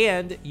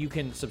 And you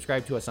can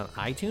subscribe to us on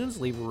iTunes,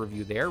 leave a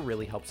review there,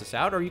 really helps us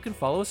out. Or you can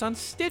follow us on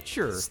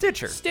Stitcher,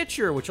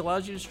 which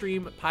allows you to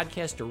stream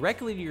podcasts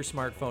directly to your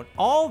smartphone.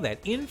 All that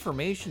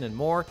information and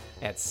more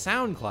at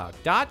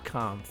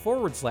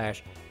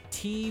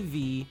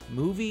soundcloud.com/TV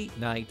Movie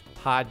Night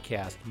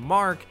Podcast.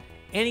 Mark,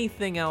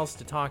 anything else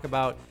to talk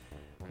about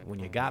when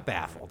you got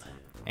baffled?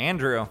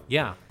 Andrew.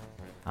 Yeah.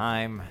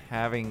 I'm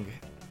having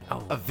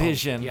a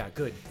vision. Yeah,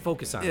 good.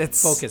 Focus on it.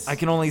 Focus. I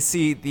can only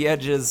see the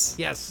edges.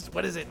 Yes.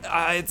 What is it?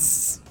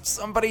 It's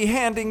somebody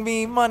handing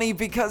me money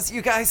because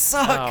you guys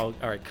suck. Oh,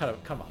 all right. Cut him.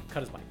 Come on.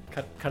 Cut his mic.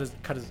 Cut his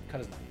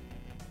mic.